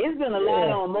 It's been a lot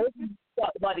on most of them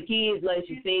talk about the kids, like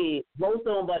you said. Most of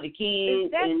them about the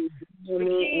kids and the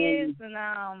kids and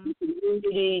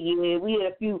community. Yeah, we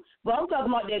had a few. But I'm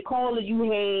talking about that caller you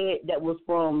had that was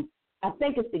from. I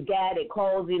think it's the guy that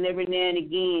calls in every now and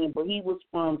again, but he was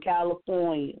from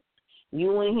California.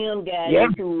 You and him got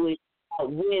into it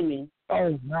about women.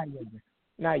 Oh, not Jaeger.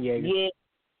 Not Jaeger. Yeah,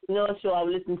 you know, so I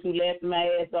was listening to laughing my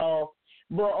ass off.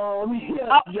 But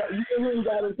you and him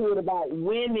got into it about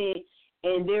women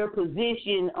and their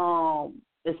position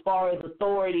as far as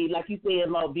authority, like you said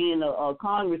about being a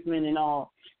congressman and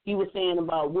all. He was saying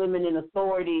about women in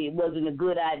authority, it wasn't a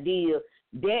good idea.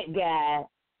 That guy,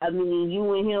 I mean,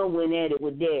 you and him went at it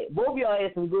with that. Both of y'all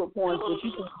had some good points, but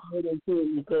you can put it to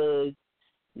him because,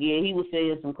 yeah, he was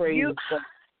saying some crazy stuff.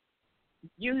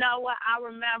 You know what? I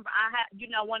remember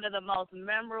one of the most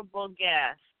memorable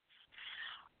guests.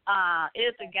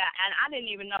 Is a guy, and I didn't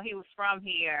even know he was from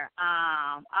here.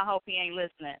 I hope he ain't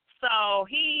listening. So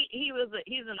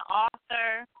he's an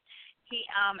author. He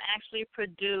actually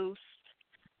produced,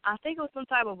 I think it was some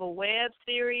type of a web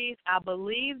series. I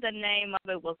believe the name of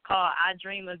it was called I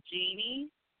Dream of Jeannie.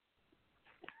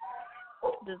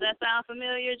 Does that sound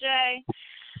familiar, Jay?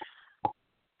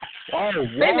 Oh,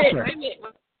 wait a minute.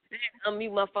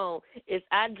 Unmute my phone. It's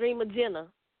I Dream of Jenna.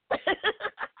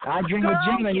 I Dream of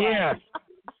Jenna, yeah.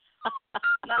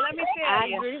 Now let me tell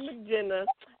you. I Dream of Jenna.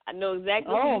 I know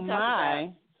exactly what you're talking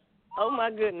about. Oh my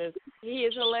goodness, he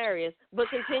is hilarious. But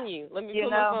continue. Let me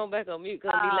put my phone back on mute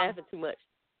because I'll be laughing too much.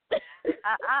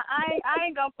 I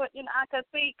ain't gonna put, I could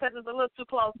see because it's a little too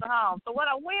close to home. So what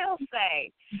I will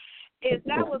say is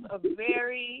that was a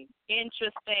very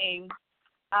interesting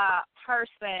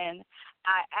person.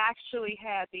 I actually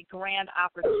had the grand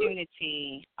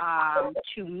opportunity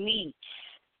to meet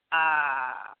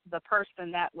the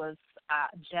person that was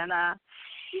Jenna,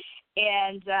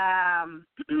 and that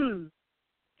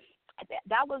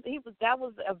was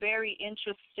a very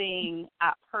interesting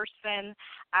person.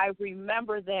 I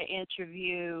remember that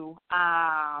interview.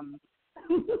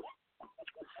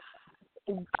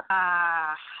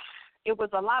 It was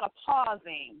a lot of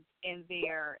pausing in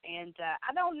there, and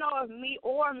I don't know if me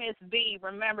or Miss B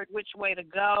remembered which way to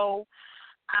go.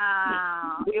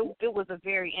 It was a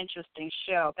very interesting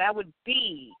show. That would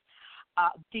be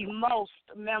the most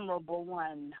memorable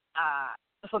one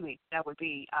for me. That would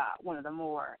be one of the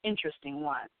more interesting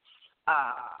ones.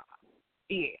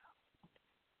 Yeah.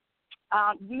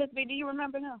 Miss B, do you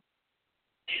remember now?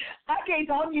 I can't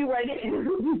talk to you right now. I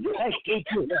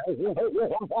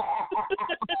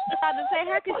had to say,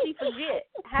 how could she forget?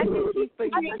 How could she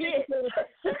forget?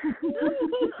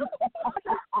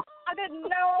 I didn't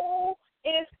know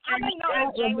if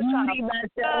Jay was trying to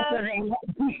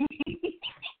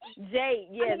Jay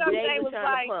was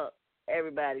trying to pump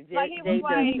everybody. Jay was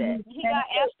like, that. He got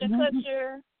Ashton Kutcher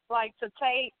to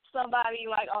tape somebody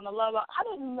on the level. I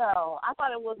didn't know. I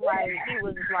thought it was he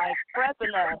was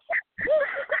prepping us.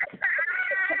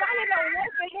 Because I didn't know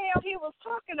what the hell he was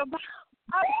talking about.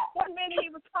 One minute he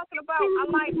was talking about I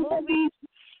like movies,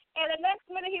 and the next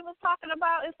minute he was talking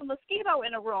about it's a mosquito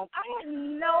in the room. I had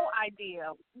no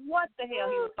idea what the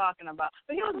hell he was talking about.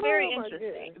 But he was very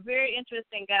interesting. Very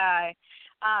interesting guy.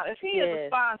 If he is a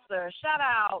sponsor, shout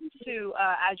out to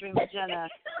I Dream of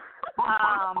Jenna.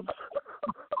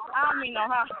 I don't mean no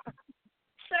harm.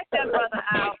 Check that brother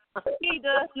out. He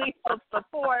does need some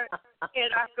support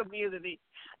in our community.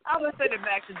 I'm going to send it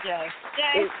back to Jay.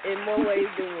 Jay? In more ways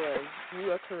than one.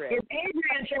 You are correct. If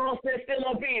Adrian Charles said still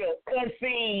up here, because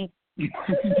see.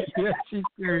 Yeah, she's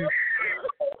serious.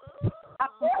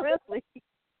 Really?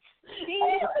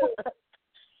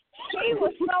 He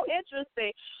was so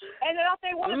interesting. And then I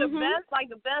think one of the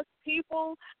best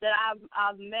people that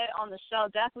I've met on the show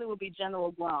definitely would be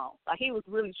General Grown. He was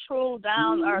really true,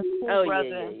 down earth, cool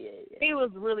brother. Yeah. He was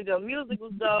really good. Music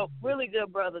was dope. Really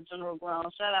good brother, General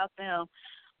Grown. Shout out to him.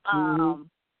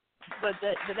 But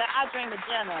the I Dream of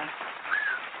Jenna.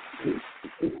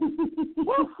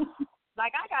 I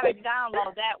gotta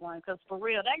download that one because for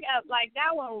real,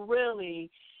 that one really.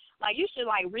 You should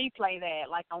replay that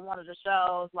on one of the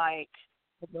shows.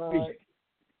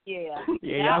 Yeah.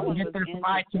 Yeah, y'all can get that from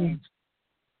iTunes.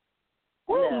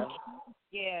 No.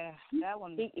 Yeah, that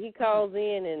one. He calls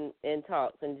in and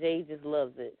talks, and Jay just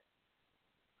loves it.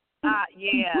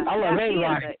 Yeah. I love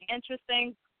everybody.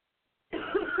 Interesting.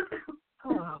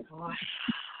 Oh boy.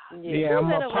 Yeah,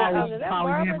 I'm a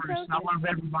polyamorous. I love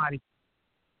everybody.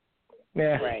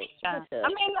 Yeah. Right. Stop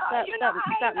misusing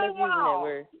that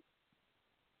word.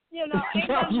 Ain't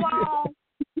nothing wrong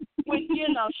with,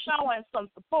 showing some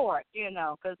support,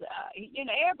 because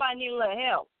everybody need a little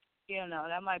help.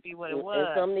 That might be what it was. And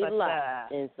some need a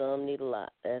lot. And some need a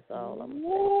lot. That's all I'm saying.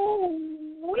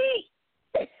 Woo-wee.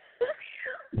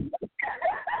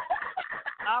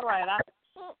 All right, I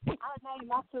named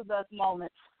my two best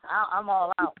moments. I'm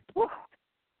all out. Woo.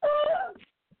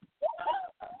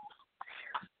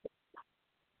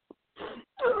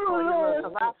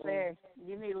 Well, I said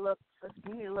you need to look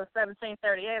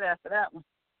 1738 after that one.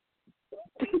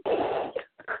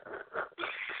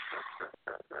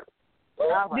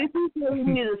 Did you say you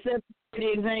need a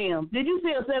 7:30 exam? Did you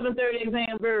say a 7:30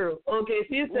 exam, girl? Okay,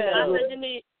 she said. I said you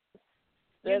need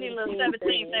a little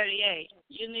 1738.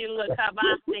 You need a little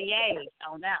Cavassier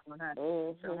on that one, honey.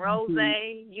 Mm-hmm. Some rose,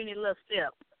 you need a little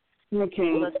sip. Okay.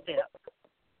 A little sip.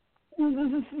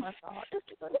 That's all.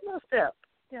 Just a little sip.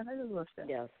 Yeah, that's a little sip.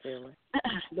 Yeah, silly.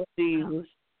 Jesus.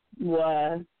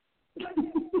 Why?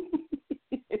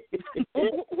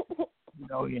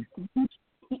 Oh, yeah.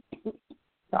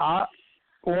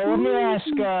 Well, let me ask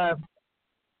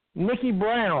Nikki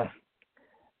Brown,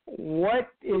 what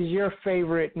is your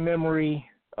favorite memory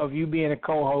of you being a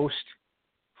co-host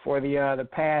for the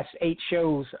past 8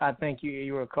 shows? I think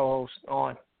you were a co-host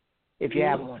on, if you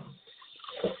have one.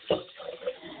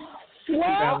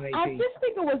 Well, I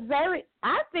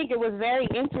think it was very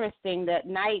interesting that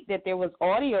night that there was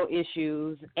audio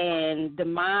issues and the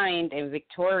Mind and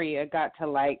Victoria got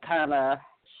to kind of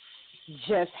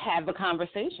just have a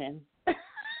conversation.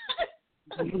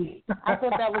 I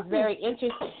thought that was very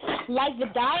interesting. Like the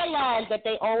dialogue that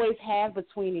they always have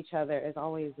between each other is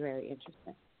always very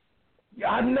interesting.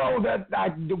 I know that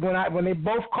when they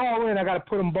both call in, I got to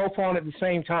put them both on at the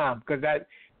same time because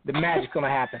the magic's gonna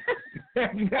happen.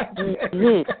 Put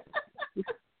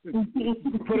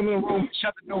them in a room,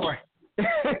 shut the door.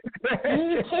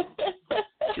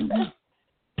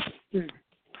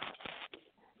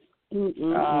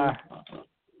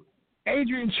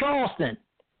 Adrian Charleston,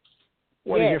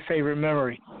 what is your favorite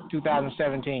memory?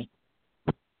 2017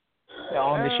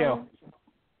 on the show,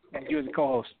 and you as a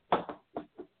co-host.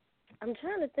 I'm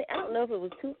trying to think. I don't know if it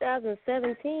was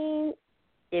 2017.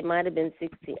 It might have been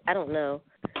 16. I don't know.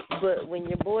 But when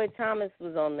your boy Thomas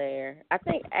was on there, I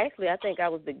think I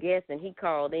was the guest, and he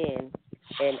called in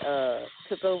and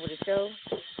took over the show.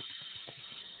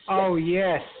 Oh,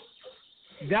 yes.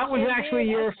 That was actually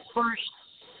your first.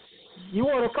 You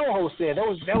were the co-host there. That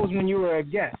was when you were a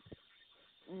guest.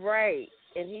 Right.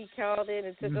 And he called in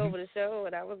and took over the show,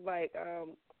 and I was like,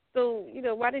 so,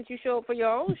 why didn't you show up for your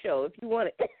own show if you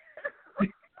wanted?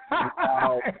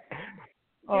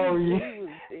 Oh, yeah.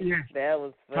 That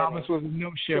was funny. Thomas was a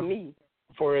no-show to me.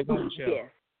 For his own show. Yes,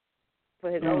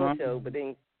 for his own show, but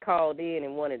then called in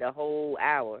and wanted a whole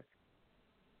hour.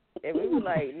 And we were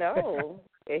like, no.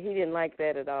 And he didn't like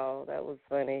that at all. That was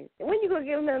funny. And when you going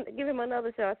to give him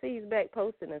another show? I see he's back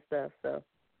posting and stuff, so.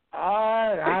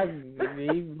 Hey,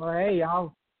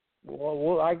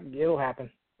 it'll happen,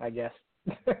 I guess.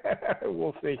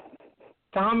 We'll see.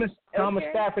 Thomas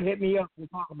Stafford hit me up and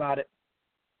talk about it.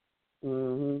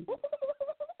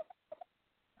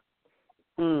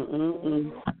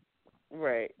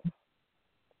 Right.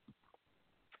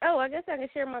 Oh, I guess I can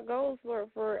share my goals for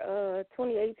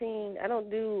 2018. I don't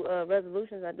do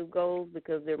resolutions. I do goals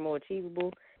because they're more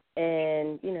achievable,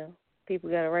 and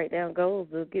people got to write down goals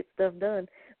to get stuff done.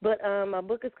 But my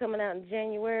book is coming out in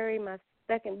January. My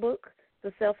second book,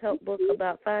 the self-help book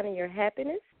about finding your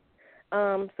happiness.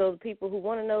 So the people who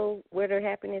want to know where their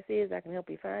happiness is, I can help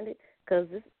you find it because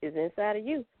this is inside of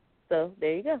you. So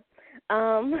there you go.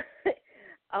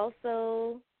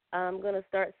 Also, I'm going to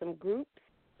start some groups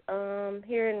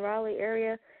here in Raleigh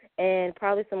area and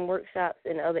probably some workshops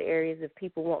in other areas if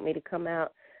people want me to come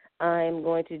out. I'm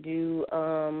going to do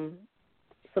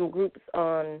some groups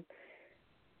on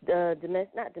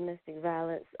not domestic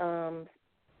violence,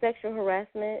 sexual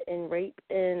harassment and rape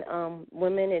in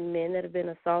women and men that have been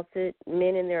assaulted,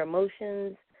 men and their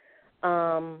emotions,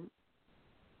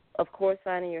 of course,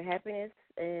 finding your happiness,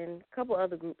 and a couple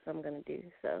other groups I'm going to do.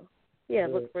 So, yeah,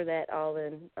 look for that all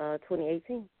in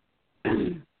 2018.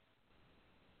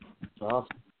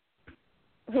 Awesome.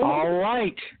 All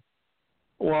right.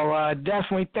 Well,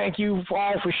 definitely thank you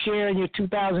all for sharing your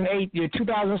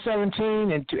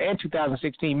 2017 and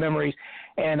 2016 memories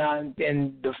and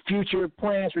the future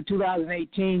plans for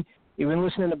 2018. You've been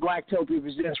listening to Blacktopia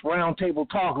Presents Roundtable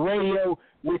Talk Radio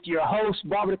with your hosts,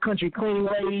 Barbara the Country Cleaning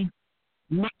Lady,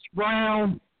 Nikki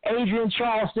Brown, Adrian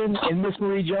Charleston, and Miss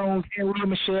Marie Jones, and Leah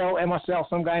Michelle, and myself,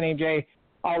 some guy named Jay,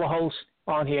 all the hosts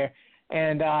on here.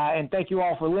 And thank you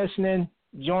all for listening.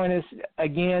 Join us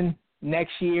again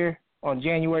next year on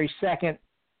January 2nd.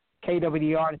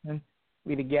 KWD Artisan,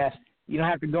 be the guest. You don't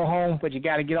have to go home, but you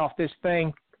got to get off this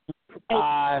thing.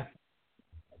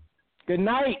 Good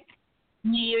night.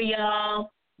 Yeah,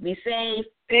 y'all. Be safe.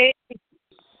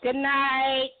 Good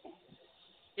night.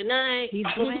 Good night. Peace.